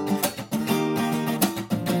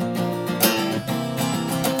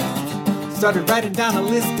 Started writing down a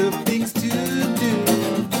list of things to do.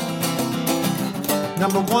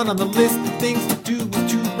 Number 1 on the list of things to do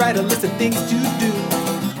was to write a list of things to do.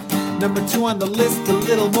 Number 2 on the list, a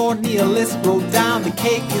little more nihilist, wrote down the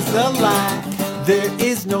cake is a lie. There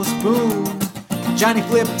is no spoon. Johnny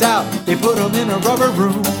flipped out, they put him in a rubber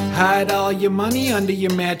room. Hide all your money under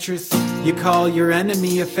your mattress. You call your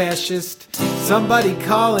enemy a fascist. Somebody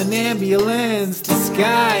call an ambulance, the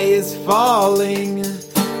sky is falling.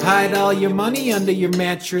 Hide all your money under your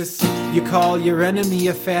mattress. You call your enemy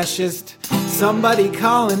a fascist. Somebody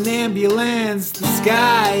call an ambulance, the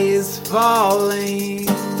sky is falling.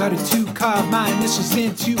 Started to carve my initials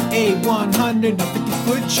into a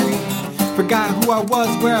 150-foot tree. Forgot who I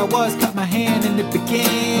was, where I was, cut my hand and it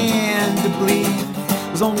began to bleed.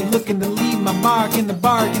 Was only looking to leave my mark in the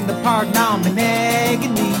park, now I'm in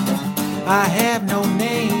agony. I have no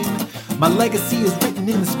name, my legacy is written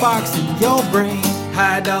in the sparks in your brain.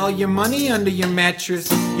 Hide all your money under your mattress.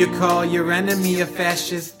 You call your enemy a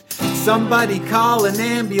fascist. Somebody call an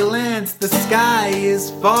ambulance, the sky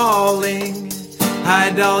is falling.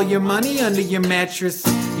 Hide all your money under your mattress.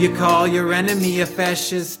 You call your enemy a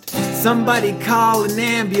fascist. Somebody call an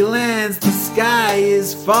ambulance, the sky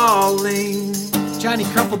is falling. Johnny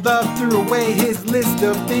crumpled up, threw away his list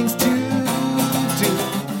of things to do.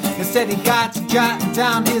 Instead he got to jotting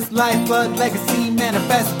down his lifeblood legacy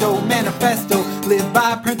manifesto. Live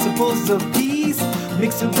by principles of peace,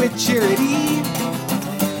 mix it with charity.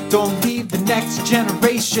 Don't leave the next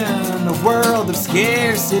generation a world of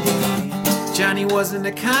scarcity. Johnny wasn't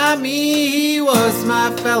a commie, he was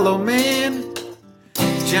my fellow man.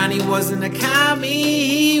 Johnny wasn't a commie,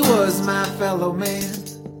 he was my fellow man.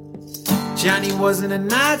 Johnny wasn't a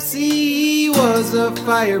Nazi, he was a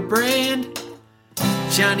firebrand.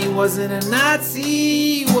 Johnny wasn't a Nazi,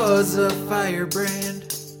 he was a firebrand.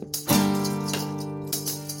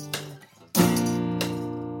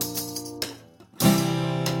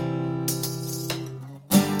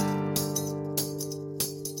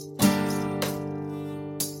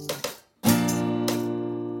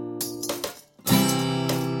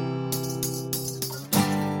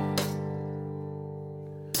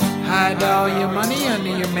 Hide all your money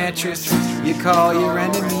under your mattress. You call your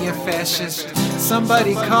enemy a fascist.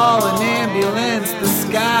 Somebody call an ambulance, the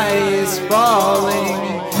sky is falling.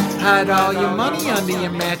 Hide all your money under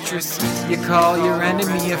your mattress. You call your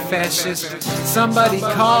enemy a fascist. Somebody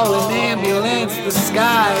call an ambulance, the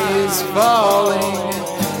sky is falling.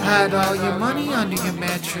 Hide all your money under your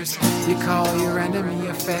mattress. You call your enemy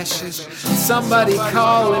a fascist. Somebody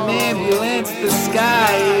call an ambulance, the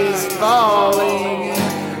sky is falling.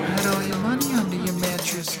 Hide all your money under your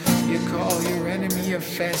mattress. You call your enemy a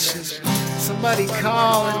fascist. Somebody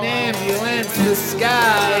call an ambulance, the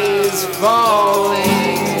sky is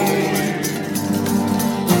falling.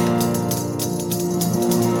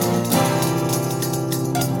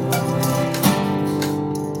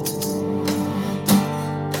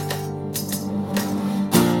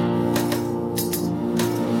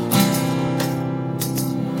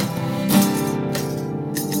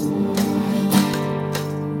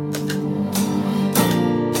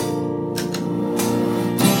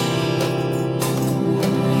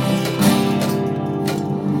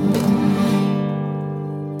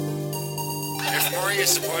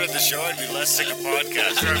 Supported the show, I'd be less sick of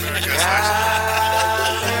podcasts. The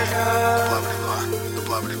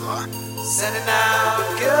blah blah. Sending out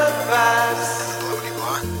good vibes. Blah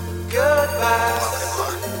blah. Good vibes.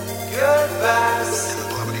 Good vibes.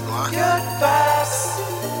 Good vibes.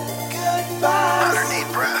 Good vibes.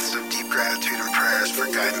 108 breaths of deep gratitude and prayers for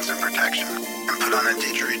guidance and protection. And put on a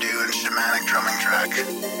didgeridoo and shamanic drumming track.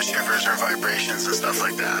 Shivers or vibrations and stuff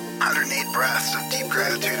like that. 108 breaths of deep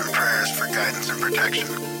gratitude and prayers for guidance and protection.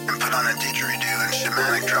 And put on a didgeridoo and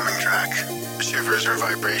shamanic drumming track. Shivers or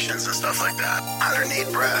vibrations and stuff like that.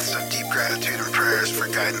 108 breaths of deep gratitude and prayers for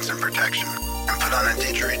guidance and protection. And put on a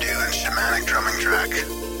didgeridoo and shamanic drumming track.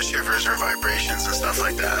 Shivers or vibrations and stuff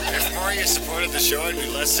like that. If more of you supported the show, I'd be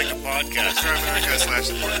less sick of podcasts.